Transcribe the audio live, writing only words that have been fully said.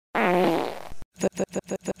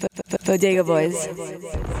Bodega Boys.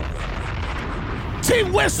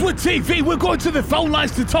 Team Westwood TV, we're going to the phone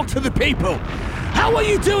lines to talk to the people. How are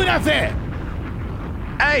you doing out there?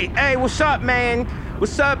 Hey, what's up, man?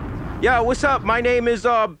 What's up? Yo, what's up? My name is, big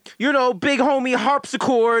homie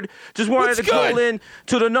Harpsichord. Just wanted to call in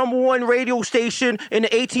to the #1 radio station in the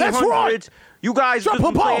 1800s. That's right. You guys just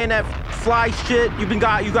been playing that fly shit. You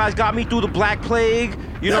guys got me through the Black Plague.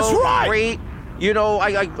 That's right. Great.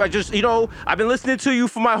 I just, I've been listening to you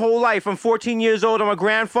for my whole life. I'm 14 years old. I'm a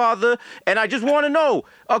grandfather. And I just want to know,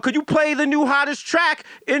 could you play the new hottest track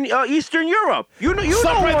in Eastern Europe? You know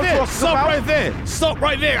Stop what right I'm there. talking Stop about. right there. Stop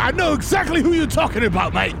right there. I know exactly who you're talking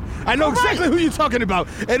about, mate. I know exactly who you're talking about.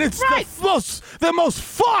 And it's the most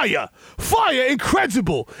fire,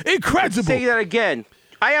 incredible. Say that again.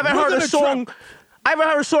 I haven't heard a song. I haven't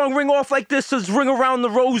heard a song ring off like this since Ring Around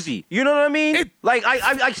the Rosie. You know what I mean?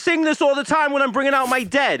 I sing this all the time when I'm bringing out my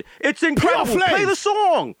dead. It's incredible. Play the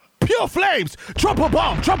song. Pure flames. Drop a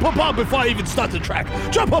bomb before I even start the track.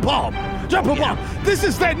 Drop a bomb. This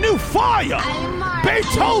is that new fire.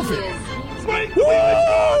 Beethoven. Woo!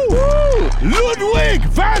 Ludwig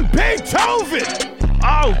van Beethoven.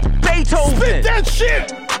 Oh, Beethoven. Spit that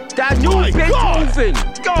shit. That new Beethoven.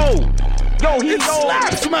 Yo, he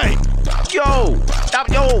slaps, mate.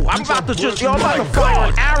 I'm about to fire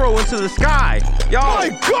an arrow into the sky. Yo. My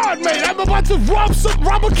God, mate, I'm about to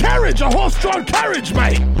rob a carriage, a horse-drawn carriage,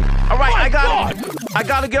 mate. All right, I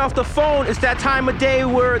gotta get off the phone. It's that time of day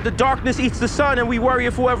where the darkness eats the sun and we worry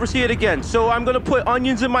if we'll ever see it again. So I'm gonna put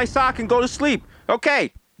onions in my sock and go to sleep.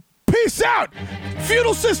 Okay. Peace out.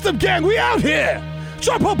 Feudal System Gang, we out here.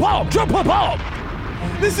 Drop a bomb.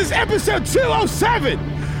 This is episode 207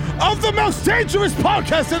 of the most dangerous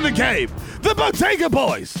podcast in the game, the Bodega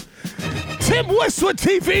Boys. Tim Westwood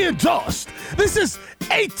TV endorsed. This is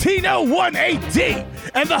 1801 AD,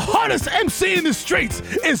 and the hottest MC in the streets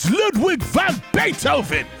is Ludwig van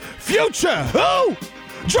Beethoven. Future who?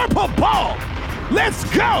 Drop a bomb. Let's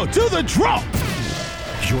go to the drop.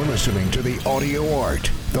 You're listening to the Audio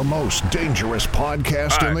Art, the most dangerous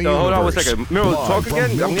podcast in the universe. Hold on one second. Miro, talk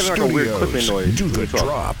again? I'm getting like a weird Studios. clipping noise. Do the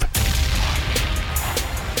drop.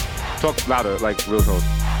 Talk louder, like real tone.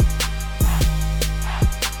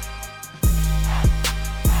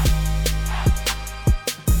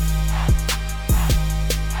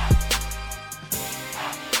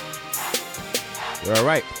 All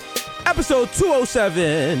right. Episode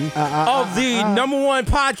 207 of the #1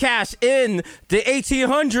 podcast in the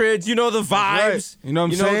 1800s. You know the vibes. Right. You know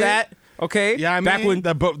what I'm saying? You know that? Okay. Yeah, back when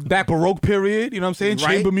back Baroque period, you know what I'm saying?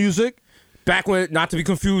 Right. Chamber music. Back when, not to be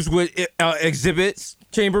confused with Exhibit's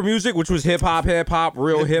chamber music, which was hip hop,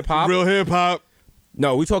 real hip hop. Real hip hop.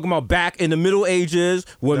 No, we talking about back in the Middle Ages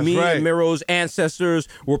when and Miro's ancestors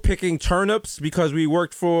were picking turnips because we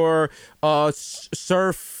worked for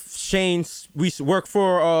Sir Shane. We worked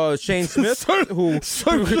for Shane Smith,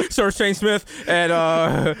 Sir Shane Smith, and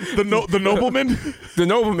the nobleman. The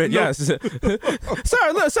nobleman, yes. Sir,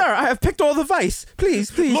 I have picked all the vice.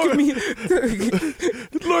 Please, Lord, give me.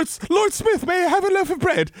 Lord Smith, may I have a loaf of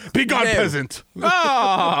bread? Be gone, peasant.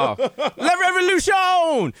 Oh, La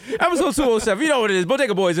Revolution! Episode 207. You know what it is.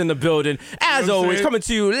 Bodega Boys in the building. As always, coming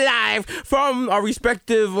to you live from our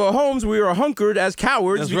respective homes. We are hunkered as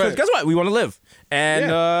cowards because guess what? We want to live.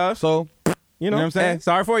 And so, you know what I'm saying?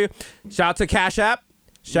 Sorry for you. Shout out to Cash App.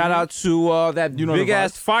 Shout out to that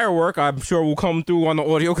big-ass firework. I'm sure will come through on the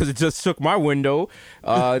audio because it just shook my window.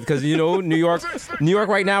 Because, New York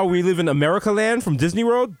right now, we live in America Land from Disney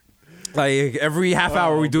World. Like, every half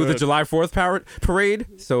hour we do the July 4th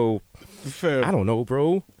parade. So, fair. I don't know,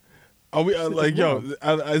 bro. Are we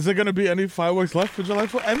is there going to be any fireworks left for July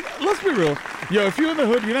 4th? And let's be real. Yo, if you're in the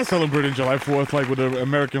hood, you're not celebrating July 4th like with an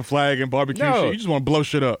American flag and barbecue shit. You just want to blow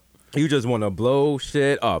shit up. You just want to blow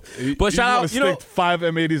shit up. But shout out, stick 5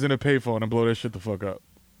 M80s in a payphone and blow that shit the fuck up.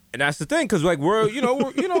 And that's the thing, because like we're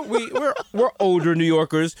older New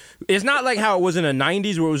Yorkers. It's not like how it was in the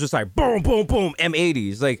 90s where it was just like boom, boom, boom,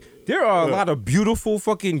 M80s. Like there are a lot of beautiful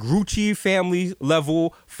fucking Grucci family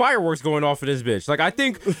level fireworks going off in this bitch. Like I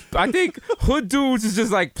think hood dudes is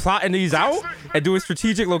just like plotting these out and doing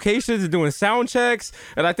strategic locations and doing sound checks.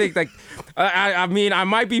 And I think like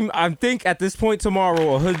I think at this point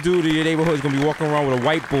tomorrow a hood dude in your neighborhood is gonna be walking around with a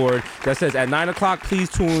whiteboard that says at 9:00 please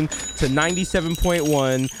tune to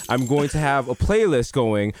 97.1. I'm going to have a playlist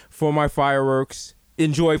going for my fireworks.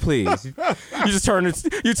 Enjoy, please. You turn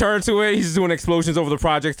to it. He's doing explosions over the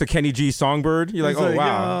projects to Kenny G Songbird. You're like, oh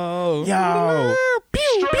wow, yo,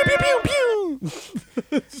 pew pew pew pew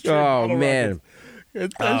pew. Oh man,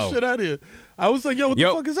 get that shit out of here. I was like, yo, what the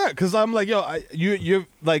fuck is that? Because I'm like, yo, you're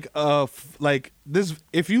like, like this.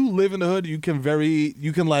 If you live in the hood, you can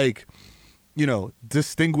like,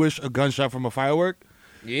 distinguish a gunshot from a firework.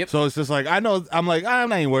 Yep. So it's just like I'm not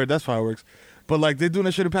even worried. That's fireworks. But like they're doing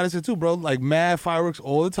that shit in Patterson too, bro. Like mad fireworks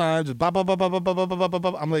all the time. Just bop, bop, bop, bop, bop, bop, bop, bop,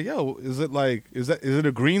 bop. I'm like, yo, is it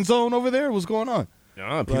a green zone over there? What's going on?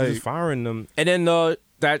 Yeah, people just firing them. And then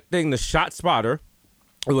that thing, the shot spotter,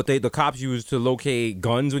 what the cops use to locate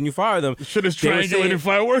guns when you fire them. Shit is triangulating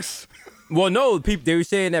fireworks. Well, no, they were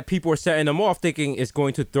saying that people are setting them off, thinking it's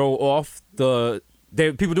going to throw off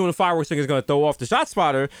people doing the fireworks thing is going to throw off the shot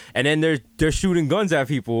spotter, and then they're shooting guns at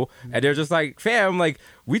people, and they're just like, fam, like,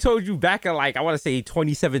 we told you back in, like, I want to say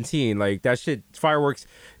 2017, like, that shit, fireworks,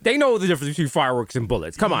 they know the difference between fireworks and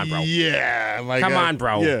bullets. Come on, bro. Yeah, my Come God. on,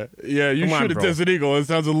 bro. Yeah, you shoot a Desert Eagle, it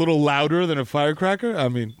sounds a little louder than a firecracker. I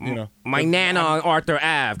mean, My nana on Arthur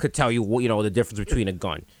Ave could tell you, the difference between a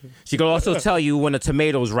gun. She could also tell you when a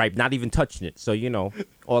tomato's ripe, not even touching it. So,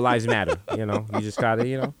 all lives matter, you just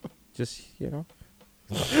gotta,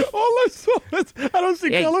 I don't see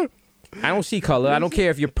color. I don't see color. I don't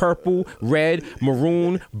care if you're purple, red,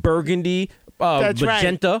 maroon, burgundy,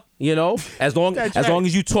 magenta. Right. As long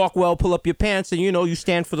as you talk well, pull up your pants, and you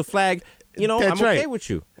stand for the flag. I'm okay with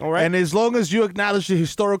you. All right. And as long as you acknowledge the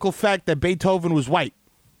historical fact that Beethoven was white.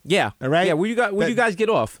 Yeah. All right. Yeah. Where you guys get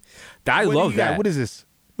off? I love that. What is this?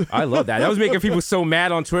 I love that. That was making people so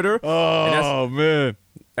mad on Twitter. Oh man.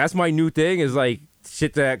 That's my new thing. Is like.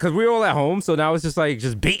 Shit that because we were all at home, so now it's just like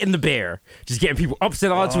baiting the bear, just getting people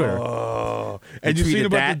upset on Twitter. And you seen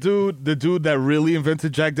about the dude that really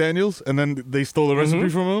invented Jack Daniels, and then they stole the recipe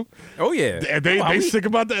from him. Oh yeah, they sick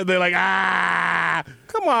about that. They're like,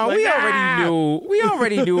 come on, like, we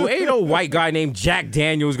already knew. Ain't no white guy named Jack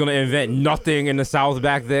Daniels gonna invent nothing in the South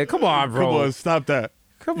back then. Come on, bro. Come on, stop that.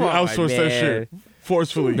 Come you on, outsource that shit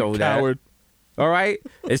forcefully, you coward. That. All right,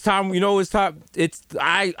 it's time. It's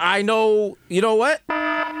time. I know. You know what?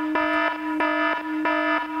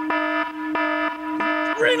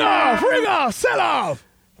 Ring off, sell off.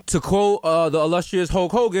 To quote the illustrious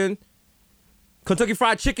Hulk Hogan, Kentucky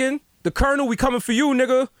Fried Chicken, the Colonel, we coming for you,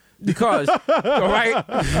 nigga. Because, all right,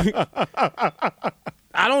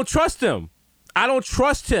 I don't trust him.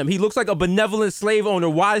 He looks like a benevolent slave owner.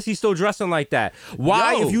 Why is he still dressing like that?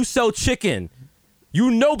 Why, if you sell chicken?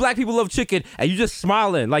 Black people love chicken, and you just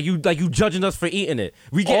smiling like you judging us for eating it.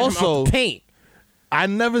 We get him off the paint. I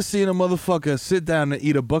never seen a motherfucker sit down and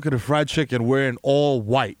eat a bucket of fried chicken wearing all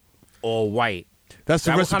white. All white. That's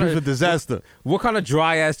the recipe for disaster. What kind of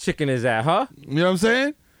dry ass chicken is that, huh? You know what I'm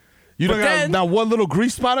saying? You don't got not one little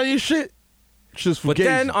grease spot on your shit. Just but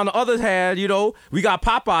then on the other hand, we got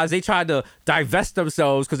Popeyes. They tried to divest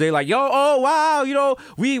themselves because they like,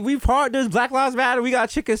 we partners, Black Lives Matter. We got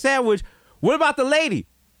a chicken sandwich. What about the lady?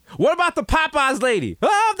 What about the Popeyes lady?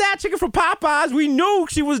 Oh, that chicken from Popeyes. We knew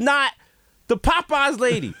she was not the Popeyes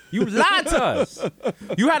lady. You lied to us.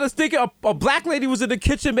 You had us thinking a black lady was in the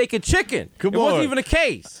kitchen making chicken. It wasn't even the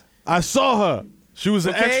case. I saw her. She was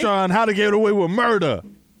an extra on How to Get Away with Murder.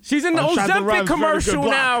 She's in the Ozempic commercial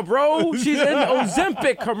now, bro. She's in the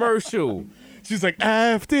Ozempic commercial. She's like,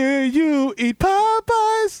 after you eat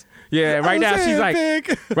Popeyes. Yeah, right now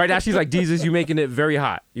she's like, Jesus, you making it very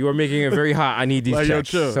hot. You are making it very hot. I need these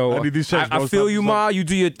checks. Yo, so I need these checks. I feel you, Ma. You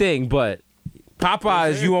do your thing, but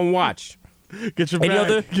Popeyes, you on watch. Get your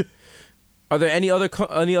bag. Are there any other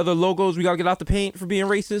logos we gotta get out the paint for being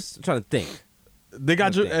racist? I'm trying to think. They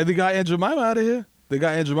got Aunt Jemima out of here. They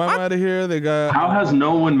got. How has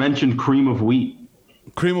no one mentioned cream of wheat?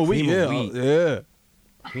 Cream of wheat, yeah.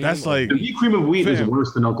 That's like the cream of wheat is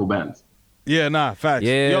worse than Uncle Ben's. Yeah, nah, facts.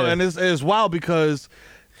 Yeah. Yo, and it's wild because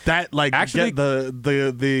that like actually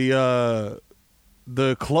the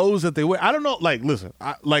clothes that they wear. I don't know. Like, listen,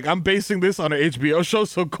 I'm basing this on an HBO show,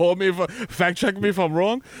 so fact check me if I'm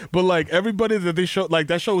wrong. But like everybody that they show, like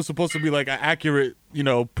that show was supposed to be like an accurate,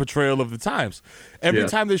 portrayal of the times. Every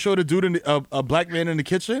time they showed a dude a black man in the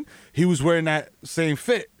kitchen, he was wearing that same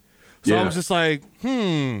fit. So I was just like, you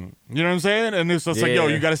know what I'm saying? And it's just like, yo,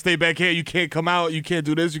 you got to stay back here. You can't come out. You can't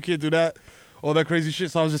do this. You can't do that. All that crazy shit.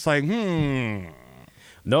 So I was just like,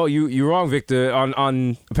 No, you're wrong, Victor.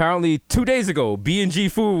 On apparently 2 days ago, B&G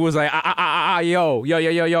Food was like, yo.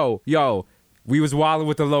 We was wilding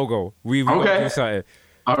with the logo. We okay. Do something.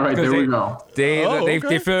 All right, there we go.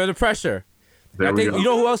 They feel the pressure. I think you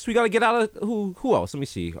know who else we got to get out of who else? Let me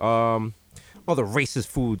see. All the racist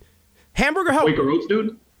food. Hamburger Helper. Quaker Oats,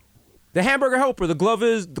 dude. The Hamburger Helper. The glove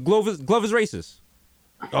is racist.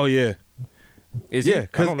 Oh yeah. Is he? Yeah,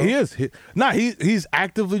 because he is. He's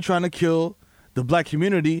actively trying to kill the black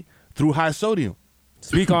community through high sodium.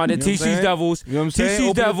 Speak on it. TC's Devils. You know what I'm saying? TC's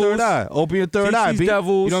Open Devils. your third eye. Open your third eye, TC's B.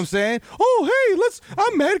 Devils. You know what I'm saying? Oh, hey,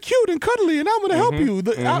 I'm mad cute and cuddly, and I'm going to help you.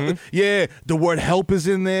 Yeah, the word help is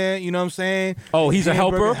in there. You know what I'm saying? Oh, he's a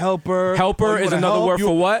helper? Helper. Helper is another word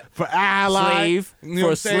for what? For ally. Slave. You know For what a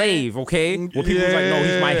I'm saying? slave, okay? Well, people's like, no,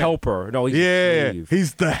 he's my helper. No, he's a slave.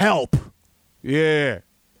 He's the help. Yeah.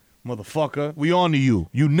 Motherfucker. We on to you.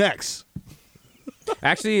 You next.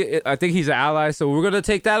 Actually, I think he's an ally, so we're going to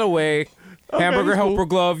take that away. Hamburger helper cool.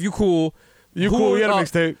 glove. You cool. You cool. You had a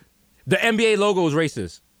mixtape. The NBA logo is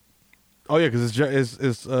racist. Oh, yeah, because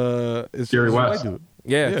it's Jerry West. white dude.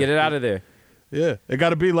 Yeah, get it out of there. Yeah. It got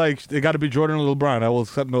to be Jordan or LeBron. I will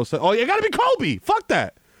accept no. Oh, it got to be Kobe. Fuck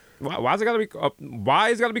that. Why is it got to be? Why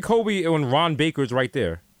is it got to be Kobe when Ron Baker's right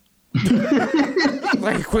there?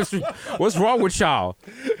 Like, what's wrong with y'all?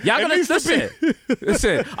 Y'all gonna listen.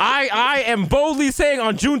 Listen, I am boldly saying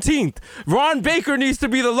on Juneteenth, Ron Baker needs to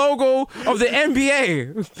be the logo of the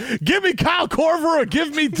NBA. Give me Kyle Korver or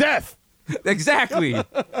give me death. Exactly.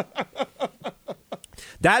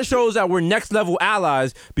 That shows that we're next level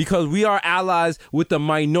allies because we are allies with the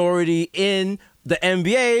minority in the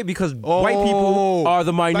NBA because white people are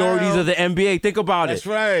the minorities of the NBA. Think about it. That's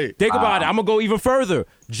right. Think about it. I'm going to go even further.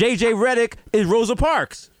 JJ Redick is Rosa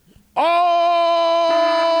Parks.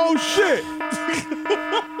 Oh, shit.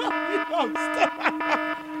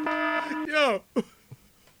 Yo.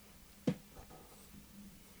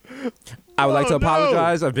 I would like to no.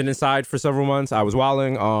 apologize. I've been inside for several months. I was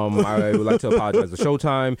wilding. I would like to apologize to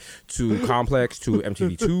Showtime, to Complex, to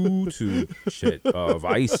MTV2, to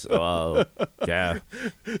Vice. Yeah.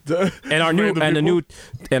 And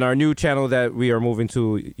our new channel that we are moving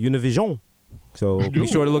to, Univision. So be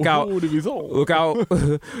sure to look out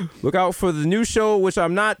for the new show, which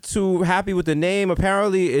I'm not too happy with the name.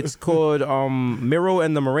 Apparently, it's called Miro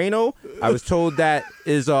and the Moreno. I was told that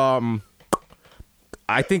is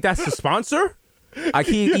I think that's the sponsor. I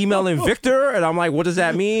keep emailing Victor, and I'm like, what does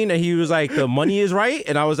that mean? And he was like, the money is right.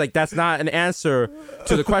 And I was like, that's not an answer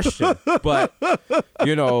to the question. But, it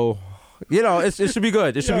should be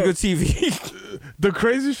good. It should be good TV. The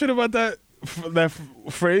crazy shit about that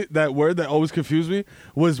phrase, that word that always confused me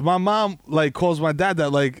was my mom calls my dad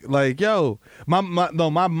that yo,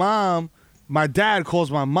 my dad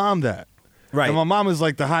calls my mom that. Right. And my mom is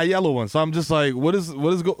like the high yellow one. So I'm just like, what is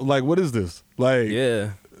this? Like, yeah.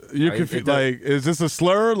 You're confused. Like, is this a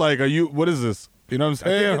slur? Like, what is this? You know what I'm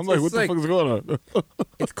saying? I'm like, what the fuck is going on?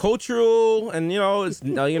 It's cultural, and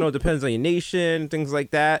it depends on your nation, things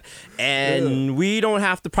like that. And we don't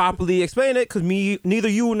have to properly explain it because neither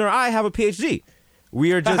you nor I have a PhD.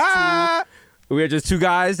 We are just two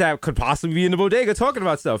guys that could possibly be in the bodega talking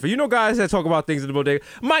about stuff. And guys that talk about things in the bodega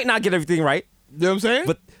might not get everything right. You know what I'm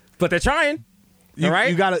saying? But they're trying. You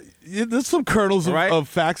gotta. There's some kernels of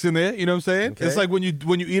facts in there. You know what I'm saying? Okay. It's like when you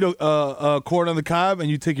eat a corn on the cob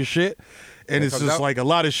and you take your shit, and it's just like a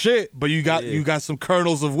lot of shit, but you got some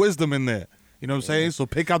kernels of wisdom in there. You know what I'm saying? So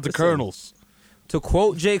pick out the kernels. To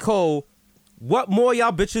quote J. Cole, "What more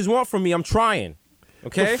y'all bitches want from me? I'm trying."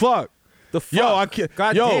 Okay. The fuck. Yo, I can't.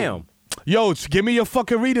 Goddamn. Yo, give me your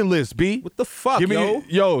fucking reading list, B. What the fuck, send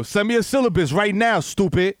me a syllabus right now,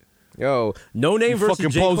 stupid. Yo, No Name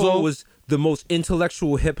versus J. Cole was the most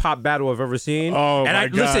intellectual hip hop battle I've ever seen. Oh, and my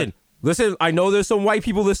God. Listen. I know there's some white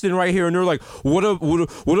people listening right here, and they're like, "What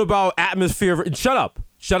about atmosphere?" Shut up.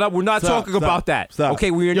 We're not talking about that. Stop.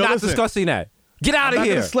 Okay, we are not discussing that. Get out of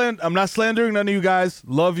here. I'm not slandering none of you guys.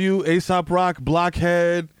 Love you, Aesop Rock,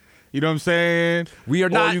 Blockhead. You know what I'm saying? We are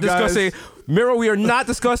not discussing. Miro, we are not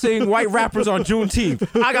discussing white rappers on Juneteenth.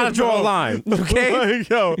 I gotta draw a line, okay?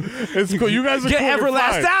 Yo, it's cool. You guys are get cool.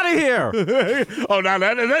 Everlast out of here. Oh, now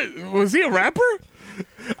that was he a rapper?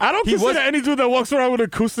 I don't consider any dude that walks around with an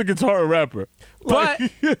acoustic guitar a rapper. But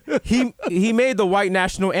he made the white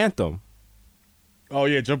national anthem. Oh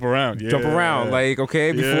yeah, jump around. Yeah. Jump around, like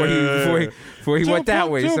okay, before he went that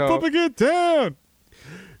way. Jump up and get down.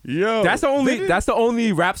 Yo, that's the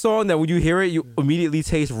only rap song that when you hear it, you immediately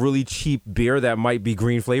taste really cheap beer that might be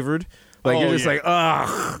green flavored. Like you're just like,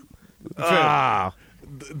 ugh. The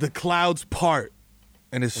clouds part,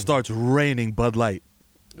 and it starts raining Bud Light.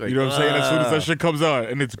 Like, you know what I'm saying? As soon as that shit comes on,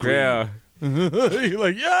 and it's green. Yeah. You're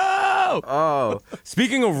like, yo. Oh,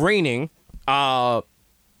 speaking of raining, I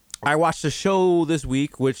watched a show this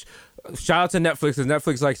week, which. Shout out to Netflix, because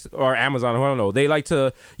Netflix or Amazon, I don't know. They like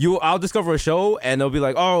to, I'll discover a show and they'll be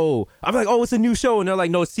like, oh, I'm like, oh, it's a new show. And they're like,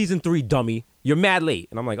 no, it's season 3, dummy. You're mad late.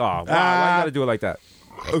 And I'm like, oh, wow, why you gotta do it like that?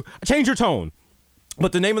 Change your tone.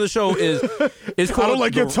 But the name of the show is called. I don't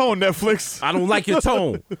like your tone, Netflix. I don't like your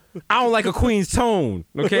tone. I don't like a queen's tone.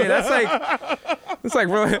 Okay, that's like It's like,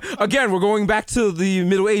 again, we're going back to the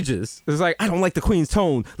Middle Ages. It's like, I don't like the Queen's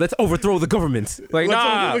tone. Let's overthrow the government. Like,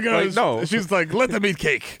 no. She's like, let them eat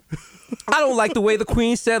cake. I don't like the way the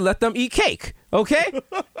Queen said, let them eat cake. Okay?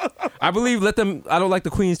 I believe I don't like the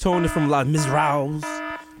Queen's tone from Les Miserables.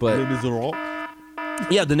 But,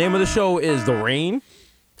 yeah, the name of the show is The Rain.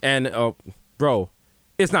 And, bro,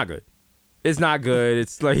 it's not good. It's not good.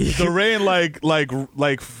 It's like the rain, like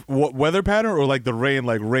what weather pattern, or like the rain,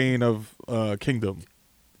 like Reign of Kingdom.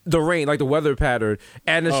 The rain, like the weather pattern,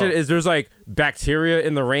 and the shit is there's like bacteria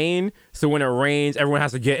in the rain. So when it rains, everyone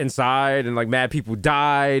has to get inside, and like mad people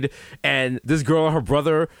died. And this girl and her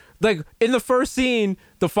brother, like in the first scene,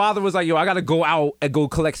 the father was like, "Yo, I gotta go out and go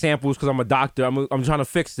collect samples because I'm a doctor. I'm trying to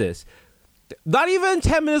fix this." Not even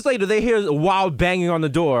 10 minutes later, they hear a wild banging on the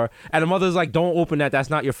door, and the mother's like, "Don't open that. That's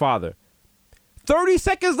not your father." 30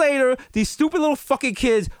 seconds later, these stupid little fucking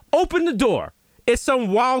kids open the door. It's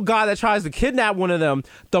some wild guy that tries to kidnap one of them.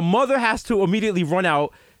 The mother has to immediately run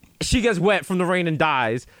out. She gets wet from the rain and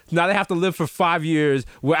dies. Now they have to live for 5 years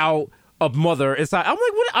without a mother. It's like, I'm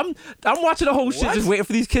like, what? I'm watching the whole shit, just waiting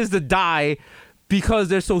for these kids to die because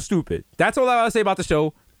they're so stupid. That's all I gotta say about the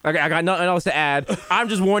show. I got nothing else to add. I'm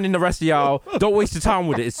just warning the rest of y'all, don't waste your time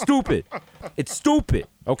with it. It's stupid. It's stupid,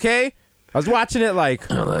 okay? I was watching it like...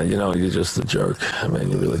 you're just a jerk. I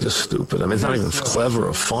mean, you're really just stupid. I mean, it's not even clever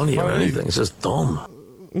or funny or anything. It's just dumb.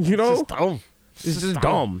 You know? It's just dumb. It's just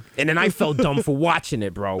dumb. And then I felt dumb for watching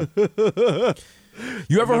it, bro.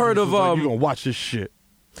 You ever heard of... you gonna watch this shit.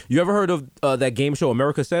 You ever heard of that game show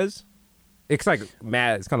America Says? It's like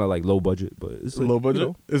mad. It's kind of like low budget, but it's like, low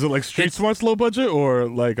budget. Is it like Street Smarts low budget or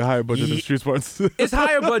like a higher budget than Street Smarts? It's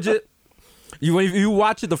higher budget. When you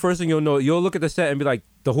watch it, the first thing you'll look at the set and be like,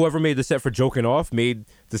 whoever made the set for Joking Off made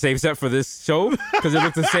the same set for this show because it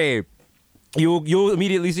looks the same. You'll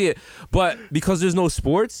immediately see it. But because there's no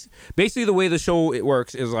sports, basically the way the show it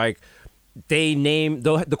works is like they name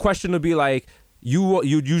the question will be like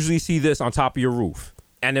you'd usually see this on top of your roof.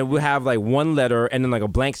 And then we'll have like one letter and then like a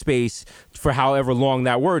blank space for however long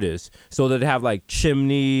that word is. So that they have like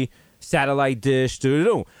chimney, satellite dish,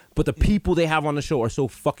 but the people they have on the show are so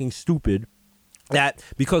fucking stupid that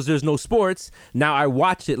because there's no sports, now I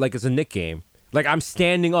watch it like it's a Knick game. Like I'm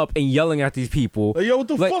standing up and yelling at these people. Yo, what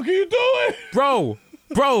the fuck are you doing? Bro,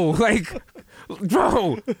 like,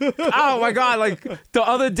 bro. Oh my God. Like the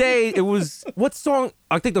other day it was, what song?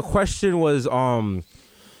 I think the question was, oh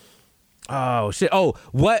shit. Oh,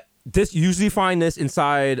 what? This, you usually find this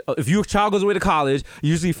inside, if your child goes away to college, you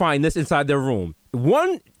usually find this inside their room.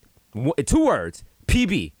 2 words,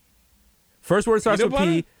 PB. First word starts with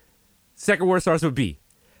P. Second word starts with B.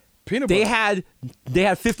 Peanut butter. They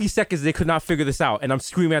had 50 seconds. They could not figure this out, and I'm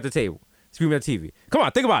screaming at the table, screaming at the TV. Come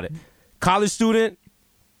on, think about it. College student,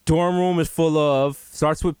 dorm room is full of,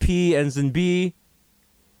 starts with P, ends in B.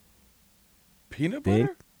 Peanut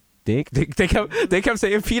butter? They kept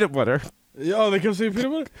saying peanut butter. Yo, they kept saying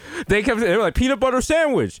peanut butter? They were like peanut butter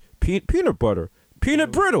sandwich, peanut butter,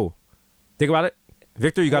 peanut brittle. Think about it.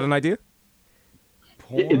 Victor, you got an idea?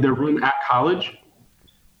 In their room at college?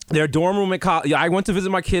 Their dorm room at college. Yeah, I went to visit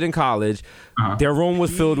my kid in college. Uh-huh. Their room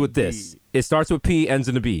was filled with this. It starts with P, ends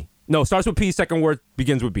in a B. No, starts with P, second word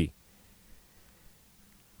begins with B.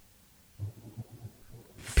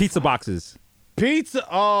 Pizza boxes. Pizza. See?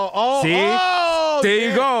 Oh, there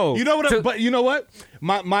you go. You know what? But you know what?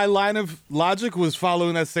 My line of logic was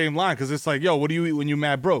following that same line because it's like, yo, what do you eat when you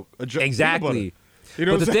mad broke? Exactly. You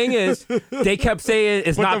know but the thing is, they kept saying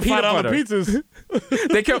it's not peanut butter. Pizzas.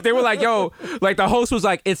 They were like, yo, like the host was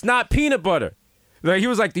like, it's not peanut butter. Like he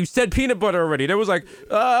was like, you said peanut butter already. There was like,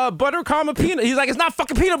 butter, comma, peanut. He's like, it's not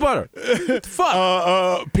fucking peanut butter.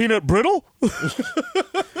 Fuck. Peanut brittle.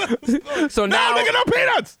 So now, nigga, no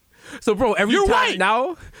peanuts. So bro, every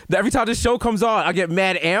time this show comes on, I get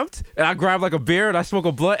mad amped and I grab like a beer and I smoke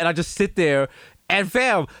a blunt and I just sit there. And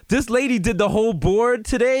fam, this lady did the whole board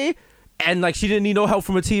today. And like she didn't need no help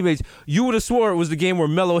from her teammates. You would have swore it was the game where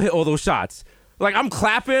Melo hit all those shots. Like I'm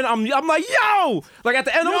clapping. I'm like, yo. Like at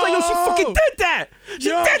the end, I was like, yo, she fucking did that. She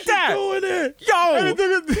did that. Doing it.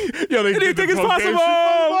 Yo. Anything is possible.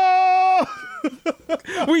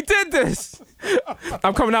 We did this.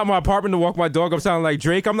 I'm coming out of my apartment to walk my dog. I'm sounding like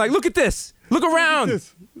Drake. I'm like, look at this. Look around.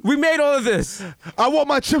 We made all of this. I want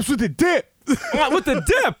my chips with the dip. With the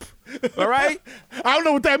dip. All right. I don't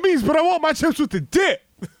know what that means, but I want my chips with the dip.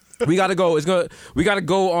 We gotta go. We gotta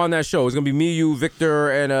go on that show. It's gonna be me, you,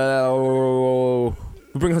 Victor, and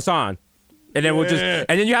we bring Hassan. And then we'll just,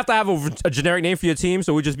 and then you have to have a generic name for your team.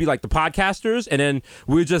 So we just be like the podcasters, and then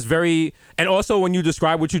we're just very, and also when you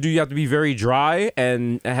describe what you do, you have to be very dry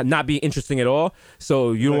and not be interesting at all.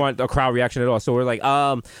 So you don't want a crowd reaction at all. So we're like,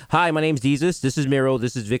 hi, my name's Jesus. This is Miro.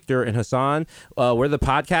 This is Victor and Hassan. We're the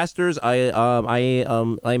podcasters.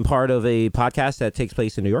 I'm part of a podcast that takes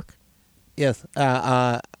place in New York. Yes.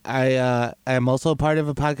 I am also part of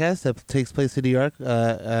a podcast that takes place in New York.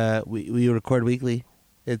 We record weekly.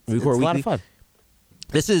 It's a lot of fun.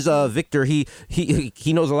 This is Victor. He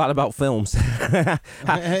knows a lot about films, and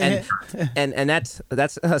that's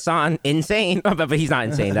Hassan. Insane, but he's not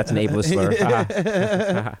insane. That's an ableist slur.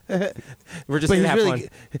 We're just gonna have fun.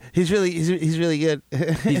 He's really good.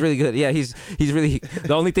 He's really good. Yeah, he's really.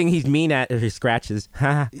 The only thing he's mean at is his scratches.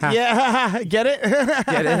 Yeah, get it?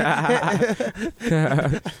 Get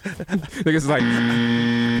it? It's like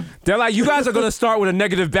they're like, you guys are gonna start with a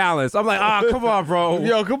negative balance. I'm like, come on, bro.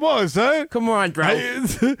 Yo, come on, son. Come on, bro.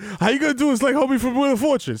 How you gonna do us like homie from Wheel of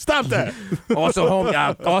Fortune? Stop that.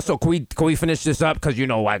 Also, can we finish this up? Because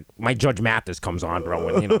my Judge Mathis comes on, bro,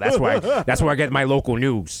 and that's where I get my local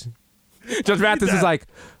news. Judge Mathis is like,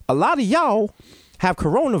 a lot of y'all have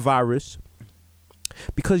coronavirus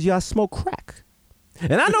because y'all smoke crack,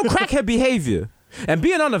 and I know crackhead behavior, and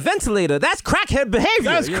being on a ventilator, that's crackhead behavior.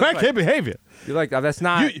 That's crackhead behavior. You're like, that's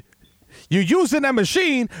not. You're using that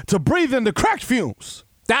machine to breathe in the crack fumes.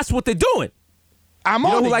 That's what they're doing. I'm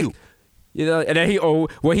on you. You know, and then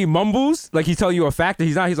when he mumbles, like he's telling you a fact that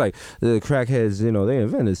he's not. He's like, the crackheads, they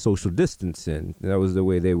invented social distancing. That was the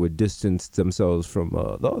way they would distance themselves from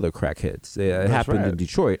the other crackheads. It happened in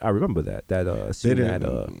Detroit. I remember that. I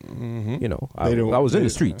was in the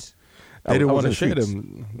streets. They didn't want to share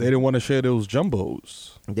them. They didn't want to share those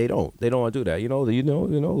jumbos. They don't want to do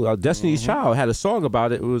that. Destiny's Child had a song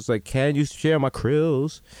about it. It was like, "Can you share my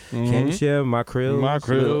krills? Can you share my krills? My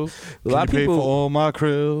krills. A lot of people pay for all my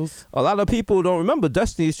krills." A lot of people don't remember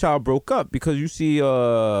Destiny's Child broke up because you see,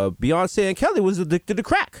 Beyonce and Kelly was addicted to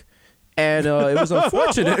crack, and it was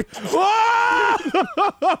unfortunate.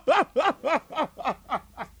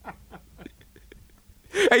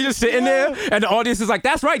 And you're just sitting there, and the audience is like,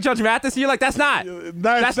 "That's right, Judge Mathis." And you're like, "That's not.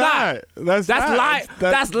 That's not.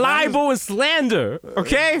 That's libel and slander."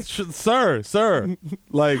 Okay, sir.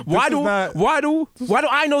 Like, why do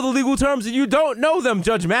I know the legal terms and you don't know them,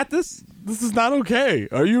 Judge Mathis? This is not okay.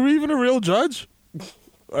 Are you even a real judge?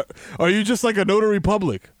 Are you just like a notary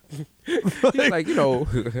public? He's like,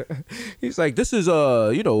 he's like, this is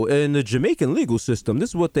in the Jamaican legal system, this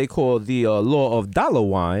is what they call the law of dollar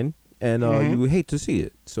wine. And you hate to see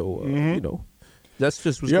it. So, that's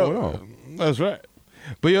just what's going on. That's right.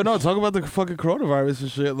 But, talk about the fucking coronavirus and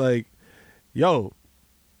shit. Like,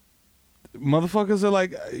 motherfuckers are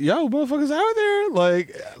like, motherfuckers out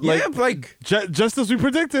there. Just as we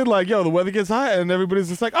predicted, the weather gets hot and everybody's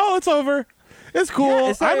just like, oh, it's over. It's cool.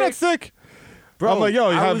 Yeah, I'm not sick. Bro, I'm like,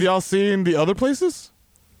 have y'all seen the other places?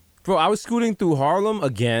 Bro, I was scooting through Harlem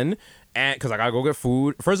again. And because I gotta go get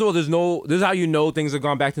food. First of all, this is how you know things have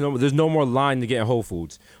gone back to normal. There's no more line to get in Whole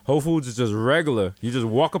Foods. Whole Foods is just regular. You just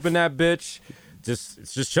walk up in that bitch. It's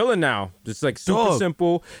just chilling now. It's like super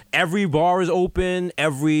simple. Every bar is open.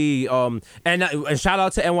 And shout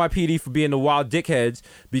out to NYPD for being the wild dickheads,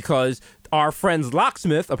 because our friends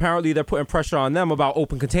Locksmith, apparently they're putting pressure on them about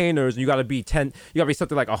open containers, and you gotta be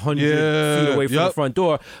something like 100 feet away from the front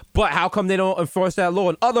door. But how come they don't enforce that law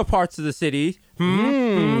in other parts of the city?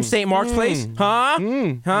 St. Mark's Place?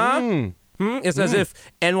 It's as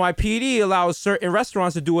if NYPD allows certain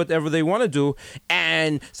restaurants to do whatever they want to do,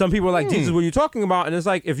 and some people are like, Jesus, what are you talking about? And it's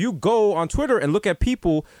like, if you go on Twitter and look at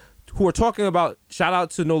people who are talking about, shout out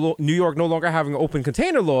to New York no longer having an open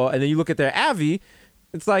container law, and then you look at their Avi,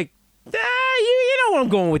 it's like, you know where I'm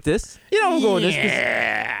going with this. You know where I'm going with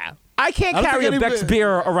this. I can't carry a Beck's beer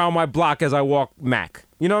around my block as I walk Mac.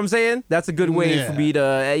 You know what I'm saying? That's a good way for me to,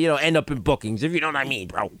 end up in bookings, if you know what I mean,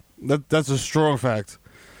 bro. That's a strong fact.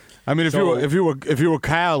 I mean, if you were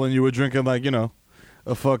Kyle and you were drinking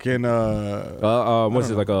a fucking what's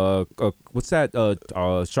it like what's that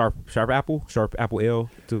sharp apple ale?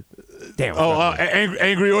 Damn.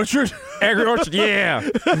 Angry Orchard. Angry Orchard, yeah.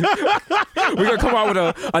 We're gonna come out with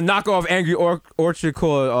a knockoff Angry Orchard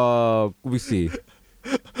called let me see.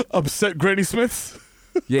 Upset Granny Smiths.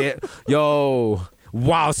 Yeah, yo.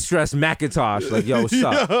 Wild Stress Macintosh. Like, yo, what's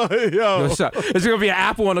up? Yo, what's up? There's going to be an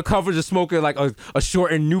apple on the cover just smoking like a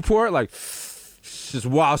shortened Newport. Like, just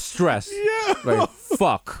Wild Stress. Yeah. Like,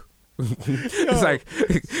 fuck. It's like,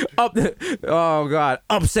 oh, God.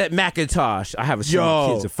 Upset Macintosh. I haven't seen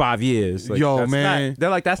kids in 5 years. Like, man. They're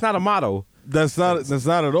like, that's not a motto. That's not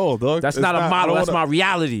at all, dog. That's not a motto. That's my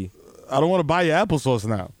reality. I don't want to buy your applesauce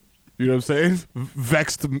now. You know what I'm saying?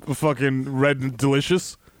 Vexed, fucking red and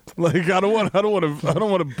delicious. Like I don't want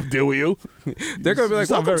to deal with you. They're gonna be like,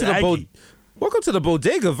 welcome to the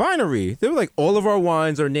Bodega Vinery. They were like, all of our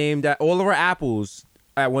wines are named at all of our apples.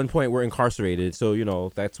 At one point, were incarcerated,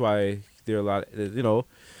 so that's why they're a lot. It's a little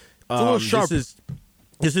sharp. This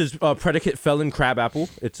is Predicate Felon Crab Apple.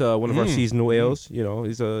 It's one of our seasonal ales.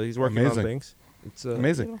 He's working on things. It's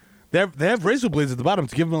amazing. They have razor blades at the bottom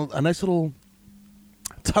to give them a nice little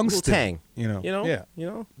tungsten tang.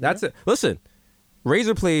 That's it. Listen,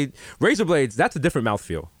 razor blades. That's a different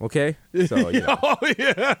mouthfeel. Okay, so yeah.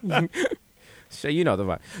 So the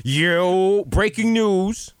vibe. Yo, breaking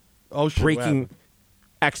news. Oh shit! Breaking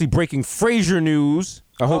Frasier news.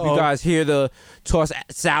 I hope you guys hear the tossed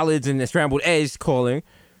salads and the scrambled eggs calling.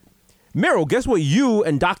 Meryl, guess what you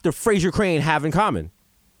and Dr. Frasier Crane have in common?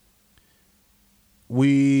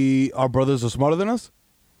 Our brothers are smarter than us?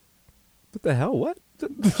 What the hell? What? All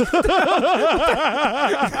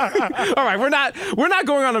right, we're not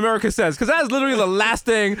going on America Says, because that is literally the last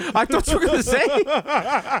thing I thought you were gonna say.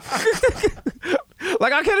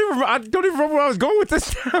 Like I don't even remember where I was going with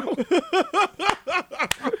this now.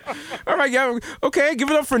 All right, yeah, okay, give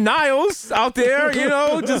it up for Niles out there,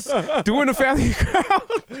 just doing the family crowd.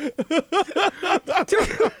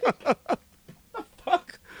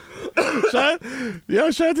 Shout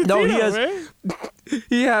out to Tino, man.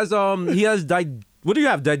 He has what do you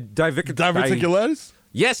have? Diverticulitis?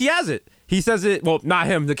 Yes, he has it. He says it. Well, not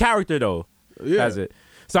him. The character though has it.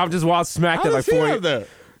 So I'm just wild smacked at like 4 a.m.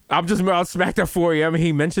 I'm just wild smacked at 4 a.m. and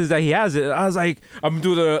he mentions that he has it. I was like, I'm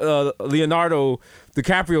doing the Leonardo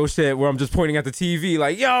DiCaprio shit where I'm just pointing at the TV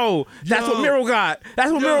like, yo, that's what Meryl got.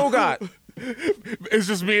 That's what Meryl got. It's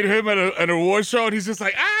just me and him at an award show, and he's just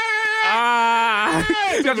like,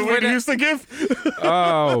 the Whitney Houston gift.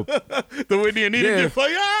 Oh, the Whitney Anita gift.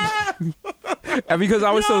 Like, And because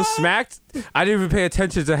I was so smacked, I didn't even pay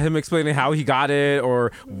attention to him explaining how he got it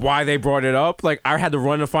or why they brought it up. Like I had to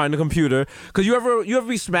run and find the computer. Because you ever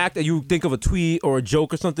be smacked and you think of a tweet or a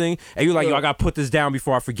joke or something, and you're like, yo, I gotta put this down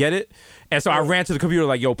before I forget it. And so I ran to the computer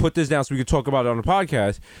like, yo, put this down so we can talk about it on the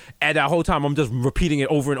podcast. And that whole time I'm just repeating it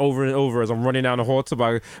over and over and over as I'm running down the hall to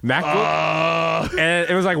my MacBook. And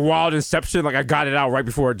it was like wild inception. Like I got it out right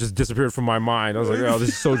before it just disappeared from my mind. I was like, oh, this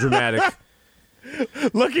is so dramatic.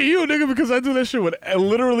 Look at you, nigga, because I do that shit with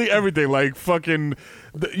literally everything. Like fucking,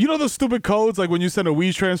 those stupid codes, like when you send a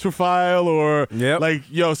Wii transfer file or like,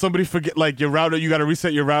 yo, somebody forget, like your router, you got to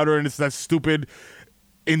reset your router and it's that stupid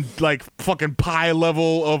in like fucking pi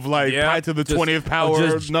level of like pi to the 20th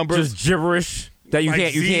power number. Just gibberish that you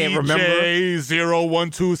like can't remember. ZJ 0 1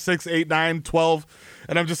 2 6 8 9 12.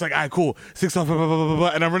 And I'm just like, all right, cool. 6 blah, blah, blah, blah, blah,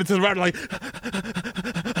 and I'm running to the router like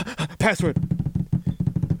password.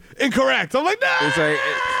 Incorrect. I'm like, nah. It's like,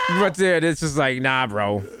 right there, it's just like, nah,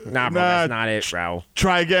 bro, that's not it, bro.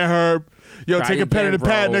 Try again, Herb. Yo, take a pen and a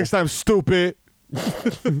pad next time, stupid.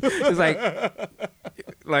 It's like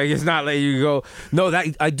it's not letting you go. No,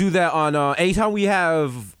 that I do that on anytime we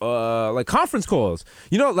have like conference calls.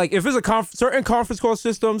 Like if it's a certain conference call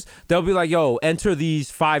systems, they'll be like, yo, enter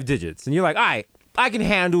these 5 digits, and you're like, all right, I can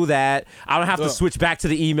handle that. I don't have to switch back to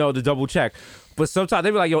the email to double check. But sometimes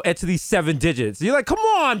they be like, yo, enter these 7 digits. And you're like, come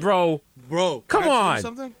on, bro. Come on.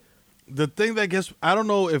 Something? The thing that gets, I don't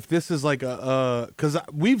know if this is like because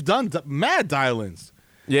we've done mad dial-ins.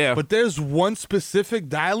 Yeah. But there's one specific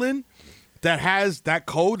dial-in that has that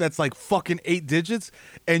code that's like fucking 8 digits.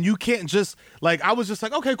 And you can't just, like, I was just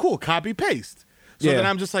like, okay, cool, copy, paste. So then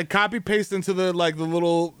I'm just like, copy, paste into the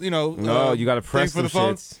little, no, you got to press for the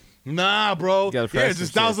phone. Shits. Nah, bro. You gotta press it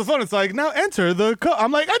just dials the phone. It's like, now enter the code.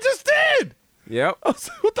 I'm like, I just did. Yep. I was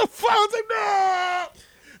like, what the fuck? I was like, no.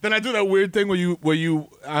 Then I do that weird thing where you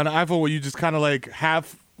on an iPhone where you just kind of like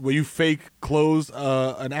where you fake close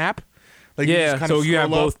an app. Like so you have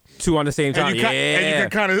both two on the same time. And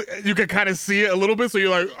you can kind of see it a little bit. So you're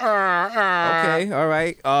like, okay, all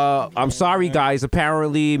right. I'm sorry, guys.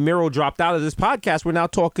 Apparently, Miro dropped out of this podcast. We're now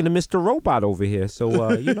talking to Mr. Robot over here. So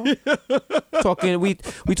we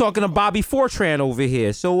talking to Bobby Fortran over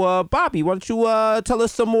here. So Bobby, why don't you tell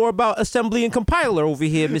us some more about assembly and compiler over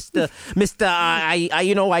here, Mister?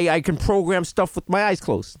 I can program stuff with my eyes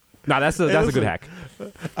closed. Nah, that's a good hack.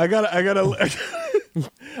 I got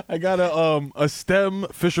a STEM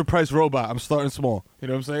Fisher-Price robot. I'm starting small. You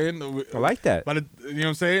know what I'm saying? I like that. But you know what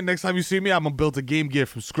I'm saying? Next time you see me, I'm gonna build a Game Gear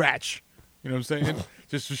from scratch. You know what I'm saying?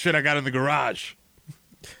 Just the shit I got in the garage.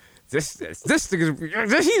 This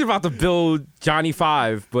he's about to build Johnny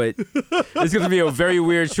 5, but it's gonna be a very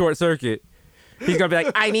weird short circuit. He's gonna be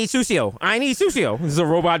like, I need Susio. I need Susio. This is a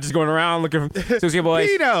robot just going around looking for Susio boys.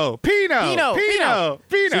 Pino.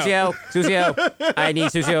 Susio. I need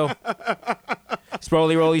Susio.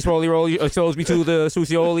 Sproly, roly. Expose me to the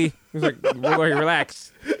Susioli. He's like,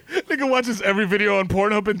 relax. Nigga watches every video on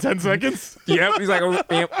Pornhub in 10 seconds. Yep. He's like,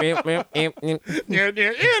 Input.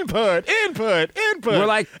 We're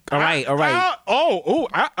like, all right.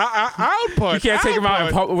 Output. You can't take him out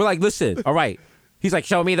in public. We're like, listen, all right. He's like,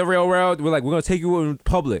 show me the real world. We're like, we're gonna take you in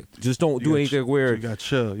public. Just don't do anything weird. You got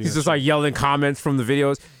chill. He's just like yelling comments from the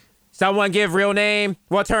videos. Someone give real name.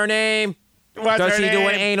 What's her name? Does she do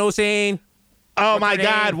an anal scene? Oh my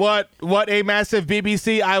God! What a massive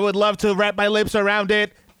BBC! I would love to wrap my lips around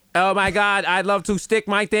it. Oh my God! I'd love to stick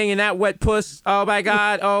my thing in that wet puss. Oh my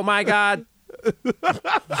God! Oh my God!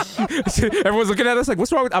 Everyone's looking at us like,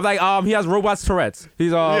 what's wrong with? I'm like, he has robots Tourette's.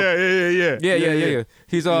 He's Yeah.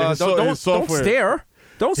 He's don't stare.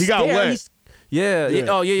 Don't he stare. Got wet.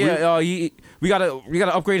 We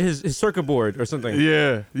gotta upgrade his circuit board or something.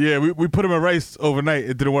 Yeah. We put him in rice overnight.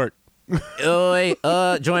 It didn't work. Join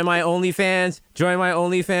my OnlyFans.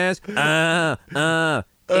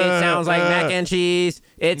 It sounds like mac and cheese.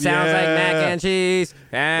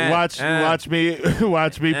 Watch me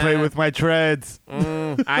play with my treads.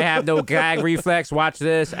 I have no gag reflex. Watch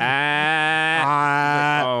this.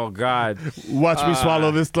 Oh God. Watch me swallow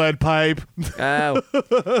this lead pipe.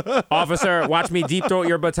 Officer, watch me deep throat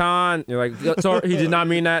your baton. You're like, sorry, he did not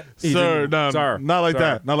mean that. Sir, no, not like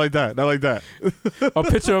that. Not like that. A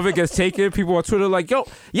picture of it gets taken. People on Twitter like, yo,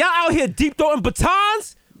 y'all out here deep throating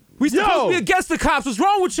batons? We supposed to be against the cops. What's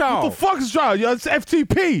wrong with y'all? What the fuck is y'all? Yo, it's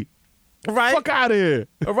FTP. Right? Fuck out of here.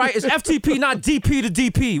 All right, it's FTP, not DP to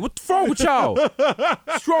DP. What's wrong with y'all?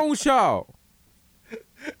 What's wrong with y'all?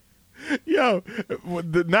 Yo,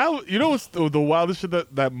 now, you know what's the wildest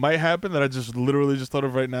shit that might happen that I just literally just thought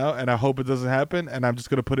of right now, and I hope it doesn't happen, and I'm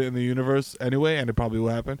just going to put it in the universe anyway, and it probably will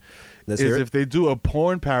happen, is if they do a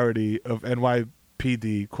porn parody of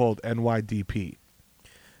NYPD called NYDP.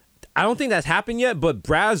 I don't think that's happened yet, but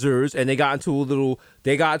Brazzers, and they got into a little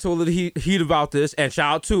heat about this, and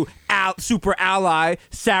shout out to super ally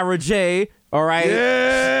Sarah J, all right,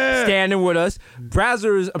 standing with us.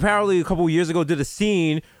 Brazzers apparently a couple years ago did a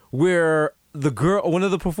scene where one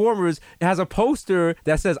of the performers has a poster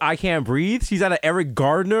that says "I can't breathe." She's at an Eric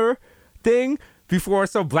Gardner thing before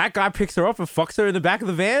some black guy picks her up and fucks her in the back of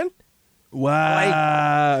the van.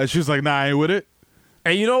 Wow. She was like, nah, I ain't with it.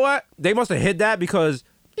 And you know what? They must have hid that because,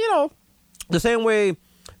 the same way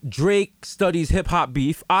Drake studies hip-hop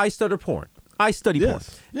beef, I study porn.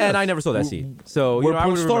 Yes. And I never saw that scene. So, we're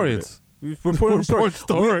porn historians. We're porn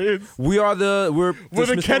historians. We're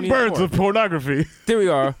the Ken Burns of pornography. There we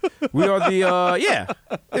are. We are the,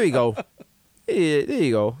 there we go. Yeah, there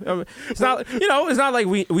you go. It's not, it's not like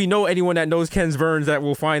we know anyone that knows Ken Burns that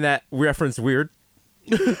will find that reference weird.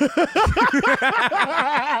 Yeah,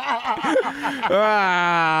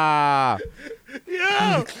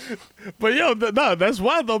 but that's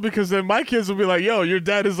wild though, because then my kids will be like, "Yo, your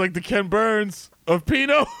dad is like the Ken Burns of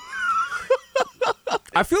Pino."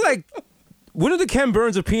 I feel like wouldn't the Ken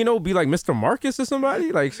Burns of Pino be like Mr. Marcus or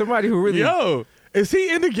somebody, like somebody who really? Yo, is he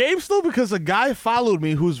in the game still? Because a guy followed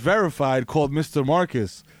me who's verified called Mr.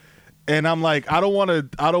 Marcus, and I'm like, I don't want to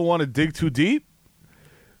dig too deep.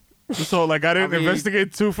 So like I didn't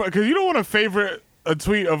investigate too far, because you don't want to favorite a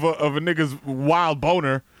tweet of a nigga's wild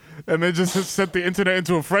boner and then just set the internet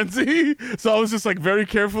into a frenzy. So I was just like very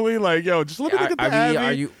carefully like, yo, just let me look at the Abby.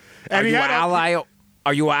 Are you an ally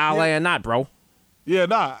or not, bro? Yeah,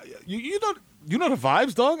 nah. You know the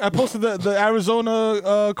vibes, dog. I posted the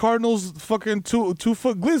Arizona Cardinals fucking 2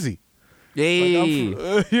 foot glizzy. Hey, you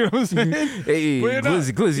know what I'm saying? Hey,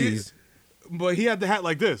 glizzies. But he had the hat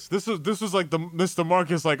like this. This was like the Mr.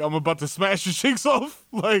 Marcus, like I'm about to smash your cheeks off,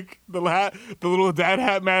 like the little dad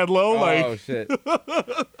hat, mad low. Oh shit!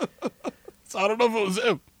 So I don't know if it was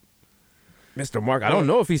him, Mr. Mark. I don't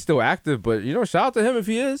know if he's still active, but shout out to him if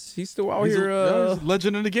he is. He's still out here. He's a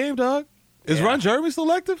legend in the game, dog. Is Ron Jeremy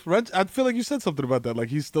still active? I feel like you said something about that. Like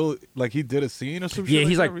he's still he did a scene or something. Yeah,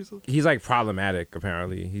 he's like problematic.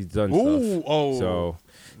 Apparently, he's done stuff. So.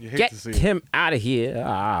 Get him out of here.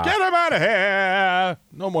 Get him out of here.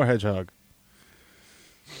 No more hedgehog.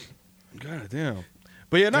 God damn.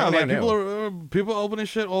 But yeah, people are opening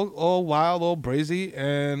shit all wild, all brazy,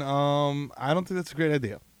 and I don't think that's a great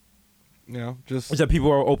idea. Just is that people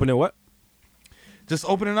are opening what? Just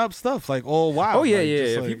opening up stuff like all wild. Oh yeah, like,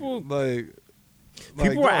 yeah. Like, people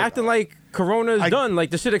people are acting like Corona's done, like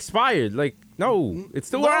the shit expired. Like no, it's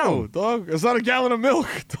still around. Dog. It's not a gallon of milk,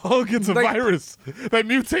 dog. It's a virus that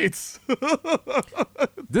mutates.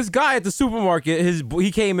 This guy at the supermarket,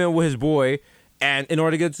 he came in with his boy, And in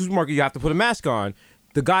order to get to the supermarket, you have to put a mask on.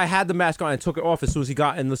 The guy had the mask on and took it off as soon as he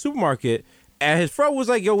got in the supermarket. And his friend was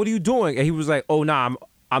like, yo, what are you doing? And he was like, oh, nah,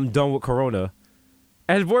 I'm done with Corona.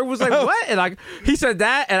 And his boy was like, what? And he said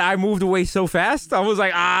that, and I moved away so fast. I was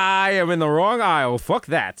like, I am in the wrong aisle. Fuck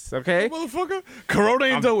that, okay? Motherfucker, Corona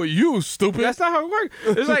ain't done with you, stupid. That's not how it works.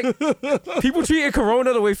 It's like people treating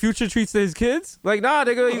Corona the way Future treats his kids. Like, nah,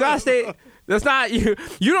 nigga, you gotta stay. That's not you.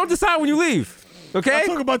 You don't decide when you leave, okay? I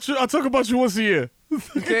talk about you once a year.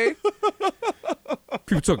 Okay.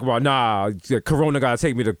 People talk about, nah, Corona gotta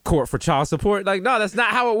take me to court for child support. Like, no, that's not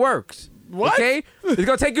how it works. What? Okay, it's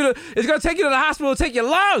gonna take you to the hospital to take your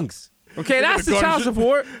lungs. Okay, that's the child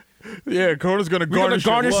support. Yeah, Corona's gonna garnish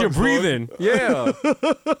your lungs, breathing. Bro. Yeah.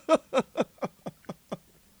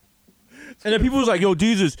 And then people was like, "Yo,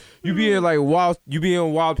 Jesus, you being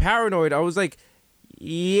wild paranoid." I was like,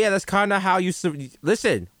 "Yeah, that's kind of how you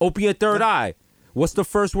listen. Open your third eye. What's the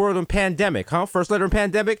first word in pandemic? Huh? First letter in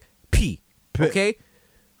pandemic, P. Okay.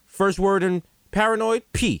 First word in paranoid,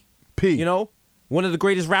 P. P. You know." One of the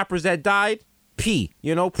greatest rappers that died, P.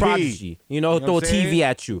 You know, Prodigy. You know, throw a TV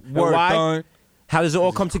at you. Word, why? done. How does it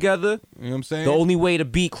all come together? You know what I'm saying? The only way to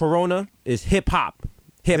beat Corona is hip hop.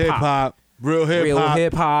 Hip hop. Real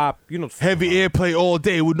hip hop. You know, heavy airplay all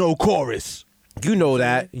day with no chorus. You know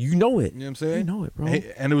that. You know it. You know what I'm saying? You know it, bro.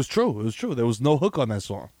 And it was true. It was true. There was no hook on that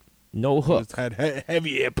song. No hook. It had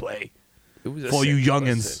heavy airplay It for you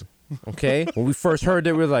youngins. Okay? When we first heard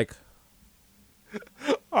it, we were like...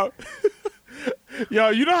 Yo,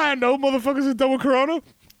 you know how I know motherfuckers is done with Corona?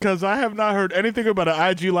 Because I have not heard anything about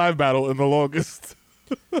an IG live battle in the longest.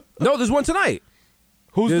 No, there's one tonight.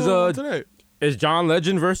 Who's doing one tonight? It's John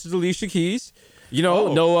Legend versus Alicia Keys. You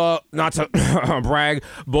know, not to brag,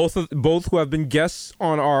 both who have been guests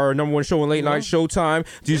on our number one show in late night Showtime,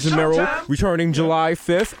 Jesus Mero, returning July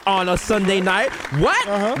 5th on a Sunday night.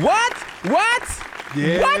 What? What?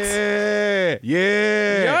 Yeah. What?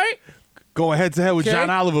 Yeah. Right? Going head to head with John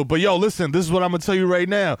Oliver. But yo, listen, this is what I'm gonna tell you right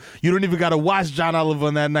now. You don't even gotta watch John Oliver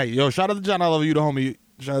on that night. Yo, shout out to John Oliver, you the homie.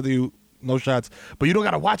 Shout out to you, no shots. But you don't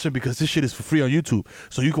gotta watch it because this shit is for free on YouTube.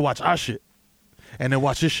 So you can watch our shit and then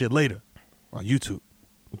watch this shit later on YouTube.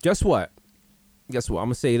 Guess what? I'm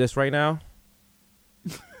gonna say this right now.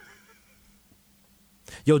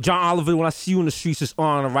 Yo, John Oliver, when I see you in the streets, it's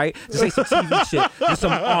on, all right? This ain't some TV shit. There's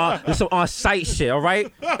some on-site shit, all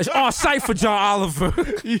right? It's on-site for John Oliver.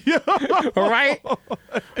 All right?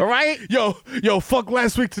 All right? Yo, fuck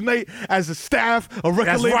last week tonight as a staff, a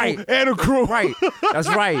record label, and a crew. Right. That's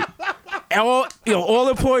right. All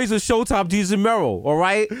employees of Showtime, Jesus Mero, all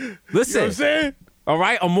right? Listen. You know what I'm saying? All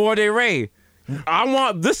right? Amore de Ray. I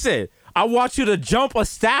want you to jump a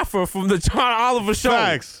staffer from the John Oliver show.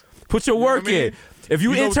 Facts. Put your work in. If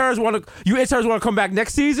you interns want to come back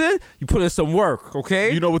next season, you put in some work,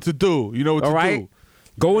 okay? You know what to do. All right?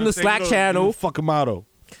 Go in the Slack channel. Fucking motto.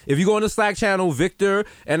 If you go in the Slack channel, Victor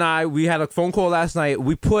and we had a phone call last night.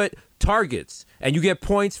 We put targets, and you get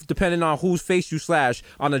points depending on whose face you slash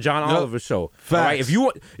on the John Oliver show. Facts. All right? If you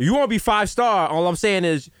want to be 5-star, all I'm saying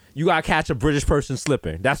is you gotta catch a British person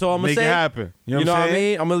slipping. That's all I'm gonna say. Make it happen. You know what I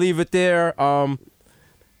mean? I'm gonna leave it there.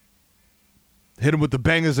 Hit him with the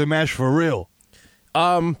bangers and mash for real.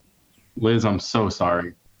 Liz, I'm so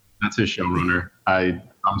sorry. That's his showrunner.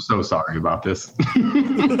 I'm so sorry about this.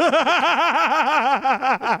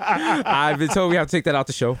 I've been told we have to take that out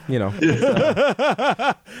the show. You know,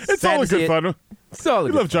 it's always good fun. It's all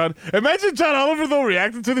good. We love John. Imagine John Oliver though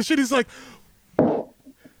reacting to the shit. He's like,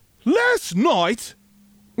 last night,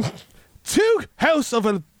 two hosts of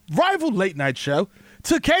a rival late night show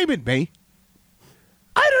took aim at me.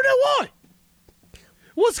 I don't know why.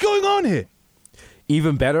 What's going on here?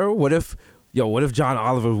 Even better, what if John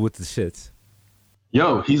Oliver with the shits?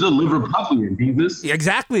 Yo, he's a Liverpudlian, Jesus.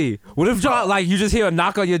 Exactly. What if John, like, you just hear a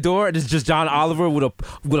knock on your door and it's just John Oliver with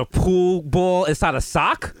a pool ball inside a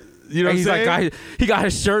sock? You know what I'm saying? Like, he got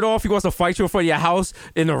his shirt off. He wants to fight you in front of your house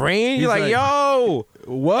in the rain. You're like, yo,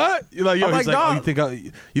 what? You're like, yo. I'm He's like, nah.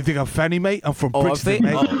 you think I'm Fanny, mate? I'm from Brixton,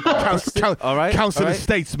 mate. All right. Council of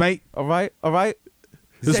States, mate. All right.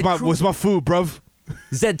 What's my food, bruv?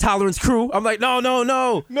 Zed Tolerance Crew. I'm like, no.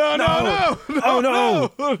 No,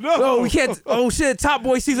 we can't. Oh shit, Top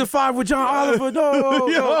Boy season 5 with John Oliver.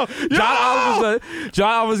 No. John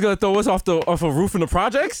Oliver's gonna throw us off a roof in the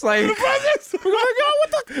projects. Like, the projects. We're like, yo,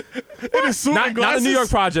 what the? In his suit and Not a glasses? Not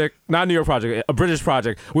a New York project. A British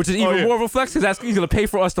project, which is even more of a flex because he's gonna pay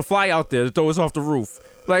for us to fly out there to throw us off the roof.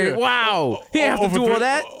 Like, wow, he didn't have to do all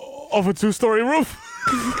that. Off a 2-story roof.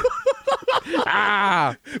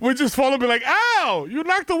 We just fall and be like, ow, you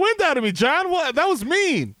knocked the wind out of me, John. What? That was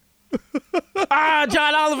mean.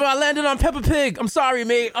 John Oliver, I landed on Peppa Pig. I'm sorry,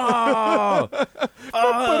 mate. Oh.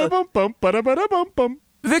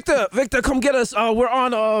 Victor, come get us. We're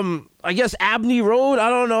on, I guess, Abney Road. I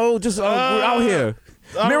don't know. Just we're out here.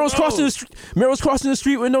 Miro's crossing the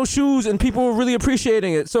street with no shoes, and people are really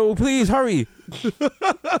appreciating it. So please hurry.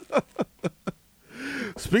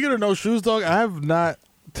 Speaking of no shoes, dog, I have not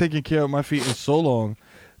taken care of my feet in so long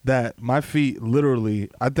that my feet literally.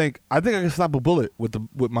 I think I can stop a bullet with the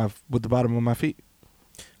bottom of my feet.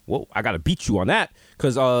 Whoa, I gotta beat you on that,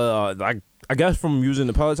 cause I guess from using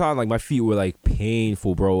the Peloton, like my feet were like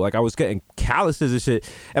painful, bro. Like I was getting calluses and shit.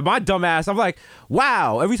 And my dumb ass, I'm like,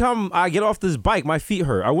 wow. Every time I get off this bike, my feet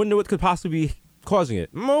hurt. I wouldn't know what could possibly be causing it.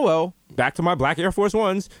 Oh well. Back to my black Air Force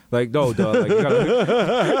Ones. Like no, duh. Like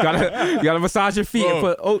you gotta massage your feet and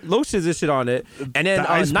put lotions and shit on it. And then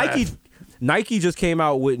Nike just came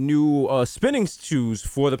out with new spinning shoes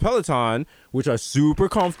for the Peloton, which are super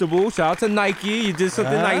comfortable. Shout out to Nike. You did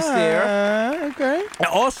something nice there. Okay. And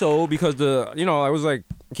also, because I was like,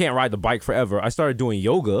 can't ride the bike forever. I started doing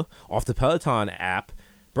yoga off the Peloton app.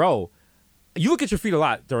 Bro, you look at your feet a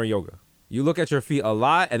lot during yoga. You look at your feet a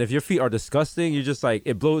lot, and if your feet are disgusting, you're just like,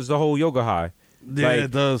 it blows the whole yoga high. Yeah, like,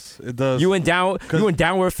 it does. It does. You in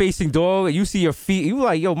downward facing dog, and you see your feet. You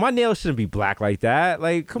like, yo, my nails shouldn't be black like that.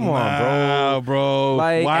 Like, come on, bro.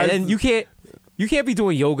 Like, why and you can't be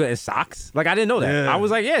doing yoga in socks. Like, I didn't know that. Yeah. I was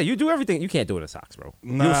like, yeah, you do everything. You can't do it in socks, bro.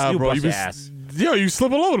 Nah, you bro. bust your ass. Yo, you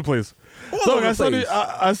slip all over the place. Look,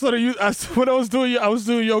 when I was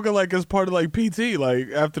doing yoga like as part of like PT, like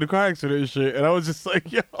after the car accident and shit, and I was just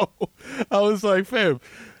like, yo, I was like, fam,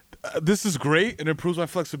 this is great and improves my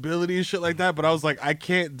flexibility and shit like that, but I was like, I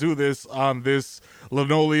can't do this on this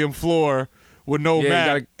linoleum floor with no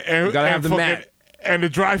mat. You gotta have the mat and the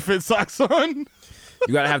dry fit socks on.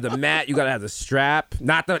 You gotta have the mat. You gotta have the strap.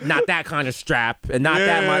 Not that kind of strap, and not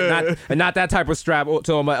that type of strap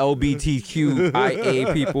to all my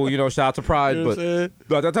LGBTQIA people. Shout out to Pride, but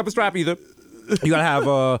not that type of strap either. You gotta have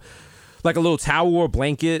like a little towel or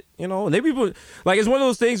blanket. And they people like it's one of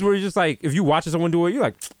those things where you're just like, if you watch someone do it, you're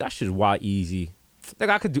like, that shit's wild easy. Like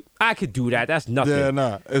I could do that. That's nothing. Yeah,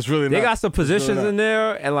 nah, it's really. They got some positions in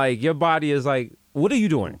there, and like your body is like, what are you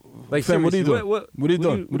doing? Like, Sam, what are you doing? What are you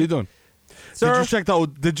doing? What are you doing? Sir,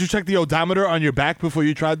 did you check the odometer on your back before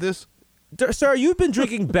you tried this? Sir, you've been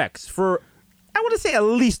drinking Beck's for, I want to say, at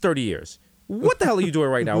least 30 years. What the hell are you doing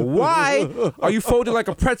right now? Why are you folded like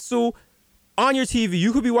a pretzel on your TV?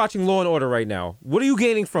 You could be watching Law & Order right now. What are you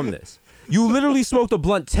gaining from this? You literally smoked a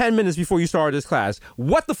blunt 10 minutes before you started this class.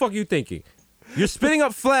 What the fuck are you thinking? You're spitting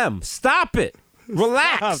up phlegm. Stop it.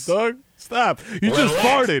 Relax. Stop, dog. Stop. You just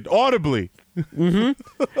farted audibly. Mm-hmm.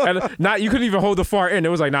 And you couldn't even hold the fart in. It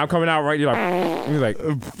was like, I'm coming out right. You're like,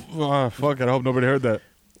 fuck it. I hope nobody heard that.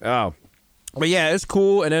 Oh, but yeah, it's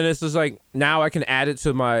cool. And then it's just like, now I can add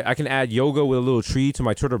yoga with a little tree to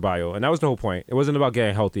my Twitter bio, and that was the whole point. It wasn't about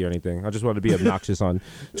getting healthy or anything. I just wanted to be obnoxious on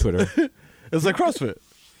Twitter. It's like CrossFit.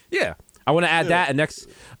 Yeah, I want to add that. And next,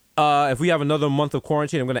 if we have another month of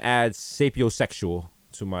quarantine, I'm going to add sapiosexual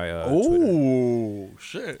to my Twitter. Oh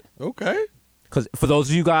shit. Okay. Because for those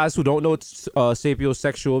of you guys who don't know what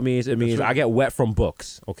sapiosexual means, it means I get wet from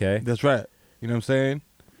books, okay? That's right. You know what I'm saying?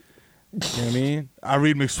 You know what I mean? I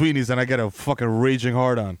read McSweeney's and I get a fucking raging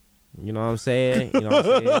hard on. You know what I'm saying?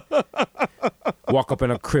 Walk up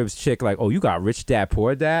in a cribs chick like, oh, you got rich dad,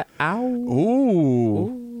 poor dad? Ow.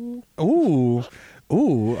 Ooh. Ooh.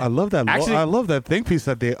 Ooh. I love that. Actually, I love that think piece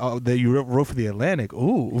that you wrote for The Atlantic.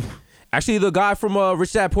 Ooh. Actually, the guy from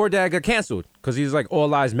Rich Dad Poor Dad got canceled because he's like All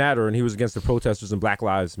Lives Matter, and he was against the protesters and Black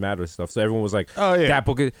Lives Matter stuff. So everyone was like, that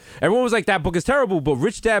book is terrible. But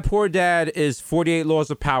Rich Dad Poor Dad is 48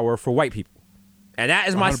 Laws of Power for white people, and that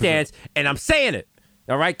is my 100%. Stance, and I'm saying it.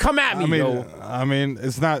 All right, come at me. I mean,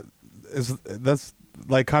 it's not. That's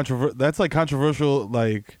like controversial.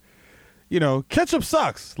 Like, ketchup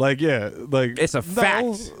sucks. Like, yeah, like it's a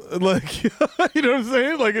fact. Like, you know what I'm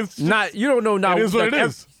saying? Like, it's not. You don't know now. It is what it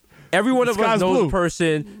is. Every one of us knows a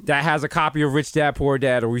person that has a copy of Rich Dad Poor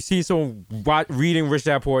Dad, or we see someone reading Rich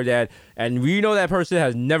Dad Poor Dad, and we know that person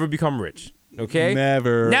has never become rich. Okay?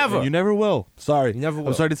 Never. And you never will. Sorry. You never will.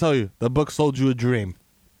 I'm sorry to tell you. The book sold you a dream.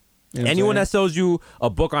 You know Anyone that sells you a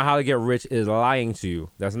book on how to get rich is lying to you.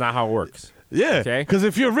 That's not how it works. Yeah. Okay? Because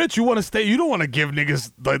if you're rich, you want to stay. You don't want to give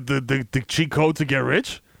niggas the cheat code to get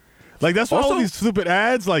rich. Like, that's why all these stupid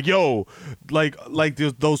ads, like, yo, like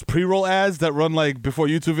those pre-roll ads that run, like, before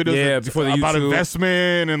YouTube videos before the about YouTube.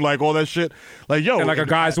 Investment and, like, all that shit. Like, yo. And, like, a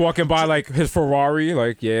guy's walking by, like, his Ferrari,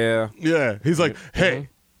 like, yeah. Yeah. He's like, hey,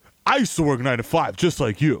 I used to work 9 to 5 just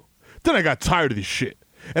like you. Then I got tired of this shit.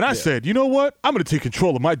 And I said, you know what? I'm going to take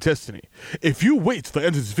control of my destiny. If you wait till the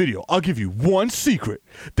end of this video, I'll give you one secret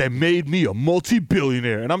that made me a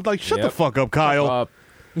multi-billionaire. And I'm like, shut the fuck up, Kyle.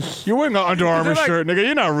 You're wearing an Under Armour shirt, nigga.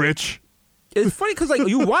 You're not rich. It's funny because like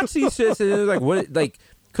you watch these shits and it's like what like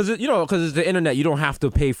because it's the internet. You don't have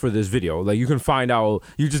to pay for this video. Like you can find out.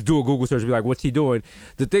 You just do a Google search and be like, what's he doing?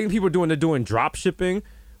 The thing people are doing, they're doing drop shipping,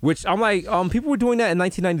 which I'm like, people were doing that in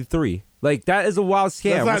 1993. Like that is a wild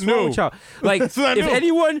scam. That's What's not wrong new. with y'all? Like if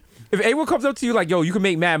anyone comes up to you like, yo, you can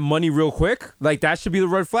make mad money real quick, like that should be the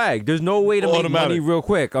red flag. There's no way to make money real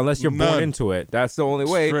quick unless you're born into it. That's the only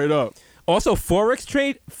way. Straight up. Also,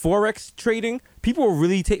 forex trading, people will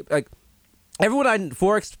really take like everyone on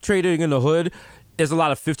forex trading in the hood. There's a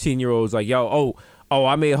lot of 15-year-olds like, yo,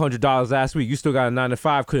 I made $100 last week. You still got a 9 to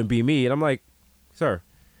 5, couldn't be me. And I'm like, sir,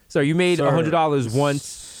 you made $100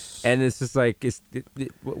 once, and it's just like,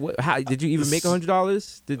 how did you even make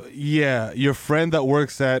 $100? Yeah, your friend that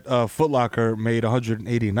works at Foot Locker made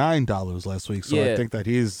 $189 last week. So I think that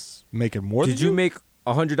he's making more. Did you make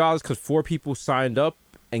 $100 because 4 people signed up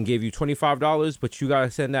and gave you $25, but you gotta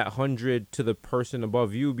send that 100 to the person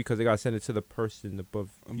above you because they gotta send it to the person above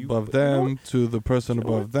you. Above them, to the person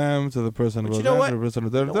above them, to the person above them, to the person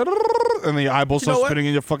above them, and then your eyeballs start spinning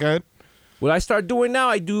in your fucking head. What I start doing now,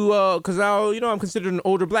 I do because now I'm considered an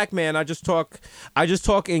older black man. I just talk in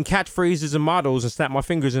catchphrases and mottos and snap my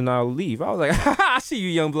fingers and I'll leave. I was like, I see you,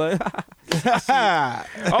 young blood.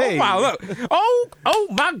 Oh wow, look. Oh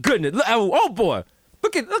my goodness. Oh boy.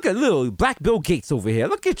 Look at little black Bill Gates over here.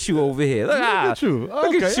 Look at you over here. Look at you.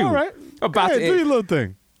 Look at you. All right. About to do your little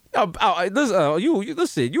thing.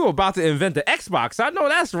 Listen, you were about to invent the Xbox. I know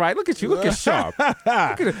that's right. Look at you. Look at sharp. Look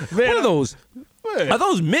at what are those? Are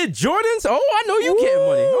those mid Jordans? Oh, I know you getting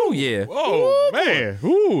money. Oh yeah. Oh man.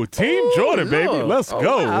 Ooh, Team Jordan, baby. Let's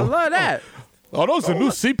go. Wow, I love that. Are those the new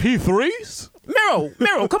CP3s?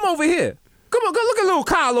 Mero, come over here. Come on, go look at little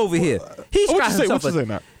Kyle over here. He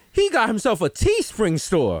got himself a Teespring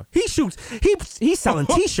store. He's selling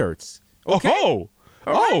T-shirts. Okay?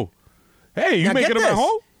 Hey, you making them at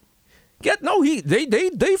home?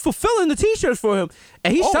 They fulfilling the T-shirts for him,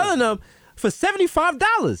 and he's selling them for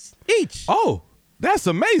 $75 each. Oh, that's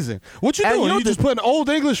amazing. What you doing? You just put an old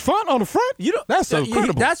English font on the front? That's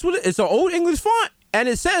incredible. That's what it's an old English font, and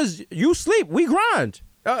it says, "You sleep, we grind."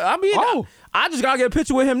 I just gotta get a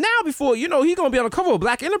picture with him now before he gonna be on the cover of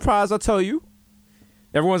Black Enterprise. I'll tell you.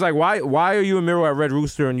 Everyone's like, why are you and Miro at Red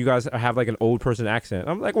Rooster and you guys have like an old person accent?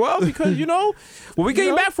 I'm like, well, because when we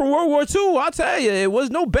came back from World War II, I'll tell you, it was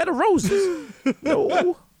no bed of roses.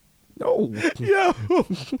 No. Yo, Red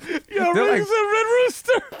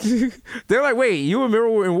Rooster. They're like, wait, you and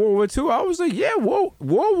Miro were in World War II? I was like, yeah, World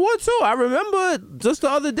War II. I remember just the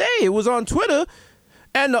other day, it was on Twitter,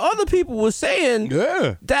 and the other people were saying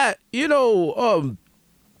that,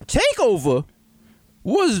 Takeover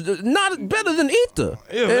was not better than Ether.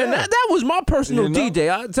 And that was my personal D-Day.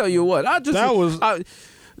 I'll tell you what.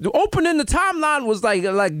 Opening the timeline was like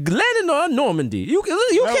landing on Normandy. You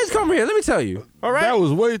kids come here, let me tell you. All right? That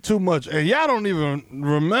was way too much. And y'all don't even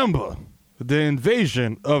remember the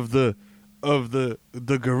invasion of the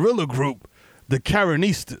guerrilla group, the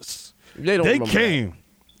Caranistas. They came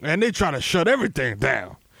and they tried to shut everything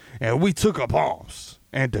down. And we took up arms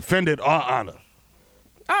and defended our honor.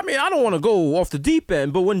 I mean, I don't want to go off the deep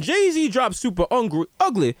end, but when Jay-Z dropped Super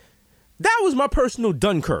Ugly, that was my personal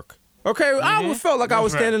Dunkirk. Okay, I felt like I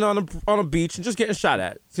was standing on a beach and just getting shot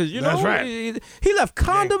at. Because, he left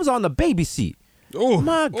condoms on the baby seat. Oh,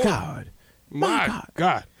 my God. My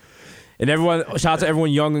God. And shout out to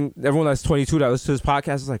everyone young, everyone that's 22 that listens to this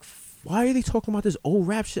podcast is like, why are they talking about this old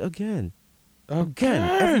rap shit again?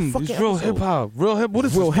 Again. It's real hip-hop. Real hip. What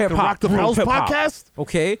is real this? Hip-hop. Rock the House podcast?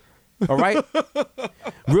 Okay. All right?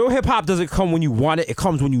 Real hip-hop doesn't come when you want it. It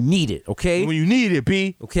comes when you need it, okay? When you need it,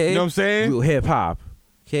 B. Okay? You know what I'm saying? Real hip-hop.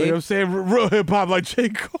 Okay? You know what I'm saying? Real hip-hop like J.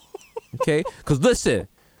 Cole. Okay? Because listen,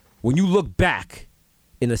 when you look back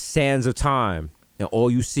in the sands of time and all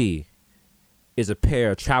you see is a pair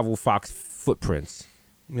of Travel Fox footprints,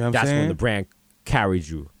 you know what I'm that's saying? when the brand carried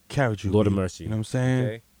you. Lord of mercy. You know what I'm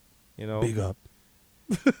saying? Okay? Big up.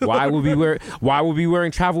 Why would we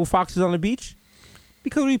wearing Travel Foxes on the beach?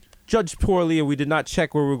 Because we judged poorly and we did not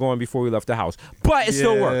check where we were going before we left the house. But it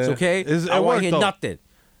still works, okay? I don't want to hear nothing.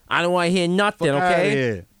 I don't want to hear nothing,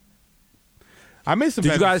 okay? I made some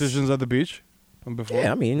bad decisions at the beach before.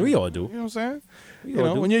 Yeah, I mean, we all do. You know what I'm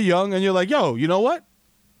saying? When you're young and you're like, yo, you know what?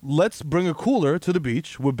 Let's bring a cooler to the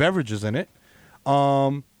beach with beverages in it.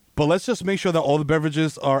 But let's just make sure that all the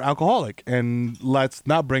beverages are alcoholic. And let's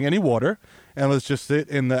not bring any water. And let's just sit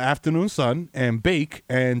in the afternoon sun and bake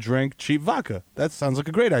and drink cheap vodka. That sounds like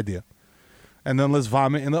a great idea. and then let's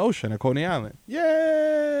vomit in the ocean at Coney Island.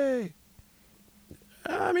 Yay!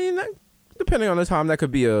 I mean, depending on the time, that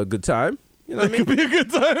could be a good time. You know what I mean? Could be a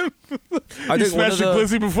good time. You smashed a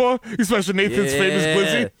glizzy before? You smashed a Nathan's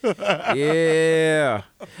famous glizzy? Yeah.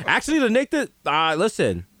 Actually, the Nathan,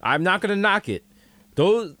 listen, I'm not going to knock it.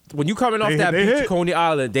 Those, when you coming off that beach at Coney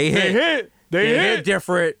Island, they hit. They hit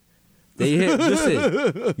different. They hit.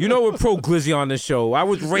 Listen, you know we're pro glizzy on this show. I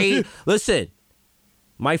was raised. Listen,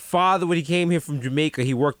 my father, when he came here from Jamaica,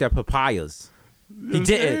 he worked at Papayas. He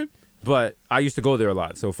didn't. But I used to go there a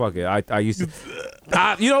lot, so fuck it. I used to.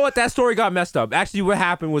 You know what? That story got messed up. Actually, what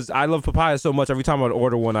happened was I love papaya so much. Every time I'd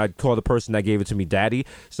order one, I'd call the person that gave it to me daddy.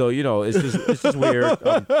 So you know, it's just weird.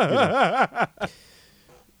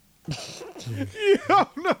 Yo,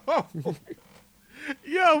 no.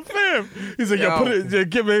 Yo, fam. He's like, yo,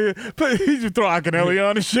 give me. You throw Akinelli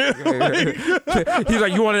on and shit. He's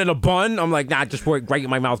like, you want it in a bun? I'm like, nah, just pour it right in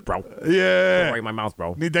my mouth, bro. Yeah. Right in my mouth,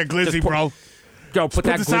 bro. Need that glizzy, bro. Yo, put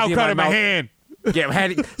that the sauerkraut in my hand. Yeah, I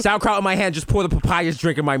had sauerkraut in my hand. Just pour the papayas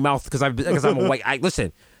drink in my mouth because I'm a white.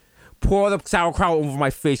 Listen, pour the sauerkraut over my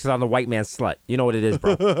face because I'm a white man slut. You know what it is,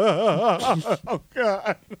 bro. Oh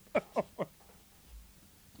God.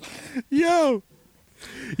 Yo,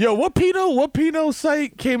 what Pinot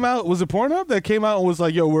site came out? Was it Pornhub that came out and was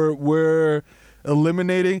like, yo, we're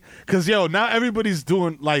eliminating, because now everybody's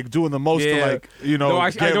doing the most to I know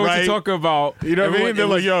what you're talking about. You know what I mean? They're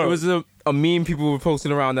like, yo, it was a meme people were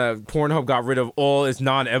posting around that Pornhub got rid of all its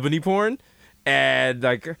non-ebony porn, and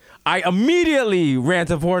like I immediately ran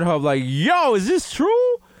to Pornhub like, yo, is this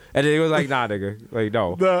true? And they was like, nah, nigga, like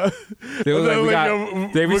no.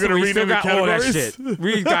 They was like, we still got all that shit.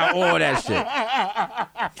 We got all that shit.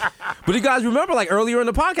 But you guys remember, like earlier in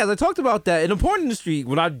the podcast, I talked about that in the porn industry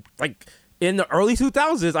when I like. In the early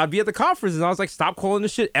 2000s, I'd be at the conference and I was like, stop calling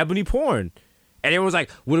this shit ebony porn. And it was like,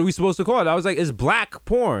 what are we supposed to call it? I was like, it's black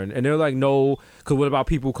porn. And they're like, no, because what about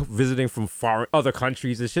people visiting from other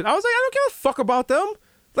countries and shit? I was like, I don't give a fuck about them.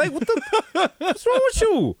 Like, what the, what's wrong with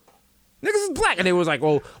you? Niggas is black. And they was like,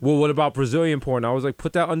 well, what about Brazilian porn? I was like,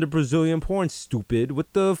 put that under Brazilian porn, stupid.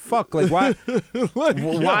 What the fuck? Like, why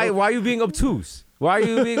are you being obtuse? Why are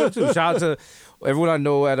you being obtuse? Shout out to everyone I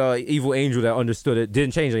know at Evil Angel that understood it.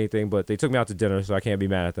 Didn't change anything, but they took me out to dinner, so I can't be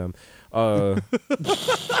mad at them. I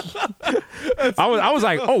was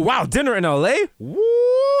like, oh wow, dinner in LA? Woo,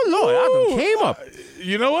 Lord, I done came up.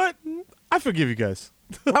 You know what? I forgive you guys.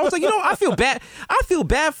 I was like, I feel bad. I feel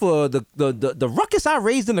bad for the ruckus I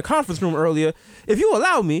raised in the conference room earlier. If you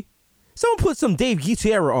allow me, someone put some Dave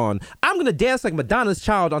Guerrero on. I'm gonna dance like Madonna's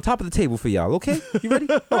Child on top of the table for y'all. Okay, you ready?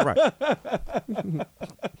 All right.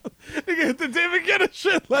 Nigga, the David Guetta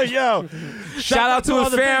shit, like yo. Shout out to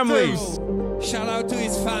his family. Shout out to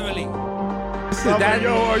his family.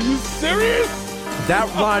 Yo, are you serious?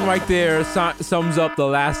 That line right there sums up the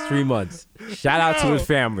last 3 months. Shout out to his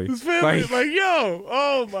family. His family, like yo,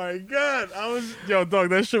 oh my God. Dog,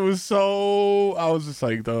 that shit was so, I was just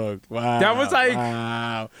like, dog, wow. That was like,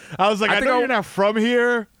 wow. I was like, I know you're not from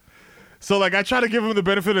here. So, like, I try to give him the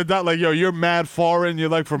benefit of the doubt, like, yo, you're mad foreign. You're,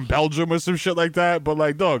 like, from Belgium or some shit like that. But,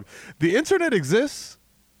 like, dog, the internet exists.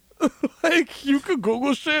 Like, you could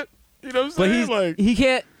Google shit. You know what I'm saying?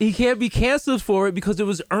 He can't be canceled for it because it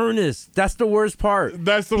was earnest. That's the worst part.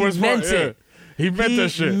 That's the worst part. It. He meant that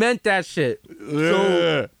shit. He meant that shit. Yeah.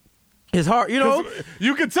 So, his heart,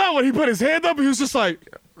 you could tell when he put his hand up, he was just like,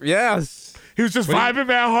 yes. He was just vibing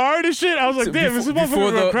man hard and shit. I was like, damn, this is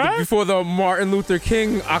motherfucker gonna cry? Before the Martin Luther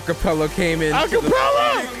King acapella came in.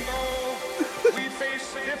 Acapella!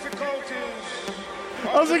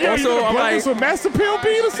 I was like, yo, also, I'm like, some Master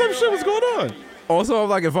P.O.P. or some shit? What's going on? Also, I'm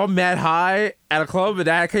like, if I'm mad high at a club and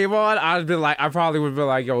that came on, I probably would be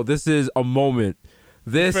like, yo, this is a moment.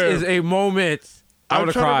 This is a moment. I would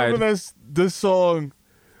have cried. I remember this song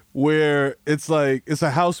where it's like, it's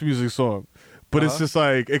a house music song, but it's just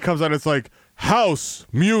like, it comes out, it's like, house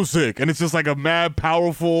music, and it's just like a mad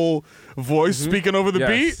powerful voice speaking over the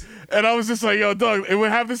beat, and I was just like, yo, dog, it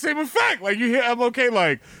would have the same effect. Like, you hear MLK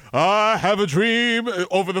like, I have a dream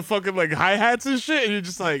over the fucking like hi-hats and shit, and you're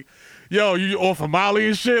just like, yo, you off of Molly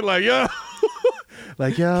and shit, like, yo.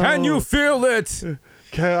 Like, yo. Can you feel it?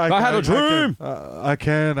 I had a dream. I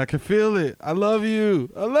can feel it. I love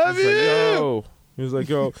you. I love you. He was like,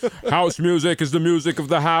 yo, house music is the music of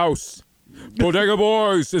the house. Bodega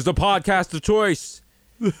Boys is the podcast of choice.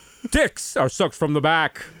 Dicks are sucked from the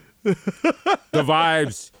back. The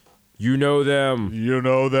vibes, you know them. You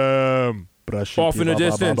know them. Off in the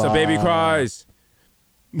distance, a baby cries.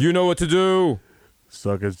 You know what to do.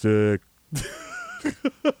 Suck his dick.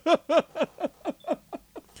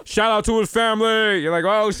 Shout out to his family. You're like,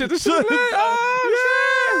 oh shit, this shit lit. Oh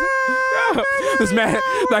This man,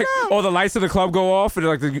 like, all the lights of the club go off, and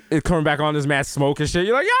like it's coming back on. This man smoke and shit.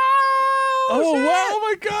 You're like, yo, Oh, shit. wow. Oh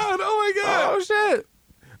my god. Oh my god. Oh shit.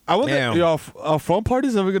 I wonder, Damn. yo, are phone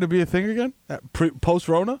parties ever gonna be a thing again? Post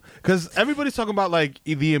Rona? Because everybody's talking about like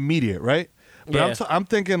the immediate, right? But Yeah. I'm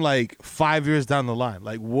thinking like 5 years down the line.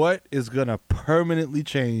 Like, what is gonna permanently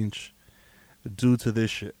change due to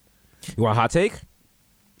this shit? You want a hot take?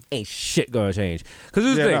 Ain't shit gonna change. Because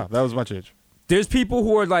here's the thing. No, that was my change. There's people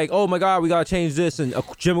who are like, oh my God, we gotta change this, and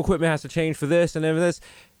gym equipment has to change for this and this.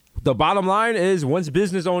 The bottom line is, once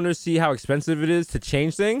business owners see how expensive it is to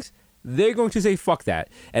change things, they're going to say fuck that,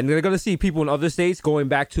 and they're going to see people in other states going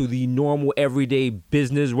back to the normal everyday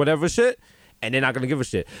business whatever shit, and they're not going to give a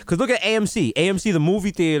shit. Because look at AMC, the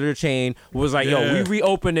movie theater chain, was like, yo, we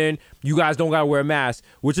reopening, you guys don't gotta wear a mask,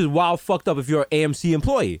 which is wild fucked up if you're an AMC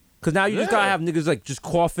employee. Because now you just gotta have niggas like just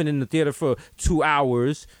coughing in the theater for 2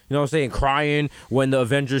 hours, you know what I'm saying, crying when the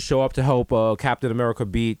Avengers show up to help Captain America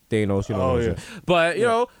beat Thanos, you know what I'm saying. But, you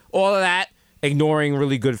know, all of that, ignoring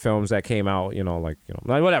really good films that came out, like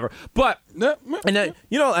whatever. But, and then,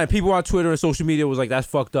 and people on Twitter and social media was like, that's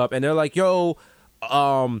fucked up. And they're like, yo,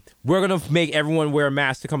 we're gonna make everyone wear a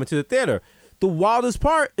mask to come into the theater. The wildest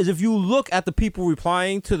part is if you look at the people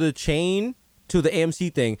replying to the chain, to the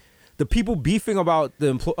AMC thing, the people beefing about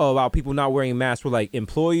about people not wearing masks were like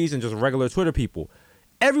employees and just regular Twitter people.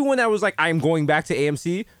 Everyone that was like, I'm going back to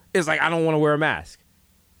AMC is like, I don't want to wear a mask.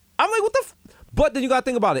 I'm like, what the But then you gotta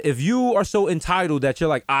think about it. If you are so entitled that you're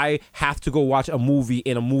like, I have to go watch a movie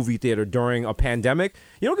in a movie theater during a pandemic,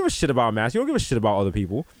 you don't give a shit about masks. You don't give a shit about other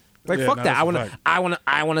people. Like, fuck that. I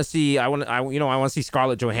want to see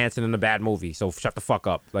Scarlett Johansson in a bad movie. So shut the fuck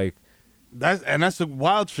up. Like, That's the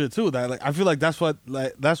wild shit too. That like I feel like that's why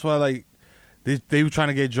they were trying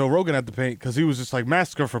to get Joe Rogan at the paint because he was just like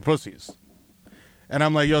massacre for pussies, and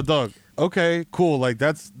I'm like, yo, dog, okay, cool, like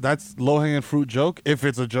that's low hanging fruit joke if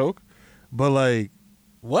it's a joke, but like,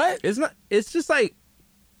 what? it's not. It's just like,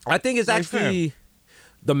 I think it's Like, actually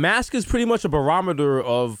the mask is pretty much a barometer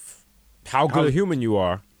of how good a human you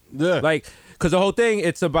are. Yeah, Like, because the whole thing,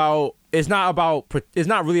 it's not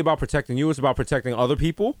really about protecting you. It's about protecting other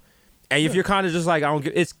people. And if you're kind of just like, I don't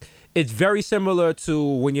get, it's very similar to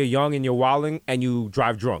when you're young and you're wilding and you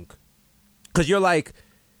drive drunk, because you're like,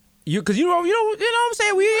 you know what I'm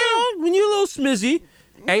saying, when you're a little smizzy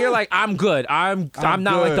and you're like, I'm good, I'm not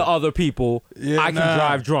like the other people, I can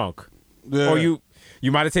drive drunk, or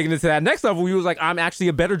you might have taken it to that next level. You was like, I'm actually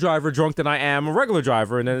a better driver drunk than I am a regular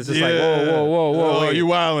driver, and then it's just like, whoa, you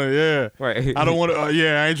wildin', yeah. Right. I don't want to.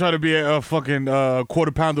 I ain't trying to be a fucking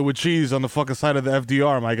quarter pounder with cheese on the fucking side of the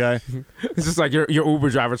FDR, my guy. It's just like your Uber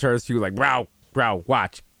driver turns to you like, bro,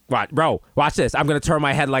 watch, watch this. I'm gonna turn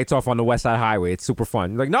my headlights off on the West Side Highway. It's super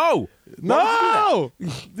fun. You're like, no.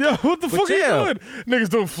 Yeah, what the fuck are you doing? Niggas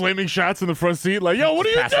doing flaming shots in the front seat. Like, yo, what are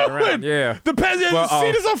you Passing it doing? around, yeah. The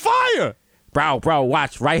seat is on fire. Bro,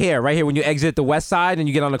 watch right here. When you exit the West Side and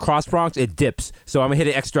you get on the Cross Bronx, it dips. So I'm gonna hit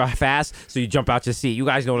it extra fast, so you jump out your seat. You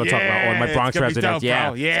guys know what I'm talking about. Oh, my Bronx residents.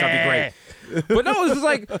 Yeah, it's gonna be great. But no, it's just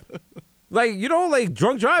like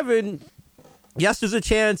drunk driving. Yes, there's a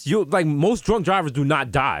chance. Most drunk drivers do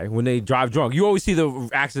not die when they drive drunk. You always see the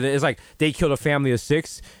accident. It's like they killed a family of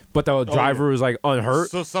 6, but the driver is like unhurt.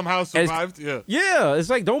 So somehow survived. Yeah, it's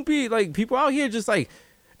like, don't be like, people out here just like.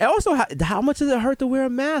 And also, how much does it hurt to wear a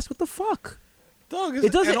mask? What the fuck? Dog,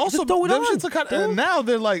 it doesn't. And also, just throw it them on. shits are kind of, and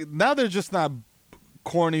now they're just not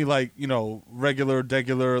corny like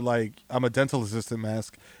regular like I'm a dental assistant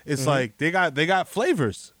mask. It's like they got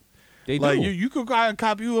flavors. They do. Like you could go and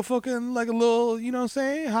copy you a fucking like a little, you know what I'm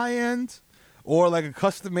saying, high end, or like a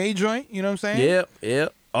custom made joint. You know what I'm saying? Yeah.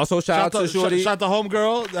 Also, shout out to Shorty. Shout the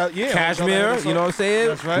homegirl. Cashmere. You know what I'm saying?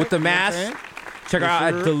 That's right. With the mask. Check her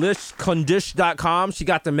out at delishcondish.com. She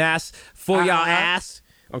got the mask for y'all ass.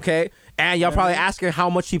 Okay? And y'all probably asking how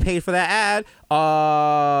much she paid for that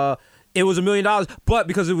ad. It was $1 million, but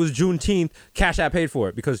because it was Juneteenth, Cash App paid for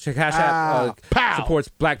it because Cash App supports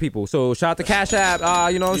black people. So shout out to Cash App.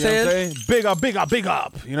 You know what I'm saying? Big up. You know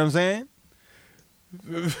what I'm saying?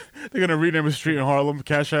 They're gonna rename a street in Harlem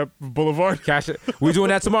Cash App Boulevard. Cash App. We're doing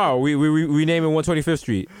that tomorrow. We renaming 125th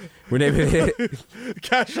Street. We're naming it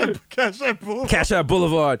Cash App Boulevard. Cash App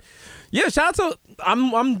Boulevard. Yeah, shout out to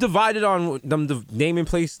I'm divided on them naming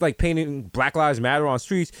place, like painting Black Lives Matter on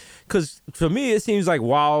streets, because for me it seems like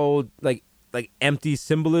wild, like empty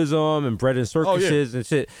symbolism and bread and circuses and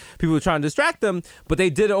shit. People were trying to distract them, but they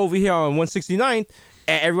did it over here on 169th.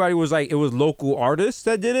 And everybody was like, it was local artists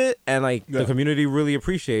that did it, and the community really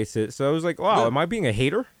appreciates it. So I was like, wow, am I being a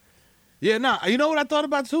hater? Yeah, nah. You know what I thought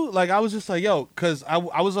about too? Like, I was just like, yo, because I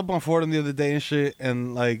was up on Fordham the other day and shit,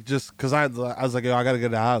 and like, just because I was like, yo, I gotta get to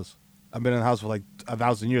the house. I've been in the house for like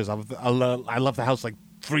 1,000 years. I left the house like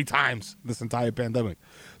 3 times this entire pandemic.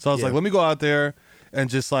 So I was like, let me go out there and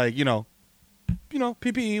just like,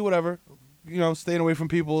 PPE, whatever, staying away from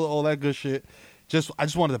people, all that good shit. I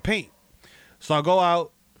just wanted to paint. So I go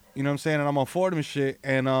out, you know what I'm saying, and I'm on Fordham and shit,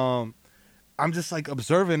 and I'm just like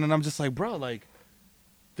observing, and I'm just like, bro, like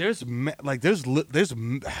there's mad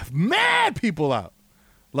people out,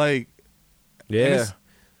 like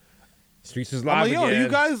streets is I'm live like, yo, again. you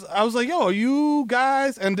guys. I was like, yo, are you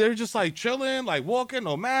guys? And they're just like chilling, like walking,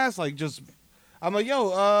 no mask, like just. I'm like,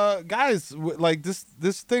 yo, guys, like this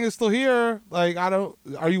thing is still here. Like,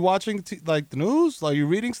 are you watching like the news? Like, you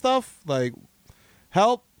reading stuff? Like,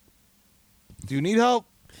 help? Do you need help?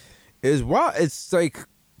 It's wild. It's like,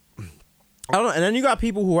 I don't know. And then you got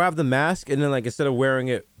people who have the mask, and then like instead of wearing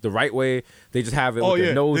it the right way, they just have it with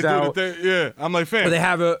their nose out. I'm like, fam. Or they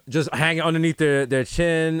have it just hanging underneath their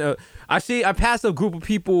chin. I passed a group of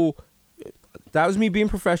people. That was me being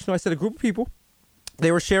professional. I said a group of people.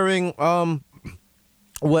 They were sharing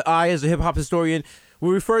what I, as a hip hop historian,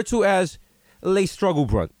 would refer to as a struggle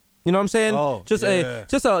blunt. You know what I'm saying? Oh, just a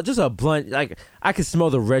blunt. Like I could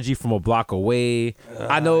smell the Reggie from a block away.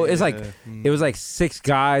 I know it's like it was like 6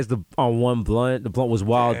 guys on one blunt. The blunt was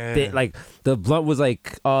wild. Like the blunt was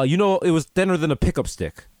like it was thinner than a pickup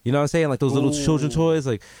stick. You know what I'm saying? Like those little children toys.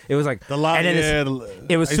 Like it was like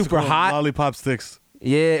it was super hot. Lollipop sticks.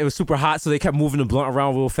 Yeah, it was super hot, so they kept moving the blunt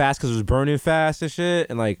around real fast because it was burning fast and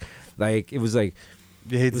shit. And like it was like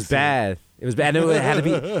it was bad. It was bad. And it had to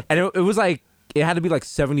be, and it was like. It had to be like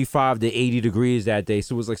 75 to 80 degrees that day,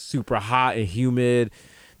 so it was like super hot and humid.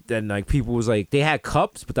 Then like people was like they had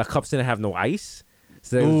cups, but the cups didn't have no ice,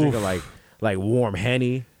 so they was drinking like warm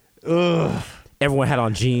Henny. Everyone had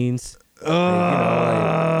on jeans.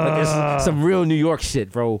 Like it's some real New York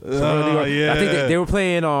shit, bro. Real New York. Yeah. I think they were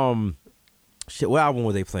playing what album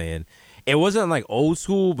were they playing? It wasn't like old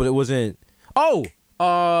school, but it wasn't.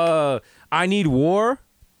 I Need War.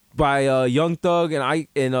 By Young Thug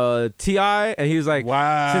and T.I. and he was like,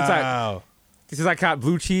 wow. Since I caught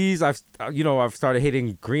blue cheese, I've started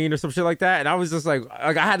hating green or some shit like that, and I was just like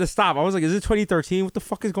I had to stop. I was like, is it 2013? What the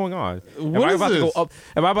fuck is going on? Am I about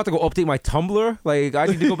to go update my Tumblr? Like I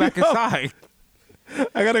need to go back inside.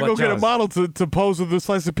 I gotta go get a model to pose with a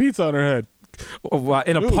slice of pizza on her head.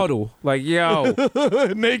 In a puddle, like yo,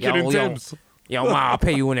 naked in Tim's. Yo, ma, I'll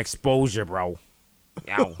pay you an exposure, bro.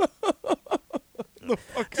 Yo.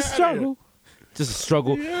 Just a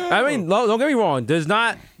struggle. Yeah. I mean, don't get me wrong. There's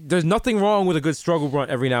nothing wrong with a good struggle blunt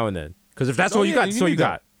every now and then. Because if that's all you got, that's all you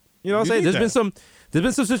got. You know what I'm saying? There's been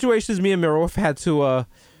some situations me and Miro have had to,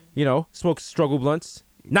 smoke struggle blunts.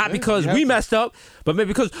 Not because we messed up, but maybe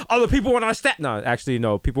because other people on our staff. No, actually,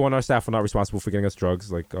 no. People on our staff are not responsible for getting us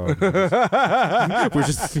drugs. Like, we're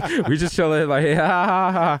just chilling. Like, hey, ha,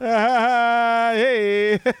 ha, ha.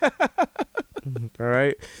 Hey. All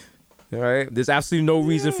right. All right. There's absolutely no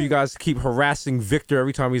reason for you guys to keep harassing Victor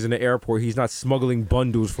every time he's in the airport. He's not smuggling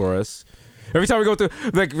bundles for us. Every time we go through,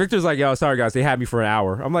 like Victor's like, "Yo, sorry guys, they had me for an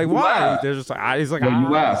hour." I'm like, "Why?" They're just like, "He's like, you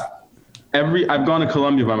laugh." I've gone to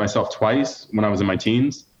Colombia by myself twice when I was in my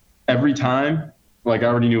teens. Every time, like I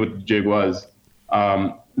already knew what the jig was.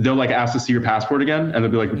 They'll like ask to see your passport again, and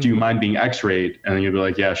they'll be like, "Do you mind being X-rayed?" And then you'll be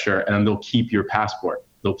like, "Yeah, sure." And then they'll keep your passport.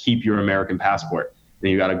 They'll keep your American passport. Then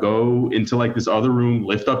you got to go into like this other room,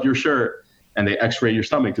 lift up your shirt, and they X-ray your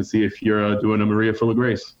stomach to see if you're doing a Maria full of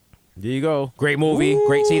grace. There you go. Great movie. Ooh.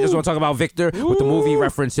 Great scene. That's what I'm talking about, Victor, with the movie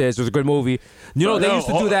references. It was a good movie. You know, they used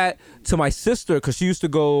to do that to my sister because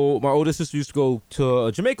my older sister used to go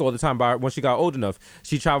to Jamaica all the time when she got old enough.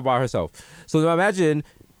 She traveled by herself. So imagine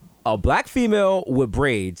a black female with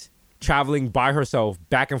braids traveling by herself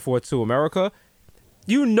back and forth to America.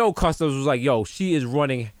 You know, customs was like, yo, she is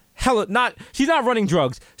running she's not running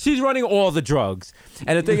drugs. She's running all the drugs.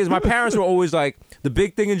 And the thing is, my parents were always like, the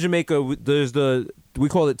big thing in Jamaica, we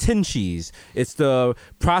call it tin cheese. It's the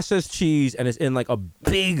processed cheese, and it's in like a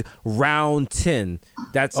big round tin.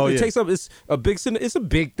 Takes up. It's a big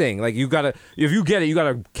thing. Like if you get it, you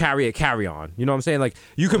gotta carry on. You know what I'm saying? Like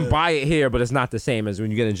you can buy it here, but it's not the same as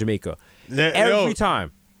when you get it in Jamaica. Every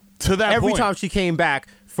time she came back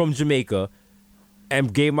from Jamaica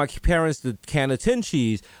and gave my parents the can of tin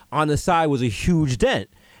cheese, on the side was a huge dent.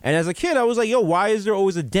 And as a kid, I was like, yo, why is there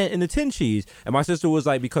always a dent in the tin cheese? And my sister was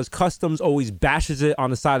like, because customs always bashes it on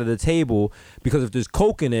the side of the table, because if there's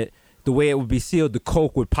Coke in it, the way it would be sealed, the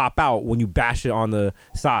Coke would pop out when you bash it on the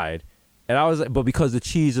side. And I was like, but because the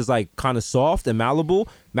cheese is like kind of soft and malleable,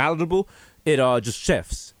 it just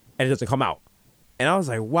shifts and it doesn't come out. And I was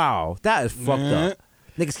like, wow, that is fucked up.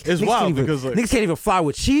 Niggas can't even fly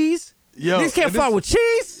with cheese. Yo, These can't fly with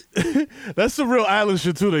cheese. That's some real island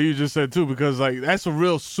shit too that you just said too, because like that's a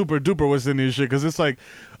real super duper West Indian shit. Because it's like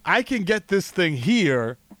I can get this thing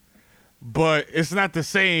here, but it's not the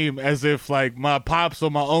same as if like my pops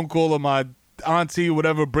or my uncle or my auntie or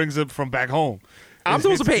whatever brings it from back home. I'm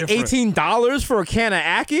supposed to pay $18 for a can of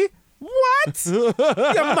Aki? What? You're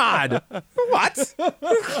mad. What?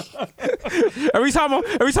 every time I'm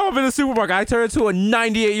in the supermarket, I turn into a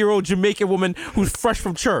 98-year-old Jamaican woman who's fresh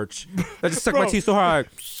from church. I just suck my teeth so hard.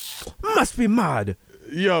 Must be mad.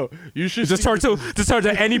 Yo, you should just turn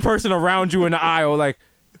to any person around you in the aisle, like,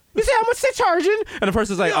 you see how much they're charging? And the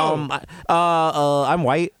person's like, I'm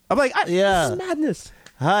white. I'm like, Yeah. This is madness.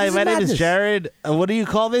 Hi, This is my name madness. is Jared. What do you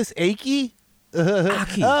call this? Achy?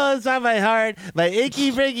 Aki. Oh, it's not my heart. My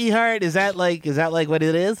achy breaky heart. Is that like what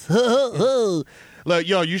it is? Like,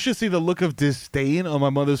 yo, you should see the look of disdain on my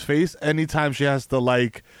mother's face anytime she has to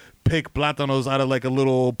like pick plátanos out of like a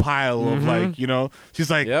little pile of like, you know. She's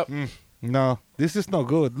like, Yep. no, this is no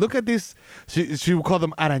good. Look at this. She would call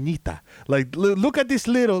them arañita. Like, look at this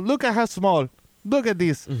little. Look at how small. Look at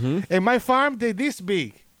this. In my farm, they're this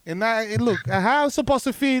big. And look, how I'm supposed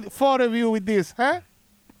to feed 4 of you with this, huh?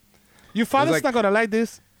 Your father's like- not gonna like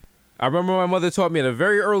this. I remember my mother taught me at a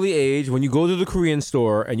very early age, when you go to the Korean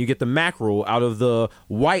store and you get the mackerel out of the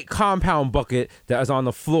white compound bucket that is on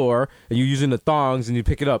the floor, and you're using the thongs and you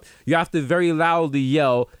pick it up, you have to very loudly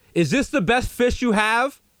yell, "Is this the best fish you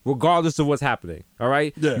have?" Regardless of what's happening. All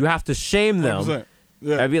right? Yeah. You have to shame them 100%.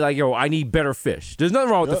 Yeah. and be like, "Yo, I need better fish." There's nothing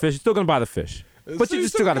wrong with the fish. You're still gonna buy the fish. But So you you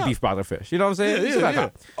just still got to still beef by the fish. You know what I'm saying? Yeah, You still yeah, gotta yeah.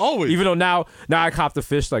 cop. Always. Even though now I cop the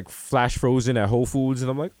fish like flash frozen at Whole Foods, and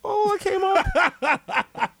I'm like, oh, it came up.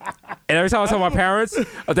 And every time I tell my parents,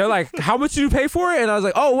 they're like, how much did you pay for it? And I was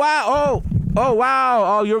like, oh, wow. Oh,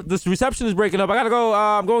 wow. Oh, this reception is breaking up. I got to go.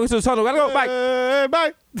 I'm going into the tunnel. Got to go. Bye.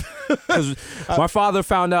 Bye. 'Cause my father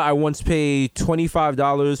found out I once paid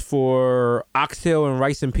 $25 for oxtail and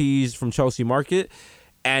rice and peas from Chelsea Market.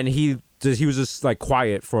 And he was just like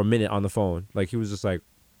quiet for a minute on the phone. Like he was just like,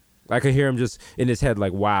 I could hear him just in his head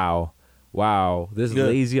like, wow, this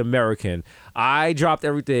lazy American. I dropped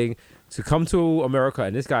everything to come to America,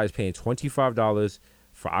 and this guy is paying $25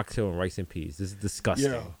 for oxtail and rice and peas. This is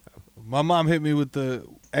disgusting. Yeah. My mom hit me with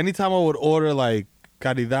anytime I would order like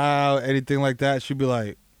caridad, anything like that, she'd be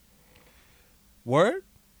like, word?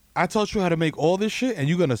 I taught you how to make all this shit and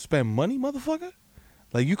you gonna spend money, motherfucker?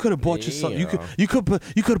 Like you could have bought yourself. You could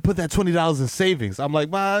have put that $20 in savings. I'm like,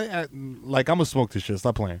 I'm gonna smoke this shit.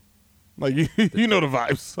 Stop playing. Like you know the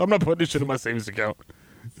vibes. I'm not putting this shit in my savings account.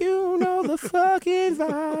 You know the fucking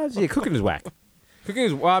vibes. Yeah, cooking is whack.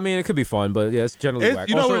 It could be fun, but yeah, it's generally whack.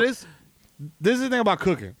 You know Also, what it is? This is the thing about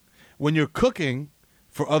cooking. When you're cooking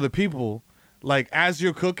for other people, like as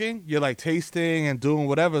you're cooking, you're like tasting and doing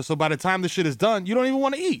whatever. So by the time the shit is done, you don't even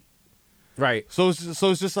want to eat. Right. So it's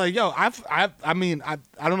just like, yo, I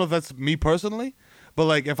don't know if that's me personally, but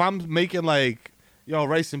like if I'm making like,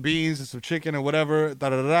 rice and beans and some chicken and whatever,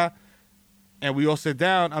 and we all sit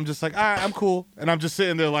down, I'm just like, all right, I'm cool. And I'm just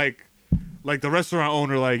sitting there like the restaurant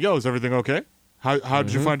owner, like, yo, is everything okay? How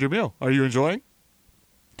did you find your meal? Are you enjoying?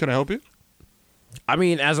 Can I help you? I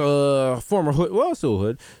mean, as a former hood, well, still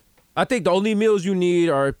hood, I think the only meals you need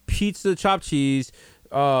are pizza, chopped cheese,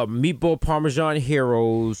 meatball Parmesan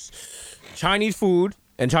heroes, Chinese food,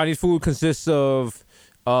 and Chinese food consists of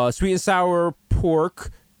sweet and sour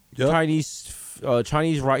pork, Yep.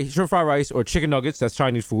 Chinese rice, shrimp fried rice, or chicken nuggets. That's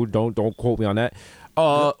Chinese food. Don't quote me on that.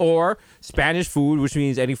 Or Spanish food, which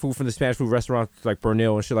means any food from the Spanish food restaurants like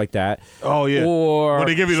Bernil and shit like that. Oh yeah. Or When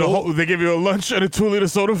they give you they give you a lunch and a 2-liter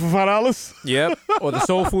soda for $5. Yep. Or the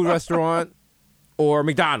soul food restaurant, or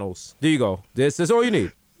McDonald's. There you go. This is all you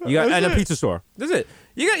need. You got and a pizza store. That's it.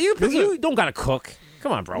 You don't gotta cook.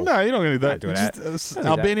 Come on, bro. Nah, you don't need that. do that. Just, Don't do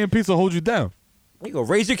Albanian pizza holds you down. You go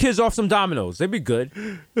raise your kids off some Domino's. They'd be good.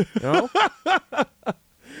 You know?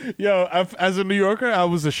 Yo, as a New Yorker, I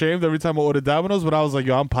was ashamed every time I ordered Domino's, but I was like,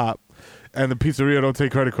 yo, I'm Pop, and the pizzeria don't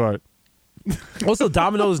take credit card. Also,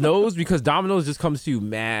 Domino's knows, because Domino's just comes to you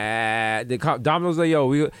mad. Domino's like,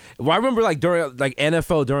 yo, I remember like during like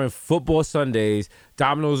NFL, during football Sundays,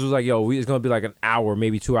 Domino's was like, yo, it's gonna be like an hour,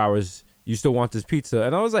 maybe 2 hours. You still want this pizza?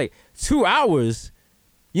 And I was like, 2 hours?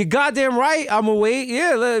 You goddamn right. I'm gonna wait.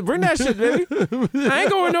 Yeah, bring that shit, baby. I ain't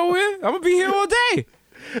going nowhere. I'm gonna be here all day.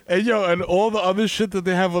 And yo, and all the other shit that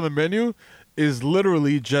they have on the menu is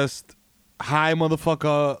literally just high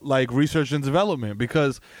motherfucker like research and development,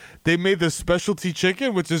 because they made this specialty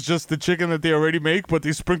chicken, which is just the chicken that they already make, but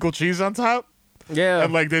they sprinkle cheese on top. Yeah.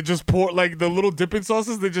 And like they just pour like the little dipping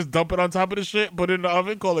sauces, they just dump it on top of the shit, put it in the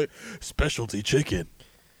oven, call it specialty chicken.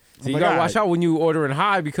 So you gotta watch out when you ordering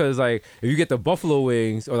high because like if you get the buffalo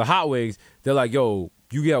wings or the hot wings, they're like, yo,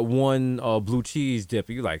 you get one blue cheese dip.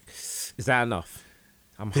 And you're like, is that enough?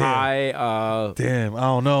 I'm high. Damn, I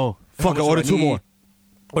don't know. Fuck, I order 2 more.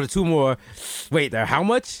 Order 2 more. Wait, how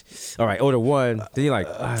much? All right, order 1. Then you're like,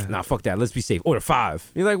 nah, fuck that. Let's be safe. Order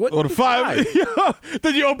 5. You're like, what? Order 5.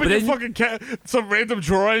 Then you open your fucking some random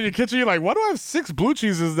drawer in your kitchen. You're like, why do I have 6 blue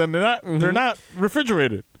cheeses? Then they're not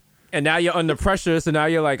refrigerated. And now you're under pressure, so now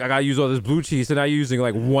you're like, I gotta use all this blue cheese. So now you're using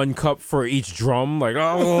like 1 cup for each drum. Like,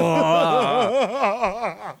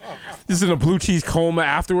 this is in a blue cheese coma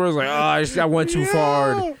afterwards. Like, I went too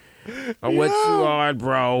hard. I went too hard,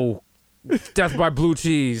 bro. Death by blue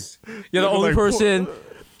cheese. You're the only person.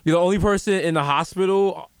 You're the only person in the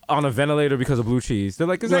hospital on a ventilator because of blue cheese. They're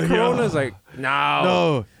like, is that Corona? It's like,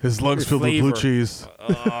 no. His lungs filled with blue cheese.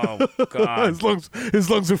 Oh God. his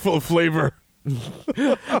lungs are full of flavor.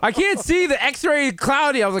 I can't see the X-ray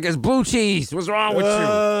cloudy. I was like, it's blue cheese. What's wrong with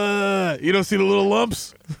you? You don't see the little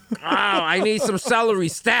lumps? I need some celery.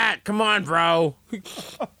 Stat. Come on, bro.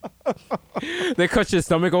 They cut your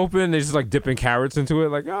stomach open. They're just like dipping carrots into it.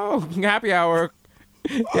 Like, oh, happy hour.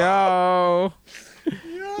 Yo.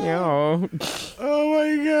 Oh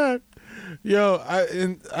my God.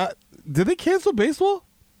 Yo, did they cancel baseball?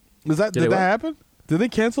 Did that happen? Did they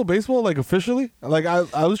cancel baseball like officially? Like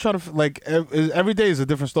I was trying to like every day is a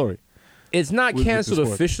different story. It's not canceled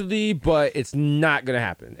officially, but it's not gonna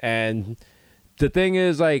happen. And the thing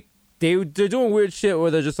is, like they're doing weird shit where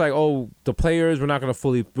they're just like, oh, the players we're not gonna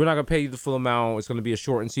pay you the full amount. It's gonna be a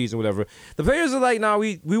shortened season, whatever. The players are like, nah,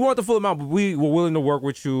 we want the full amount, but we're willing to work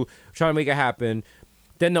with you, trying to make it happen.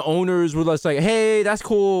 Then the owners were just like, hey, that's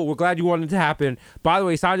cool. We're glad you wanted it to happen. By the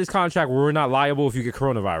way, sign this contract where we're not liable if you get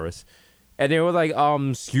coronavirus. And they were like,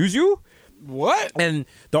 excuse you? What? And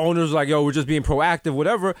the owners were like, yo, we're just being proactive,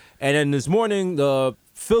 whatever. And then this morning, the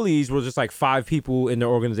Phillies were just like 5 people in their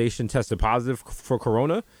organization tested positive for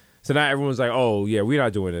corona. So now everyone's like, oh, yeah, we're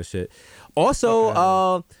not doing this shit. Also,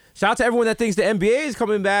 shout out to everyone that thinks the NBA is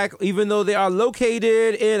coming back, even though they are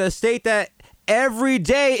located in a state that every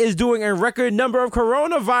day is doing a record number of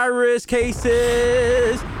coronavirus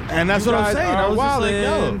cases. And that's what I'm saying. I was just like,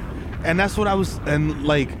 yo. And that's what I was, and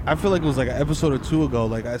like, I feel like it was like an episode or 2 ago.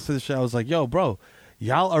 Like I said, this shit, I was like, "Yo, bro,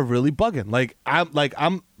 y'all are really bugging." Like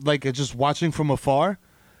I'm just watching from afar,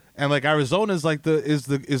 and like Arizona is like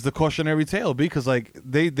the cautionary tale because like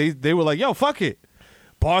they were like, "Yo, fuck it,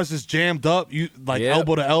 bars is jammed up, you like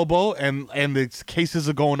elbow to elbow, and the cases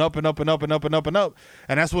are going up and up and up and up and up and up,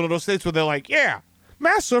 and that's one of those states where they're like, yeah,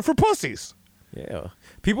 masks are for pussies." Yeah,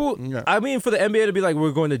 people. Yeah. I mean, for the NBA to be like,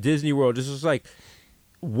 we're going to Disney World, this is like.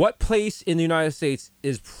 What place in the United States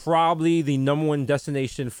is probably the #1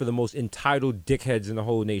 destination for the most entitled dickheads in the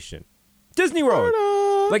whole nation? Disney World.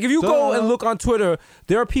 Like, if you go and look on Twitter,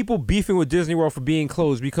 there are people beefing with Disney World for being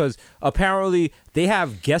closed because apparently they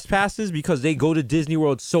have guest passes because they go to Disney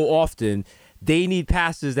World so often. They need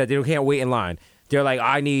passes that they can't wait in line. They're like,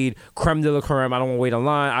 I need creme de la creme. I don't want to wait in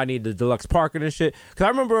line. I need the deluxe parking and shit. Because I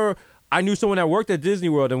remember... I knew someone that worked at Disney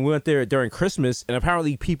World and we went there during Christmas, and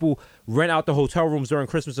apparently people rent out the hotel rooms during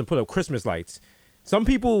Christmas and put up Christmas lights. Some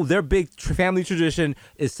people, their big family tradition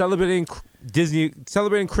is celebrating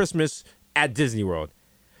Christmas at Disney World.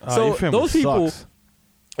 So those people,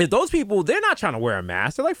 if those people, they're not trying to wear a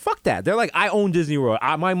mask. They're like, fuck that. They're like, I own Disney World.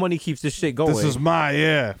 My money keeps this shit going. This is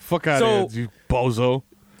fuck out of here, you bozo.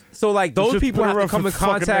 So like those people have to come in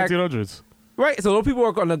contact. 1900s. Right, so those people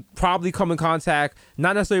are going to probably come in contact,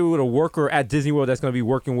 not necessarily with a worker at Disney World that's going to be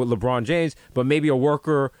working with LeBron James, but maybe a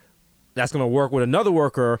worker that's going to work with another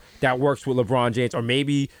worker that works with LeBron James, or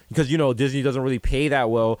maybe, because, Disney doesn't really pay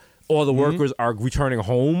that well, all the workers are returning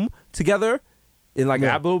home together in like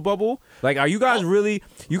that little bubble. Like, are you guys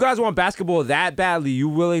you guys want basketball that badly? You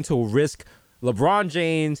willing to risk LeBron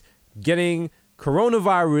James getting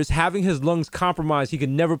coronavirus, having his lungs compromised, he could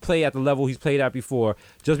never play at the level he's played at before,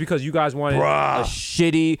 just because you guys wanted a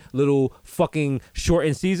shitty little fucking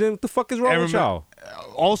shortened season? What the fuck is wrong with y'all?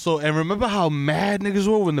 Also, and remember how mad niggas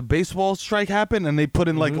were when the baseball strike happened and they put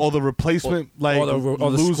in like all the replacement all the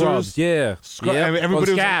losers? Scrubs. Yeah.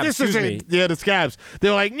 Everybody scabs, was like, this isn't, the scabs. They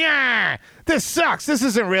were like, nah, this sucks. This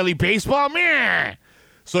isn't really baseball, man.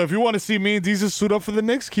 So if you want to see me and Jesus suit up for the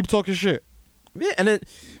Knicks, keep talking shit. Yeah, and then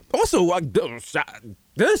also,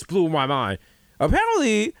 this blew my mind.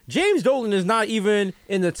 Apparently, James Dolan is not even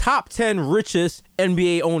in the top 10 richest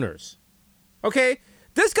NBA owners. Okay?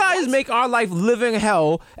 This guy is making our life living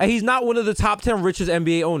hell, and he's not one of the top 10 richest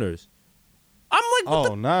NBA owners. I'm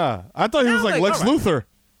like, nah. I thought he was like Lex Luthor.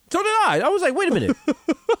 So did I. I was like, wait a minute.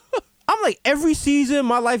 I'm like, every season,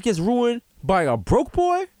 my life gets ruined by a broke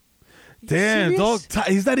boy? Damn, dog.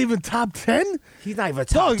 He's not even top 10? He's not even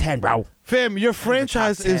top 10, bro. Fam, your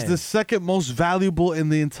franchise is 10. the second most valuable in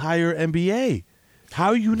the entire NBA. How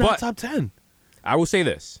are you not But- top 10? I will say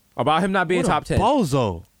this about him not being What a top 10.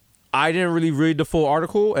 bozo. I didn't really read the full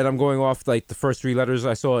article, and I'm going off like the first 3 letters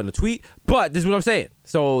I saw in the tweet. But this is what I'm saying.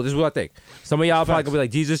 So this is what I think. Some of y'all probably gonna be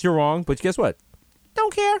like, Jesus, you're wrong. But guess what?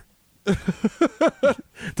 Don't care.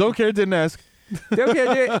 Don't care, didn't ask. Don't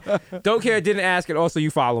care, didn't ask, and also you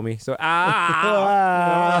follow me. So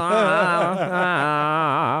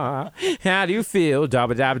how do you feel?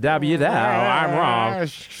 W. I'm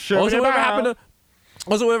wrong.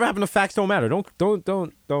 Also, whatever happened to facts don't matter. Don't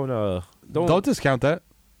discount that.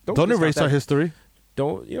 Don't discount erase that. our history.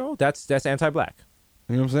 That's anti-black.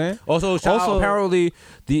 You know what I'm saying? Also, apparently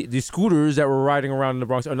the scooters that were riding around in the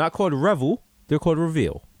Bronx are not called Revel, they're called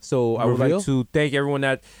Reveal. So I would Reveal? like to thank everyone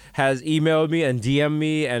that has emailed me and DM'd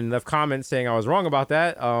me and left comments saying I was wrong about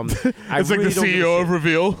that. It's like the CEO of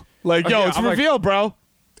Reveal. Like, yo, Yeah, it's I'm like, Reveal, bro.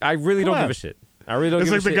 I really Come don't on. give a shit. I really don't It's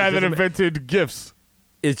give like a the shit. guy It that doesn't ma- invented GIFs.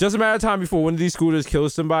 It's just a matter of time before one of these scooters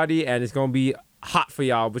kills somebody, and it's gonna be hot for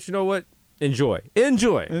y'all. But you know what? Enjoy.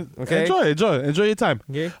 Okay. Enjoy your time.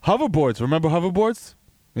 Okay. Hoverboards. Remember hoverboards?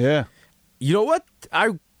 Yeah. You know what?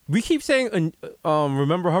 We keep saying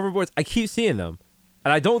remember hoverboards. I keep seeing them,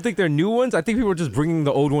 and I don't think they're new ones. I think people are just bringing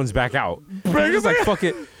the old ones back out. They're just like, fuck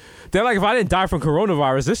it. They're like, if I didn't die from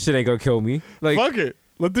coronavirus, this shit ain't gonna kill me. Like, Fuck it.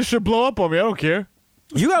 Let this shit blow up on me. I don't care.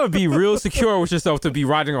 you gotta be real secure with yourself to be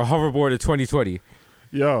riding a hoverboard in 2020.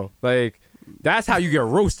 Yo. Like, that's how you get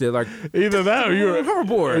roasted. Like, Either that or you're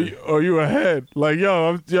hoverboard. or you ahead. Like,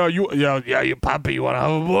 you Poppy, you want a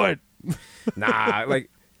hoverboard? Nah, like,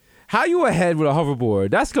 how you ahead with a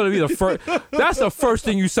hoverboard? That's gonna be the first. That's the first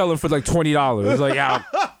thing you selling for like $20. Like,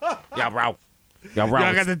 yeah, bro.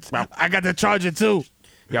 I got the charger too.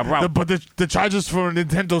 Yeah, bro. But the charger's for a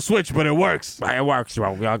Nintendo Switch, but it works. It works,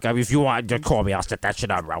 bro. If you want, just call me. I'll set that shit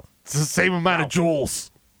up, bro. It's the same amount of joules.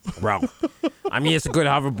 Bro. I mean, it's a good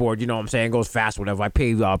hoverboard. You know what I'm saying? It goes fast, whatever. I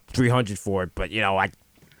paid $300 for it, but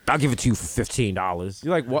I'll give it to you for $15.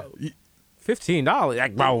 You're like, what? $15?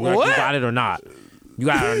 Like, bro, like, you got it or not? You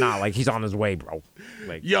got it or not? Like, he's on his way, bro.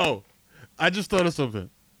 Like, Yo, I just thought of something.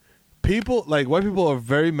 White people are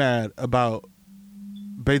very mad about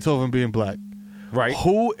Beethoven being black. right?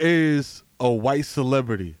 Who is a white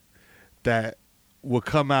celebrity that would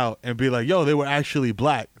come out and be like, yo, they were actually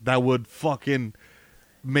black, that would fucking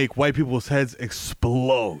make white people's heads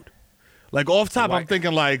explode? Like, off top, I'm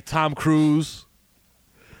thinking like Tom Cruise.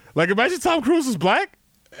 Like, imagine Tom Cruise is black.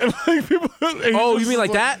 And, like, people, and he Oh, was you mean just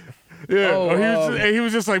like that? Yeah. Oh, He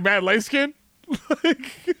was just like mad light skin.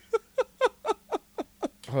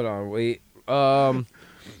 Hold on, wait. Or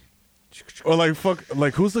like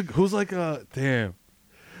who's damn.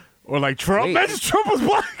 Or like Trump. Wait. Imagine Trump was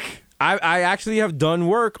black. I actually have done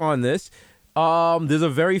work on this. There's a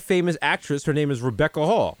very famous actress. Her name is Rebecca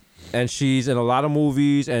Hall, and she's in a lot of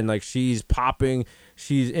movies, and like she's popping.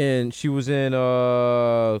 She's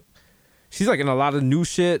like in a lot of new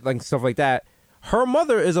shit, like stuff like that. Her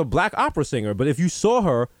mother is a black opera singer, but if you saw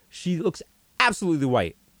her, she looks absolutely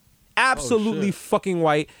white. Absolutely fucking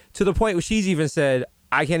white, to the point where she's even said,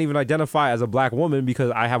 I can't even identify as a black woman because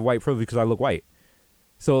I have white privilege because I look white.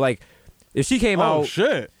 So like, if she came out, Oh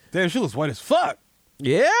shit. Damn, she looks white as fuck.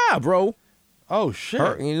 yeah, bro. Oh shit.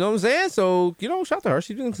 Her, you know what I'm saying? So, shout out to her.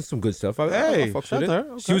 She's doing some good stuff. I fucks shout with to it.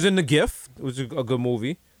 her. Okay. She was in The Gift. It was a good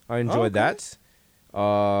movie. I enjoyed that.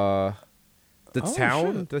 The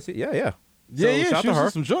Town. shit. That's it. Yeah. Yeah, shout she to was her.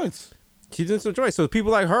 in some joints. She's in some joints. So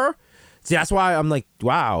people like her, see, that's why I'm like,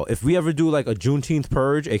 wow, if we ever do like a Juneteenth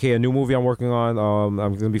Purge, aka a new movie I'm working on, I'm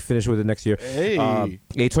going to be finished with it next year. Hey.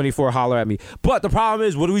 A24, holler at me. But the problem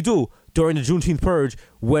is, what do we do during the Juneteenth Purge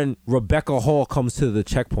when Rebecca Hall comes to the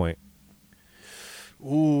checkpoint?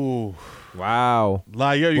 Ooh. Wow.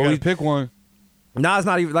 Like, yo, you Well, gotta we- pick one. Nah, it's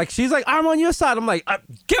not even like she's like, I'm on your side. I'm like,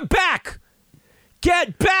 get back,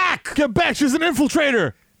 get back, Get back, she's an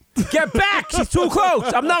infiltrator. get back. She's too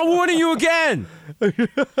close. I'm not warning you again.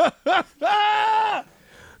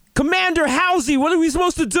 Commander Halsey, what are we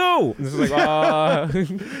supposed to do? This is like,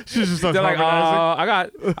 She's just they're like,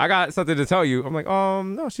 harmonizing. I got something to tell you. I'm like,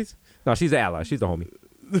 no, she's the ally. She's the homie.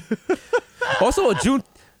 Also a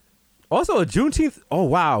Juneteenth. Oh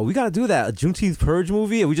wow, we gotta do that. A Juneteenth Purge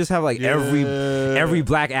movie, and we just have like every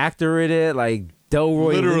black actor in it, like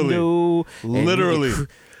Delroy Lindo. Literally.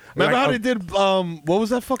 Remember like, how they did? What was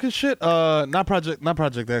that fucking shit? Not Project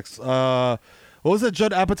X. What was that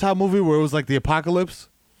Judd Apatow movie where it was like the apocalypse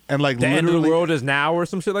and like The end of the literally world is now, or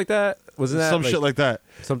some shit like that. Wasn't that some shit like that?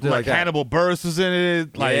 something like that. Hannibal Buress was in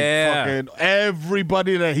it. Like Yeah. fucking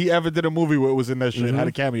everybody that he ever did a movie with was in that shit. Had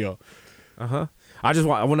a cameo. I just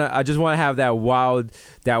want to have that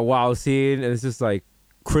wild scene, and it's just like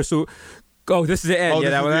Crystal. Oh, this is the end. Oh, yeah,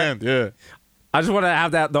 this that is was the that. end. Yeah. I just want to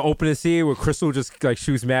have the opening scene where Crystal just like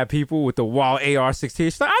shoots mad people with the wild AR-16.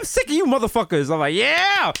 She's like, I'm sick of you motherfuckers. I'm like,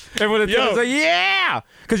 yeah. Everyone is like, yeah.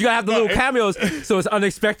 Because you gotta have the little cameos, so it's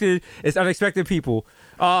unexpected. It's unexpected people.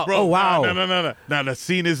 Bro, oh wow. No. Now the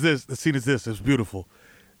scene is this. It's beautiful.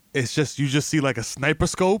 It's just you just see like a sniper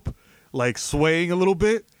scope, like swaying a little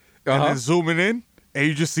bit, and then zooming in, and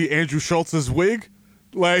you just see Andrew Schultz's wig,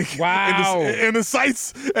 like in the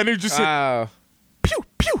sights, and you just see pew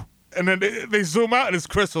pew. And then they zoom out, and it's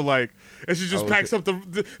Crystal, like, and she just packs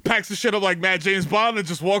the shit up like Mad James Bond and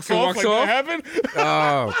just walks off like that happened.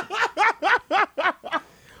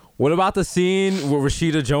 What about the scene with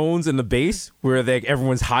Rashida Jones in the base where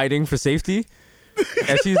everyone's hiding for safety,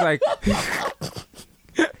 and she's like,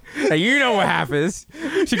 and you know what happens?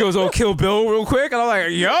 She goes, "Oh, Kill Bill real quick," and I'm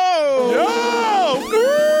like,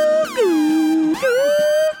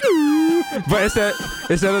 But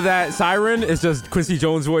instead of that siren, it's just Quincy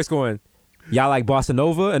Jones' voice going, "Y'all like bossa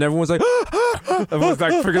nova?" And everyone's like, everyone's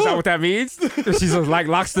like figures out what that means. And she's just like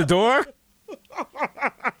locks the door.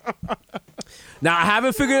 Now I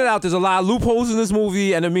haven't figured it out. There's a lot of loopholes in this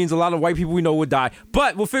movie, and it means a lot of white people we know would die.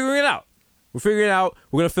 But we're figuring it out. We're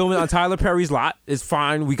gonna film it on Tyler Perry's lot. It's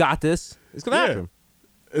fine. We got this. It's gonna happen.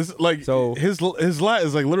 It's like his lot is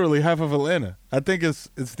like literally half of Atlanta. I think it's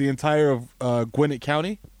the entire of Gwinnett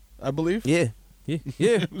County, I believe. Yeah. You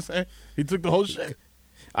know what I'm saying? He took the whole shit.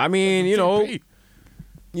 I mean, me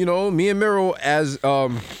and Miro as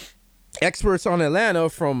experts on Atlanta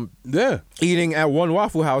from eating at one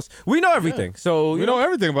Waffle House, we know everything. So we know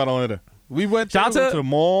everything about Atlanta. We went to the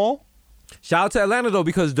mall. Shout out to Atlanta though,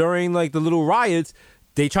 because during like the little riots,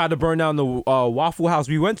 they tried to burn down the Waffle House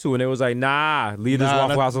we went to, and it was like, nah, leave this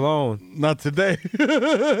Waffle House alone. Not today.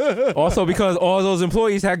 Also, because all those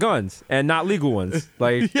employees had guns and not legal ones.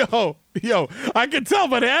 Like, yo, I could tell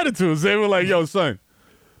by the attitudes. They were like, yo, son,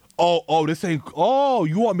 this ain't. Oh,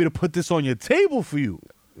 you want me to put this on your table for you?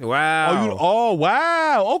 Wow.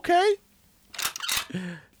 Wow. Okay.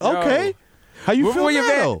 Okay. How you feel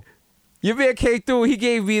now? Your man came through. He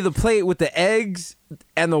gave me the plate with the eggs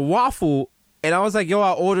and the waffle. And I was like, yo,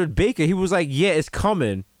 I ordered bacon. He was like, yeah, it's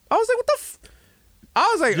coming. I was like, what the I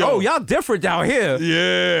was like, yo, y'all different down here.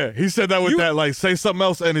 Yeah. He said that with that, like, say something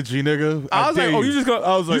else energy, nigga. I was like, oh, you just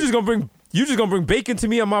gonna bring bacon to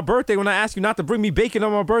me on my birthday when I ask you not to bring me bacon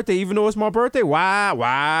on my birthday, even though it's my birthday? Wow.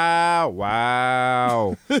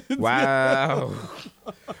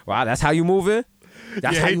 Wow, that's how you moving?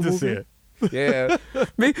 That's how you moving? Yeah.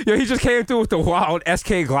 He just came through with the wild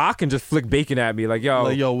SK Glock and just flicked bacon at me. Like,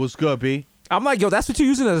 yo, what's good, B? I'm like, yo, that's what you're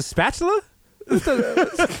using as a spatula?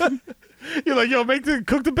 You're like, yo,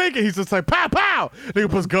 cook the bacon. He's just like, pow, pow. Nigga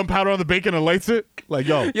puts gunpowder on the bacon and lights it. Like,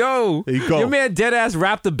 yo, there you go. Your man dead ass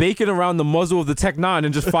wrapped the bacon around the muzzle of the Tech 9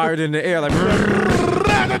 and just fired it in the air. Like,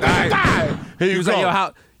 here you go.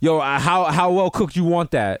 Like, how well cooked you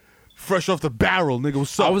want that? Fresh off the barrel, nigga.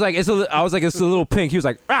 What's up? I was like, it's a little pink. He was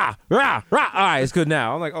like, rah. All right, it's good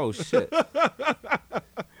now. I'm like, oh shit.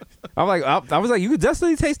 I'm like, I was like, you could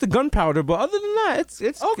definitely taste the gunpowder, but other than that, it's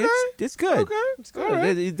okay. It's good. Okay, it's good.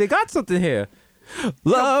 Right. They got something here.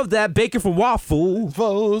 Love that bacon from Waffles.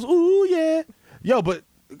 Ooh yeah. Yo, but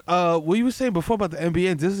what you were saying before about the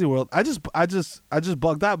NBA and Disney World, I just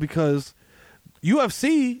bugged out because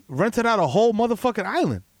UFC rented out a whole motherfucking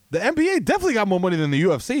island. The NBA definitely got more money than the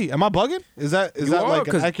UFC. Am I bugging? Is that like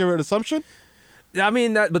an accurate assumption? I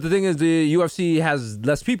mean, but the thing is, the UFC has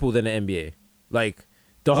less people than the NBA. Like,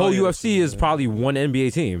 the whole UFC is probably one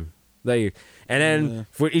NBA team. Like, and then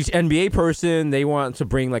for each NBA person, they want to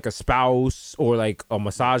bring like a spouse or like a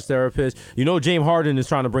massage therapist. James Harden is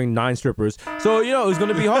trying to bring 9 strippers. So, it's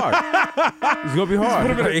going to be hard. It's going to be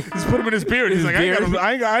hard. Just put him in his beard. He's like,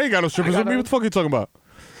 I ain't got no strippers with me. What the fuck are you talking about?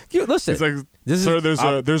 Listen, it's like, sir,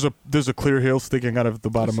 there's a clear heel sticking out of the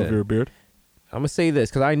bottom of your beard. I'm gonna say this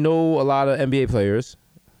because I know a lot of NBA players.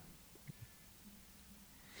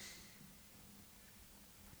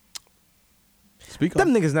 Speak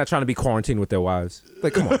Them niggas not trying to be quarantined with their wives.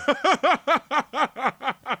 Like, come on.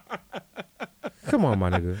 Come on, my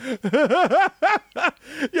nigga.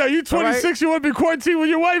 Yeah, you 26, right? You want to be quarantined with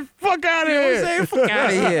your wife? Fuck out of here. You know what I'm saying? Fuck out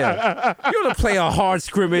of here. You want to play a hard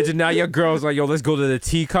scrimmage and now your girl's like, yo, let's go to the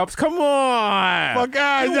teacups? Come on. Fuck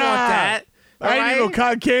out of here. You want that? I ain't need no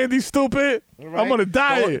cotton candy, stupid. Right. I'm on a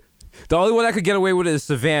diet. The only one that could get away with it is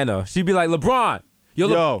Savannah. She'd be like, LeBron.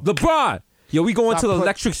 Yo. LeBron. Yo, we going to the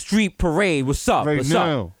Electric Street Parade. What's up? Right What's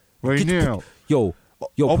now. up? Right now. Yo,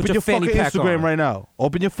 open put your fanny fucking pack Instagram on. right now.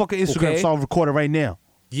 Open your fucking Instagram so I'm recording right now.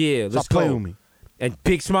 Yeah, let's Stop playing go. with me. And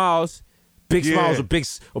big smiles. Big smiles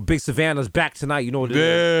or big Savannah's back tonight. You know what it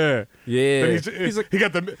is? Yeah. And he's like, he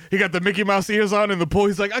got the Mickey Mouse ears on in the pool.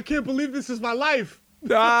 He's like, I can't believe this is my life.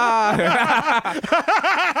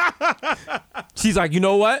 She's like, you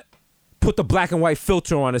know what? Put the black and white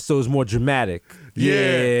filter on it so it's more dramatic.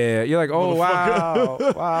 Yeah. You're like, oh wow.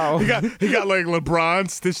 Wow. He got like LeBron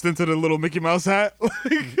stitched into the little Mickey Mouse hat.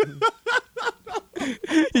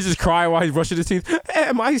 He's just crying while he's brushing his teeth.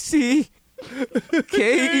 MIC.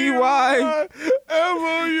 KEY.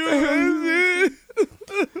 MOUSE.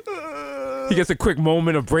 He gets a quick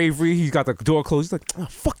moment of bravery. He's got the door closed. He's like, oh,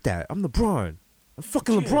 fuck that. I'm LeBron. I'm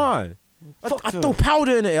fucking LeBron. I throw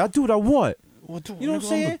powder in there. I do what I want. You know what I'm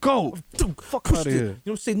saying? Go. Fuck out of here. You know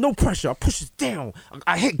what I'm saying? No pressure. I push it down.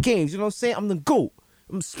 I hit games. You know what I'm saying? I'm the GOAT.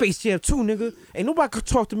 I'm Space Jam 2, nigga. Ain't nobody could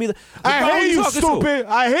talk to me. I hate you, stupid.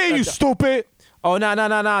 I hate you, stupid. Oh, no.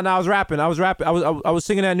 I was rapping. I was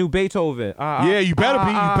singing that new Beethoven. Yeah, you better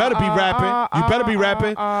be rapping. You better be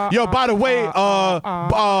rapping. Yo, by the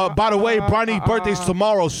way, Barney's birthday's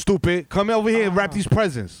tomorrow, stupid. Come over here and wrap these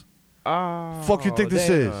presents. Fuck you think this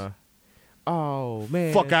is? Oh,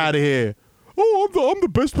 man. Fuck out of here. Oh, I'm the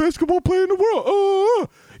best basketball player in the world.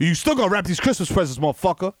 You still gonna wrap these Christmas presents,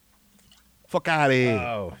 motherfucker. Fuck out of here.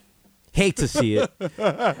 Oh. Hate to see it.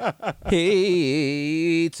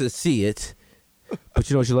 Hate to see it. But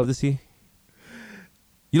you know what you love to see?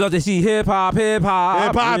 You love to see hip-hop. Real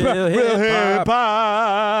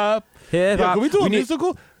hip-hop. Yeah, can we do a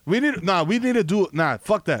musical? We need to do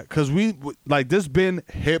fuck that. Because there's been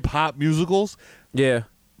hip-hop musicals. Yeah.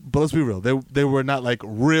 But let's be real. They were not like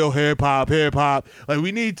real hip-hop. Like,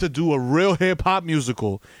 we need to do a real hip-hop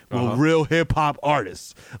musical with real hip-hop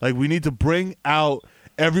artists. Like, we need to bring out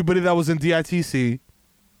everybody that was in DITC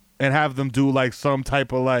and have them do like some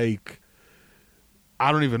type of like,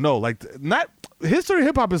 I don't even know. Like, not history of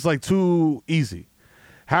hip-hop is like too easy.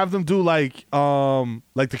 Have them do like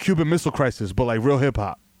the Cuban Missile Crisis, but like real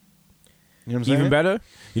hip-hop. You know what I'm saying? Even better?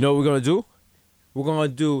 You know what we're going to do? We're going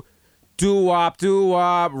to do doo-wop,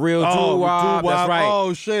 real doo-wop. That's right.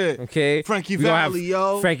 Oh, shit. Okay. Frankie Valli,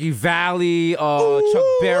 yo. Frankie Valli, Chuck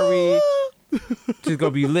Berry. It's going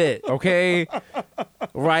to be lit, okay?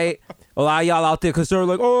 Right? A lot of y'all out there concerned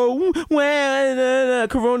like, oh, when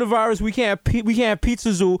coronavirus, we can't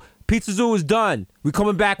Pizza Zoo. Pizza Zoo is done. We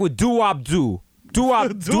coming back with doo-wop Zoo.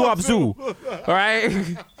 Doo-wop Zoo. All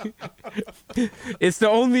right? It's the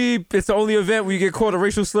only event where you get called a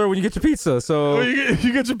racial slur when you get your pizza. So when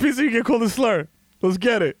you get your pizza, you get called a slur. Let's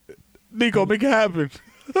get it. Nico, make it happen.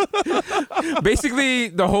 Basically,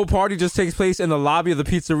 the whole party just takes place in the lobby of the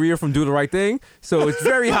pizzeria from Do the Right Thing. So it's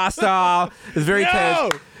very hostile. It's very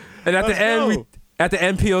tense. And at the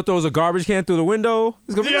end, P.O. throws a garbage can through the window.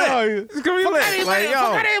 It's gonna be lit. It's gonna be lit. Like,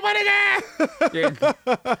 yo.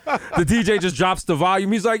 The DJ just drops the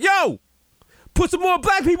volume. He's like, yo, put some more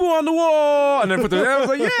black people on the wall. And then put the I was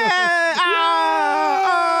like, yeah.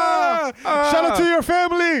 Shout out to your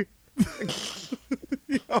family.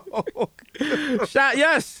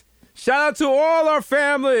 Shout out to all our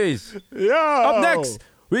families. Yo. Up next,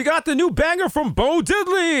 we got the new banger from Bo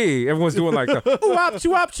Diddley. Everyone's doing like the ooh-wop,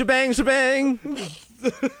 choo-wop, shebang, shebang.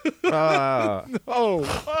 Oh,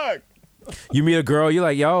 fuck. You meet a girl, you're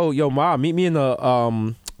like, yo, mom, meet me in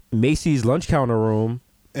the Macy's lunch counter room.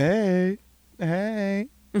 Hey.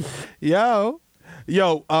 Yo,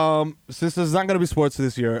 since there's not going to be sports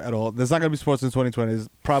this year at all, there's not going to be sports in 2020, it's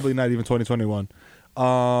probably not even 2021.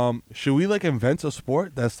 Should we like invent a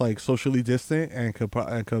sport that's like socially distant and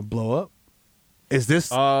could blow up? Is this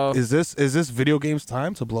video games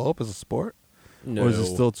time to blow up as a sport? No. Or is it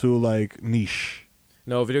still too like niche?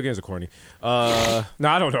 No, video games are corny. No,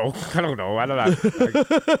 I don't know. I don't know.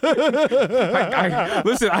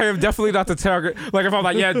 Listen, I am definitely not the target. Like, if I'm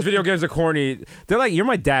like, yeah, video games are corny, they're like, you're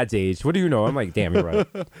my dad's age. What do you know? I'm like, damn, you're right.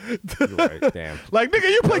 You're right. Damn. Like, nigga,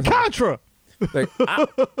 you play Contra. Like,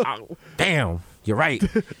 damn, you're right.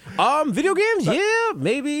 Video games? Yeah,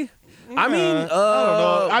 maybe. I mean, I don't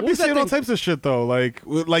know. I've been seeing all types of shit though. Like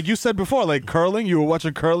you said before, like curling. You were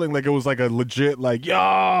watching curling like it was like a legit like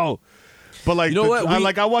yo. But like, you know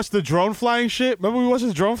what? I watched the drone flying shit. Remember we watched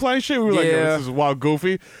this drone flying shit? We were like, yo, this is wild,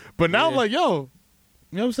 goofy. But now I'm like, yo,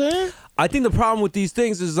 you know what I'm saying? I think the problem with these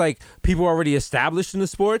things is like people are already established in the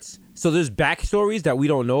sports, so there's backstories that we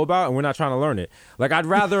don't know about, and we're not trying to learn it. Like I'd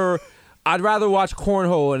rather watch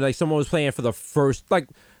cornhole and like someone was playing for the first like.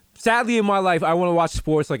 Sadly, in my life, I want to watch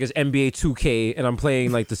sports like it's NBA 2K and I'm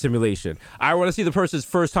playing like the simulation. I want to see the person's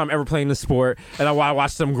first time ever playing the sport, and I want to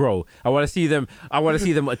watch them grow. I want to see them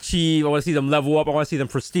achieve. I want to see them level up. I want to see them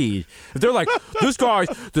prestige. If they're like, this guy's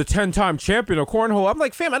the 10-time champion of cornhole, I'm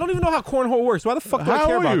like, fam, I don't even know how cornhole works. Why the fuck do I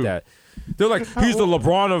care about that? They're like, he's the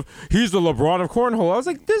LeBron of cornhole. I was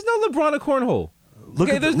like, there's no LeBron of cornhole.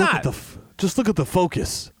 There's not. Just look at the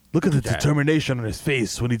focus. Look at the determination on his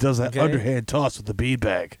face when he does that underhand toss with the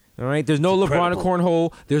beanbag. All right, there's no LeBron of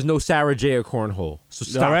cornhole. There's no Sarah J of cornhole. So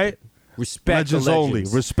stop. All right. It. Respect legends the legends. only.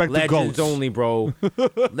 Respect the Legends goats. only, bro.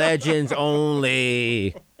 Legends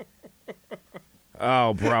only.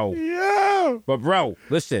 Oh, bro. Yeah. But, bro,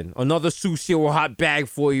 listen. Another Sushi hot bag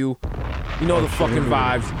for you. You know the fucking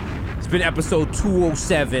vibes. It's been episode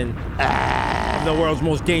 207 of the world's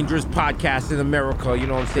most dangerous podcast in America. You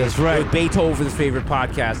know what I'm saying? That's right. It was Beethoven's favorite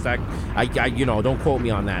podcast. I don't quote me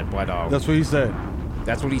on that, but that's what he said.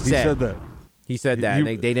 That's what he He said. said that. He said that.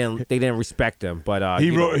 They didn't respect him, but He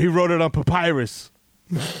wrote it on papyrus.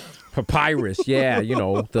 Papyrus, yeah, you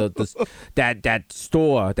know that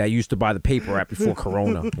store that used to buy the paper at before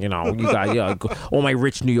Corona. You know, you got all my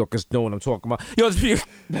rich New Yorkers know what I'm talking about. Yo,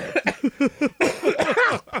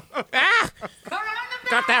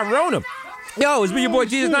 got that Rona. Yo, it's me, your boy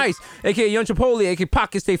Jesus Nice, aka Young Chipotle, aka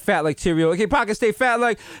Pocket Stay Fat Like Cheerio, aka Pocket Stay Fat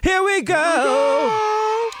Like. Here we go.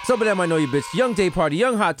 Some of them I know you, bitch. Young Day Party,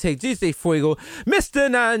 Young Hot Take, DJ Fuego, Mr.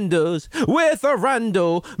 Nando's with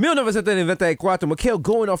Orlando, 1994, Mikhail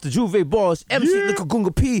going off the Juve boss, MC Little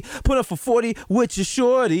Gunga P, put up for 40 with your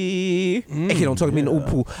shorty. Hey, don't talk to me in the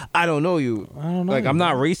Upu. I don't know you. Like, I'm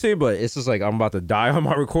not racing, but it's just like I'm about to die on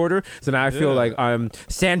my recorder. So now I feel like I'm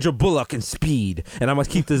Sandra Bullock in Speed, and I must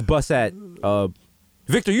keep this bus at,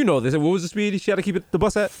 Victor, you know this. What was the speed she had to keep the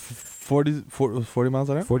bus at? 40 miles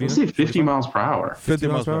an hour? 40. Let's say 50 miles per hour. 50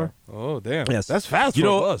 miles per hour. Oh, damn. Yes. That's fast You for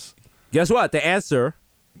know- a bus. Guess what? The answer,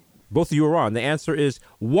 both of you are wrong. The answer is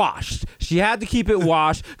washed. She had to keep it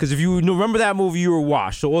washed because if you remember that movie, you were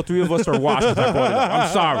washed. So all three of us are washed. I brought it up. I'm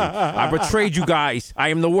sorry. I betrayed you guys. I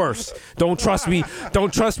am the worst. Don't trust me.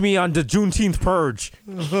 Don't trust me on the Juneteenth purge.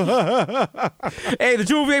 Hey, the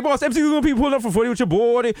Juve boss, MC gonna be pulling up for 40 with your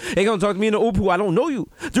boy. Ain't gonna talk to me in the Upu. I don't know you.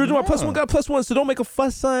 There's my plus one got plus one, so don't make a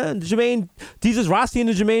fuss, son. Jermaine, Jesus Rossi and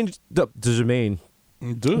the Jermaine.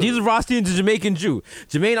 Jesus Rossi and the Jamaican Jew.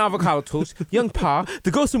 Jermaine Avocado Toast, Young Pa, the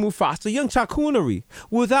Ghost of Mufasa, Young Charcuterie.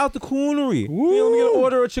 Without the coonery. You only gonna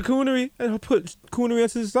order a charcuterie and I'll put coonery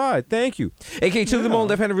onto the side. Thank you. AK Chili Limon,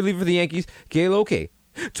 left-handed reliever for the Yankees, Gail OK.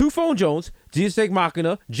 Two Phone Jones, Jesus Egg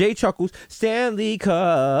Machina, Jay Chuckles, Stanley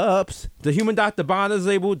Cups, the Human Dr. Bonner's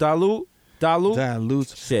label, Dilute.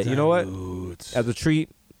 Shit, you know what? As a treat,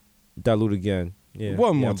 dilute again. Yeah.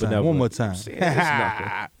 One more time. It's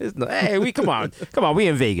nothing. Hey, come on, we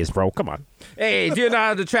in Vegas, bro. Come on. Hey,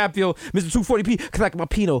 Leonardo DiCaprio, Mr. 240p, collect my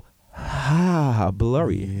Pinot.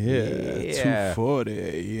 Blurry. Yeah. 240.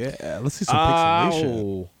 Yeah. Let's see some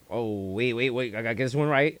pixelation. Oh, wait. I got to get this one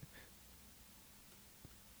right.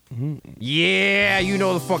 Yeah, you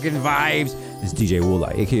know the fucking vibes. It's DJ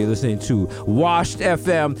Woolite, aka listening to Washed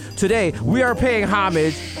FM. Today, we are paying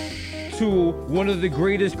homage to one of the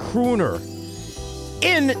greatest crooner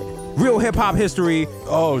in real hip-hop history.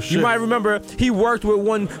 Oh, shit. You might remember he worked with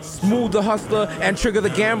one Smooth the Hustler and Trigger the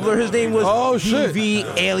Gambler. His name was TV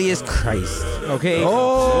alias Christ. Okay?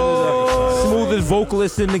 Oh. Smoothest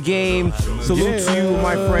vocalist in the game. Salute to you,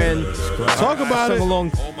 my friend. Talk about it.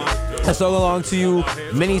 I sung along to you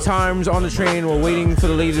many times on the train while waiting for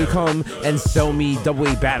the lady to come and sell me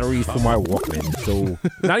AA batteries for my Walkman. So,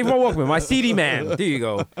 not even my Walkman, my CD man. There you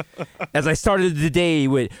go. As I started the day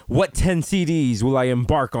with what 10 CDs will I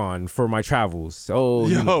embark on for my travels? Oh,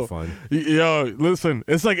 you know, fun. Yo, listen,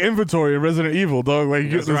 it's like inventory in Resident Evil, dog. Like,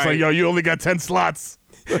 it's like, yo, you only got 10 slots.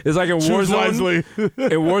 It's like in Warzone.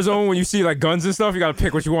 In Warzone, when you see like guns and stuff, you gotta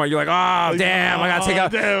pick what you want. You're like, oh damn, I gotta take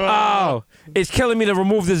out. Oh, it's killing me to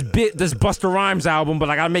remove this Busta Rhymes album,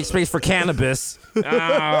 but I gotta make space for cannabis.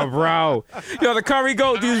 Oh, bro. Yo, the Curry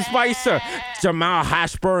Goat, DJ Spicer, Jamal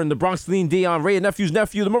Hashburn, the Bronx Lean Dion, Ray Nephew's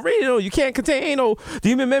nephew, the Marino, you can't contain, the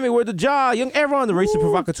Human Memory, where the Jaw, Young Aaron, the Racist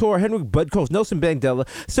Provocateur, Henry Budcoast, Nelson Bandela,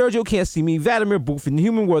 Sergio Can't See Me, Vladimir Buffin, the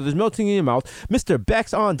Human World is melting in your mouth, Mr.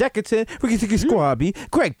 Bex on Decadent, Ricky Tiki Squabby,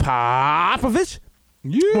 Greg Popovich,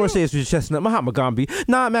 Morseus Chestnut, Mahatma Gandhi,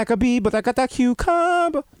 not Maccabee, but I got that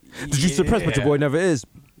cucumber. The juice suppressed, but your boy never is.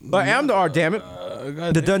 I am the art, damn it.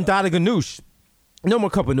 The Dundada Ganoush. No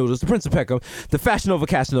more cup of noodles. The Prince of Peckham. The Fashion Nova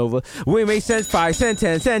Casanova. We make sense. 5 cent,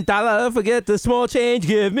 10 cent, dollar. Forget the small change.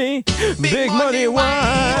 Give me big money wine.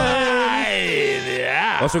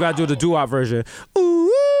 Yeah. Also got to do the doo-wop version.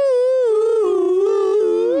 Ooh,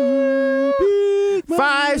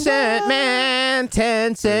 5-cent man,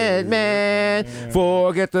 10-cent man.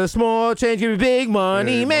 Forget the small change, give me big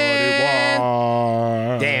money, man.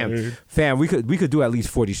 Damn, fam, we could do at least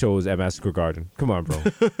 40 shows at Madison Square Garden. Come on, bro.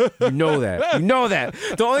 You know that. You know that.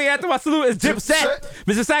 The only anthem I salute is Dipset.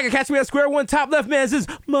 Mr. Saga, catch me at Square One. Top left, man, says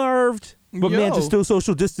Marved. But man, just still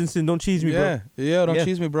social distancing. Don't cheese me, bro. Yeah, don't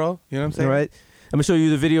cheese me, bro. You know what I'm saying? All right. I'm gonna show you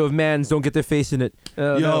the video of mans don't get their face in it.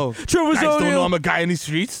 Yo, guys don't know I'm a guy in these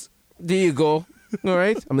streets. There you go. All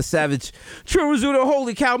right, I'm a savage. True Rizzuto,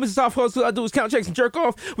 holy cow, Mrs. Soft Hustle. I do is count checks and jerk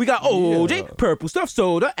off. We got OJ, Purple Stuff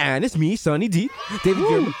Soda, and it's me, Sonny D. David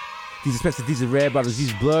Gilbert. These are Spencer, these are Red Bottles,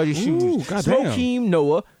 these bloody shoes. Smokeem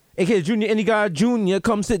Noah, aka Junior, any guy Junior,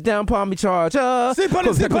 come sit down, palm me charger. Sit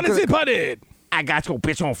on it. I got your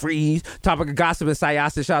bitch on freeze. Topic of gossip and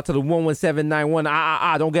Syosset. Shout out to the 11791.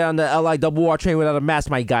 Don't get on the LI train without a mask,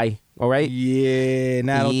 my guy. All right? Yeah,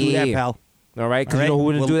 don't do that, pal. All right? Because you know who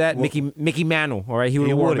wouldn't do that? Mickey Mantle. All right? He would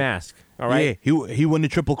have worn a mask. All right? Yeah, he won the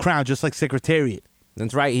Triple Crown just like Secretariat.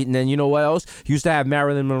 That's right. And then you know what else? He used to have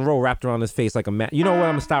Marilyn Monroe wrapped around his face like a mask. You know what?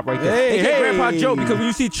 I'm going to stop right there. Hey, Grandpa Joe, because when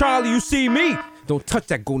you see Charlie, you see me. Don't touch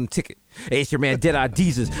that golden ticket. Hey, it's your man Dead Eye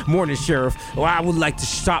Deezes. Morning, Sheriff. Well, I would like to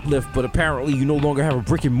shoplift, but apparently you no longer have a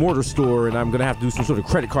brick and mortar store, and I'm going to have to do some sort of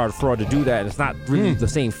credit card fraud to do that. And it's not really the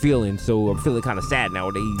same feeling, so I'm feeling kind of sad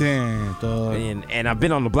nowadays. Damn, dog. And I've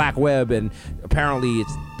been on the black web, and apparently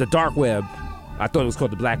it's the dark web. I thought it was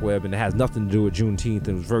called the black web, and it has nothing to do with Juneteenth, and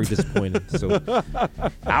it was very disappointing. So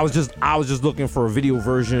I was just looking for a video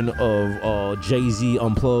version of Jay-Z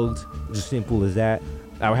Unplugged, just simple as that.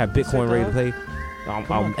 I would have Bitcoin ready to play.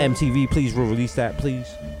 MTV, please release that, please.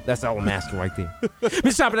 That's all I'm asking right there.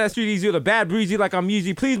 Mr. Shopping at Street Easy, the bad breezy like I'm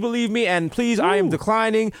Yeezy. Please believe me, and please, I am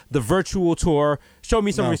declining the virtual tour. Show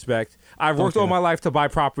me some respect. I've worked all my life to buy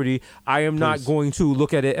property. I am not going to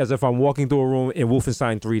look at it as if I'm walking through a room in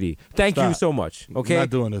Wolfenstein 3D. Thank you so much. Okay,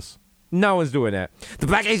 not doing this. No one's doing that. The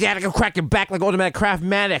Black Asiatic will crack your back like automatic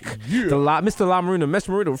Craftmatic. Yeah. Mr. La Marina, Mr.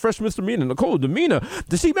 Marina, Fresh Misdemeanor, Nicole Demeanor,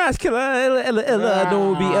 the Sea Mask Killer, Ella,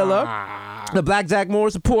 don't be Ella. The Black Zach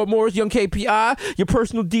Morris, the Port Morris, Young KPI, your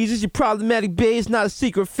personal Deezes, your problematic bae, not a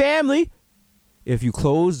secret family. If you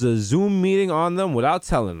close the Zoom meeting on them without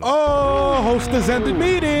telling them. Oh, host has ended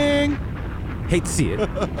meeting. Hate to see it.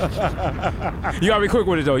 You gotta be quick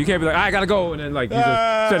with it though. You can't be like, I gotta go, and then like you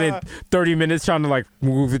just spend 30 minutes trying to like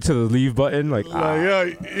move it to the leave button. Yeah,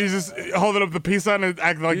 he's just holding up the peace sign and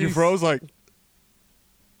acting like you froze. Like,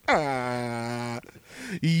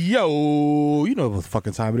 yo, you know what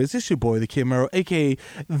fucking time it is. It's your boy, the Kid Mero, aka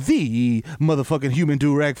the motherfucking human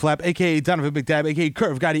do-rag flap, aka Donovan McDab, aka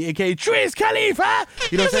Curve Gotti, aka Triz Khalifa.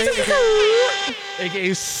 You know what I'm saying?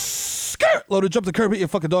 aka Loaded, jump the curb, hit your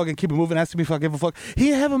fucking dog, and keep it moving. Ask me if I give a fuck. He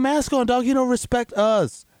didn't have a mask on, dog. He don't respect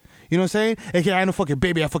us. You know what I'm saying? AKA, I ain't no fucking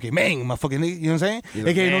baby. I fucking mang, my fucking nigga. You know what I'm saying?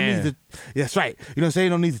 AKA, don't need to. That's right. You know what I'm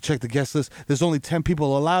saying? Don't need to check the guest list. There's only 10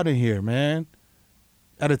 people allowed in here, man.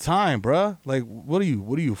 At a time, bruh. Like, what are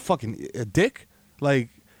you, fucking a dick? Like,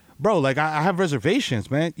 bro, like, I have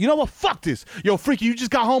reservations, man. You know what? Fuck this. Yo, Freaky, you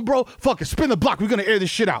just got home, bro? Fuck it. Spin the block. We're gonna air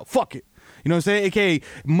this shit out. Fuck it. You know what I'm saying? AKA,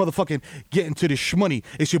 motherfucking getting to the shmoney.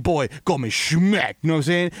 It's your boy, Goldman Schmack. You know what I'm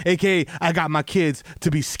saying? AKA, I got my kids to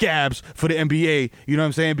be scabs for the NBA. You know what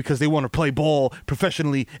I'm saying? Because they want to play ball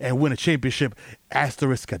professionally and win a championship.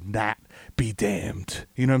 Asterisk or not, be damned.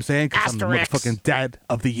 You know what I'm saying? Because I'm the motherfucking dad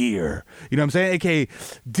of the year. You know what I'm saying? AKA,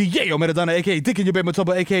 Diego Maradona. AKA, Dick in your bed,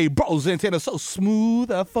 Matoba. AKA, Bro Zantana. So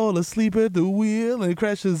smooth, I fall asleep at the wheel and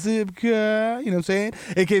crash a zip car. You know what I'm saying?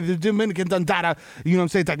 AKA, the Dominican Dundada. You know what I'm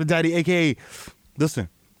saying? Dr. Daddy. AKA, listen,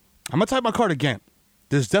 I'm going to type my card again.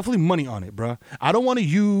 There's definitely money on it, bro. I don't want to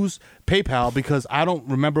use PayPal because I don't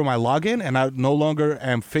remember my login, and I no longer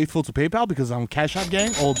am faithful to PayPal because I'm Cash App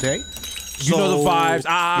gang all day. You know the vibes.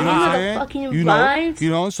 You know what I'm saying? Fucking you vibes.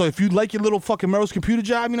 know, so if you like your little fucking Mero's computer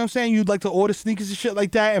job, you know what I'm saying? You'd like to order sneakers and shit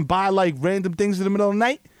like that and buy like random things in the middle of the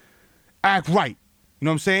night, act right. You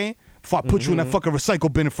know what I'm saying? Before I put you in that fucking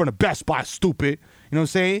recycle bin in front of Best Buy, stupid. You know what I'm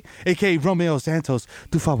saying? AKA Romeo Santos,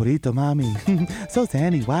 tu favorito, mami. So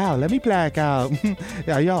Danny, wow, let me black out.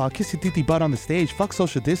 Yeah, yo, I'll kiss your titi butt on the stage. Fuck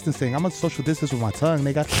social distancing. I'm on social distance with my tongue,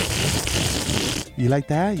 nigga. You like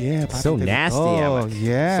that? Yeah. So nasty. Oh,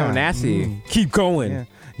 yeah. So nasty. Keep going.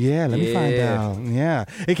 Yeah, let me find out. Yeah.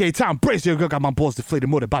 AKA Tom Brady, got my balls deflated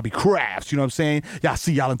more than Bobby Crafts. You know what I'm saying? Y'all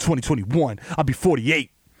see y'all in 2021. I'll be 48.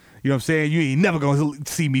 You know what I'm saying? You ain't never gonna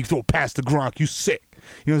see me throw past the Gronk. You sick.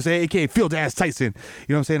 You know what I'm saying? AKA Field Ass Tyson.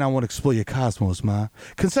 You know what I'm saying? I want to explore your cosmos, ma.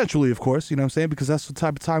 Consensually, of course. You know what I'm saying? Because that's the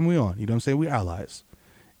type of time we on. You know what I'm saying? We're allies.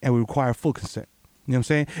 And we require full consent. You know what I'm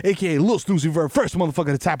saying? AKA Lil Snoozy Verb, first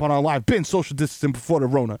motherfucker to tap on our live, been social distancing before the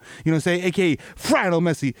Rona. You know what I'm saying? AKA Friday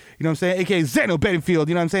Messi. You know what I'm saying? AKA Zeno Bedingfield.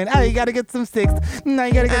 You know what I'm saying? Ah, you gotta get some sticks. Nah,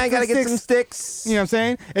 you gotta get some sticks. You know what I'm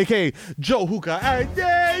saying? AKA Joe Hookah. I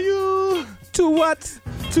dare you. To what?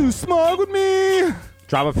 To smoke with me.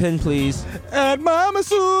 Drop a pin, please. At Mama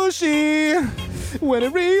Sushi. When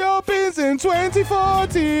it reopens in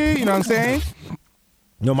 2040. You know what I'm saying?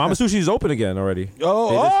 No, Mama Sushi is open again already.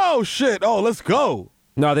 Oh shit! Oh, let's go.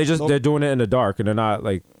 No, they're doing it in the dark and they're not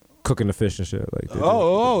like cooking the fish and shit. Like shit!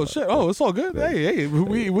 Oh, it's all good. Hey,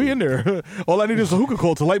 we in there. All I need is a hookah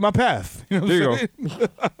coal to light my path. You know what I'm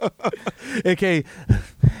saying? AKA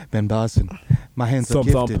Ben Boston, my hands are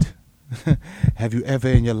gifted. Have you ever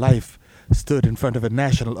in your life stood in front of a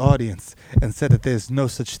national audience and said that there's no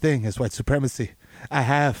such thing as white supremacy? I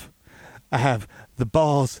have the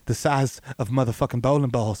balls the size of motherfucking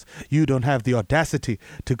bowling balls. You don't have the audacity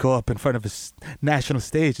to go up in front of a national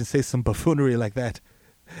stage and say some buffoonery like that.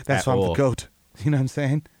 That's why I'm the GOAT. You know what I'm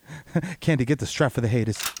saying? Candy, get the strap for the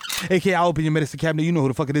haters. AKA, I'll open your medicine cabinet. You know who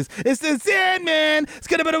the fuck it is. It's the Sandman.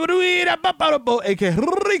 AKA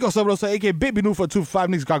Rico Sabrosa. AKA Baby New for 2-5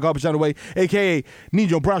 niggas got garbage out of the way. AKA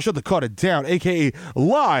Nino Brown, shut the Carter down. AKA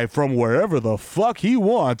live from wherever the fuck he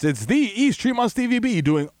wants. It's the East Tremont Stevie B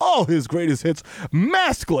doing all his greatest hits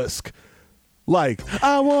maskless. Like,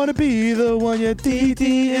 I wanna be the one your TT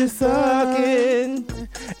is sucking.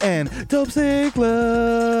 And dope sick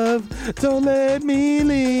love, don't let me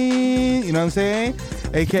lean. You know what I'm saying?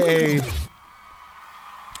 AKA,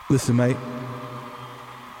 listen, mate.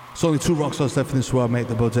 It's only 2 rock stars left in this world, mate.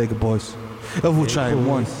 The Bodega Boys, of which I am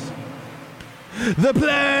one. The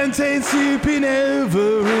plantains sleeping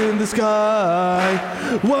ever in the sky.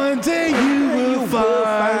 One day you will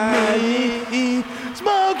find me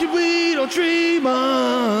smoking weed on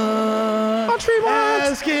Tremont.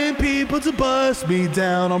 Asking people to bust me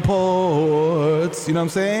down on ports. You know what I'm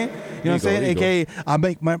saying? You know what I'm saying? AKA, I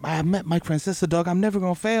met Mike Francesa, dog. I'm never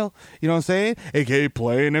going to fail. You know what I'm saying? AKA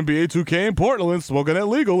playing NBA 2K in Portland, smoking that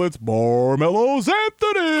legal. It's Marmelo's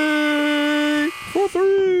Anthony.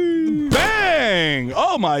 4-3. Bang!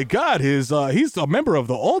 Oh, my God. He's a member of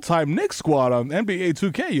the all-time Knicks squad on NBA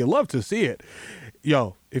 2K. You love to see it.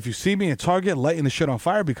 Yo, if you see me in Target lighting the shit on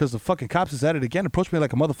fire because the fucking cops is at it again, approach me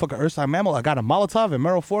like a motherfucking Ursa mammal. I got a Molotov and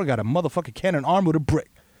Meryl 4 got a motherfucking cannon armed with a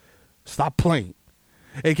brick. Stop playing.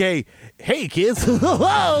 AKA, hey kids,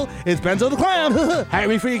 it's Benzo the Clown. Hire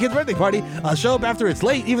me for your kid's birthday party. I'll show up after it's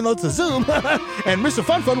late, even though it's a Zoom. And Mr.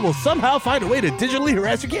 Fun Fun will somehow find a way to digitally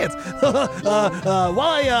harass your kids. While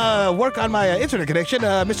I work on my internet connection,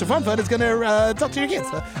 Mr. Fun Fun is going to talk to your kids.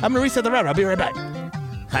 I'm going to reset the router. I'll be right back.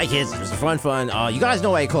 Hi kids, Mr. Fun Fun. You guys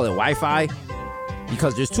know why I call it Wi-Fi?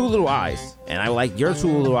 Because there's 2 little eyes, and I like your 2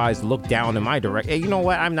 little eyes look down in my direction. Hey, you know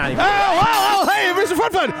what? I'm not even. Oh, hey, Mr. Fun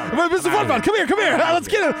Fun, Mr. Fun Fun, come here. Let's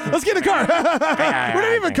get in the car. We're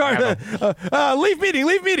not even car. Leave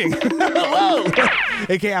meeting. Whoa.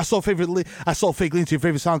 AKA, I sold fake lean to your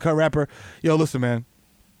favorite sound card rapper. Yo, listen, man.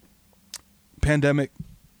 Pandemic.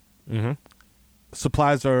 Mm-hmm.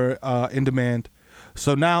 Supplies are in demand.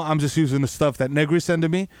 So now I'm just using the stuff that Negri sent to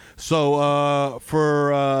me. So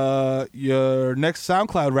for your next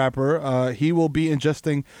SoundCloud rapper, he will be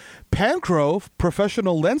ingesting Pancro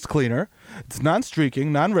Professional Lens Cleaner. It's non-streaking,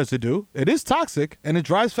 non-residue. It is toxic, and it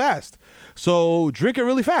dries fast. So drink it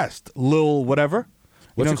really fast, lil whatever.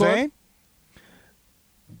 You know what I'm saying?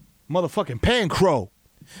 Motherfucking Pancro.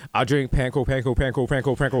 I drink Panko.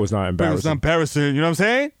 Panko is not embarrassing. It's not embarrassing. You know what I'm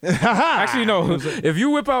saying? Actually, no. If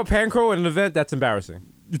you whip out Panko at an event, that's embarrassing.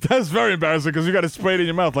 That's very embarrassing because you got to spray it in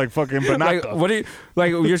your mouth like fucking banana. Like, what do you,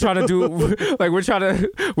 like you're trying to do? Like we're trying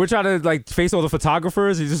to like face all the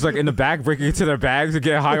photographers. He's just like in the back breaking into their bags to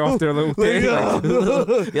get high off their little thing.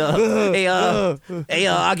 Hey,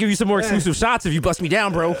 I'll give you some more exclusive shots if you bust me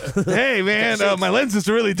down, bro. Hey man, my lenses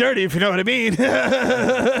are really dirty if you know what I mean.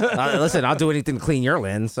 Listen, I'll do anything to clean your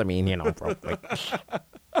lens. I mean, you know, bro. Like.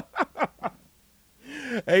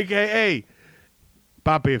 AKA.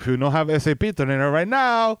 Papi, if you don't have ese pito in it right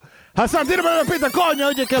now. Hassan, tírame el pito, coño.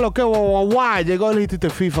 Oye, que lo que guay. Llegó el hit de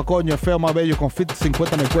FIFA, coño. Feo más bello, con fit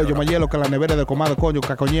 50 en el cuello. Más hielo que la nevera del comado, coño.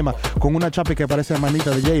 Cacoñema, con una chapa que parece manita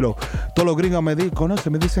de J-Lo. Todos los gringos me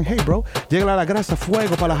dicen, hey, bro. Llega la grasa,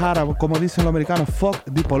 fuego para la jara. Como dicen los americanos, fuck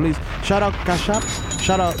the police. Shout out Cash App.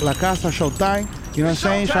 Shout out La Casa, Showtime. You know what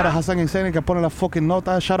I'm saying? Shout out Hassan Insane que pone la fucking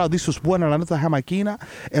nota. Shout out Disus Buena, la nota jamaiquina.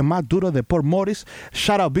 El más duro de Port Morris.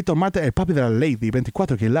 Shout out Víctor Marte, el papi de la Lady,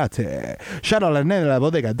 24 quilates. Shout out la nena de la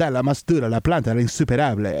bodega, la más dura, la planta, la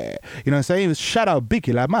insuperable. You know what I'm saying? Shout out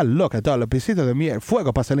Vicky, la más loca, todos los pisitos de miel.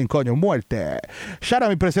 Fuego para salir coño, muerte. Shout out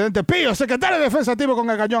mi presidente Pío, secretario de defensa activo con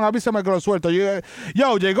el cañón. Avísame que lo suelto.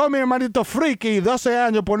 Yo, llegó mi hermanito Friki, 12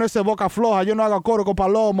 años, ponerse boca floja. Yo no hago coro con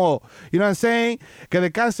palomo. You know what I'm saying? Que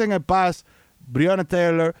descansen en paz. Breonna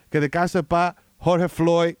Taylor, que descanse en paz, Jorge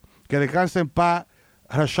Floyd, que descanse en paz,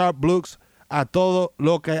 Rashard Brooks, a todos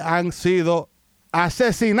los que han sido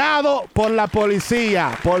asesinados por la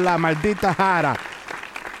policía, por la maldita jara.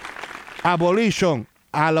 Abolition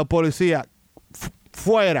a la policía.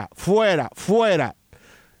 Fuera, fuera, fuera.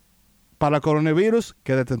 Para el coronavirus,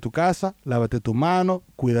 quédate en tu casa, lávate tu mano,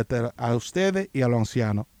 cuídate a ustedes y a los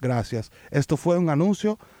ancianos. Gracias. Esto fue un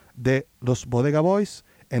anuncio de los Bodega Boys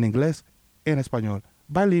en inglés, en español.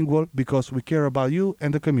 Bilingual, because we care about you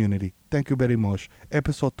and the community. Thank you very much.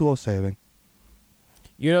 Episode 207.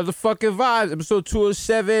 You know the fucking vibes. Episode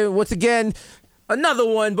 207. Once again, another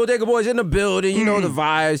one. Bodega Boys in the building. You know the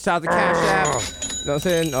vibes. Shout out to Cash App. You know what I'm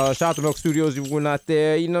saying? Shout out to Milk Studios if we're not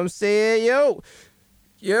there. You know what I'm saying?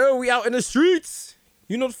 Yo, we out in the streets.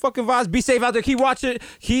 You know the fucking vibes. Be safe out there. Keep watching.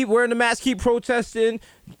 Keep wearing the mask. Keep protesting.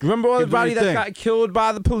 Remember everybody that got killed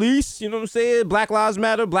by the police. You know what I'm saying? Black lives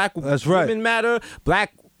matter. Black women matter.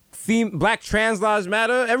 Black trans lives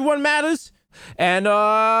matter. Everyone matters. And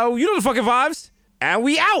you know the fucking vibes. And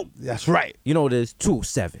we out. That's right. You know what it is.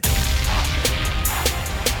 2-7.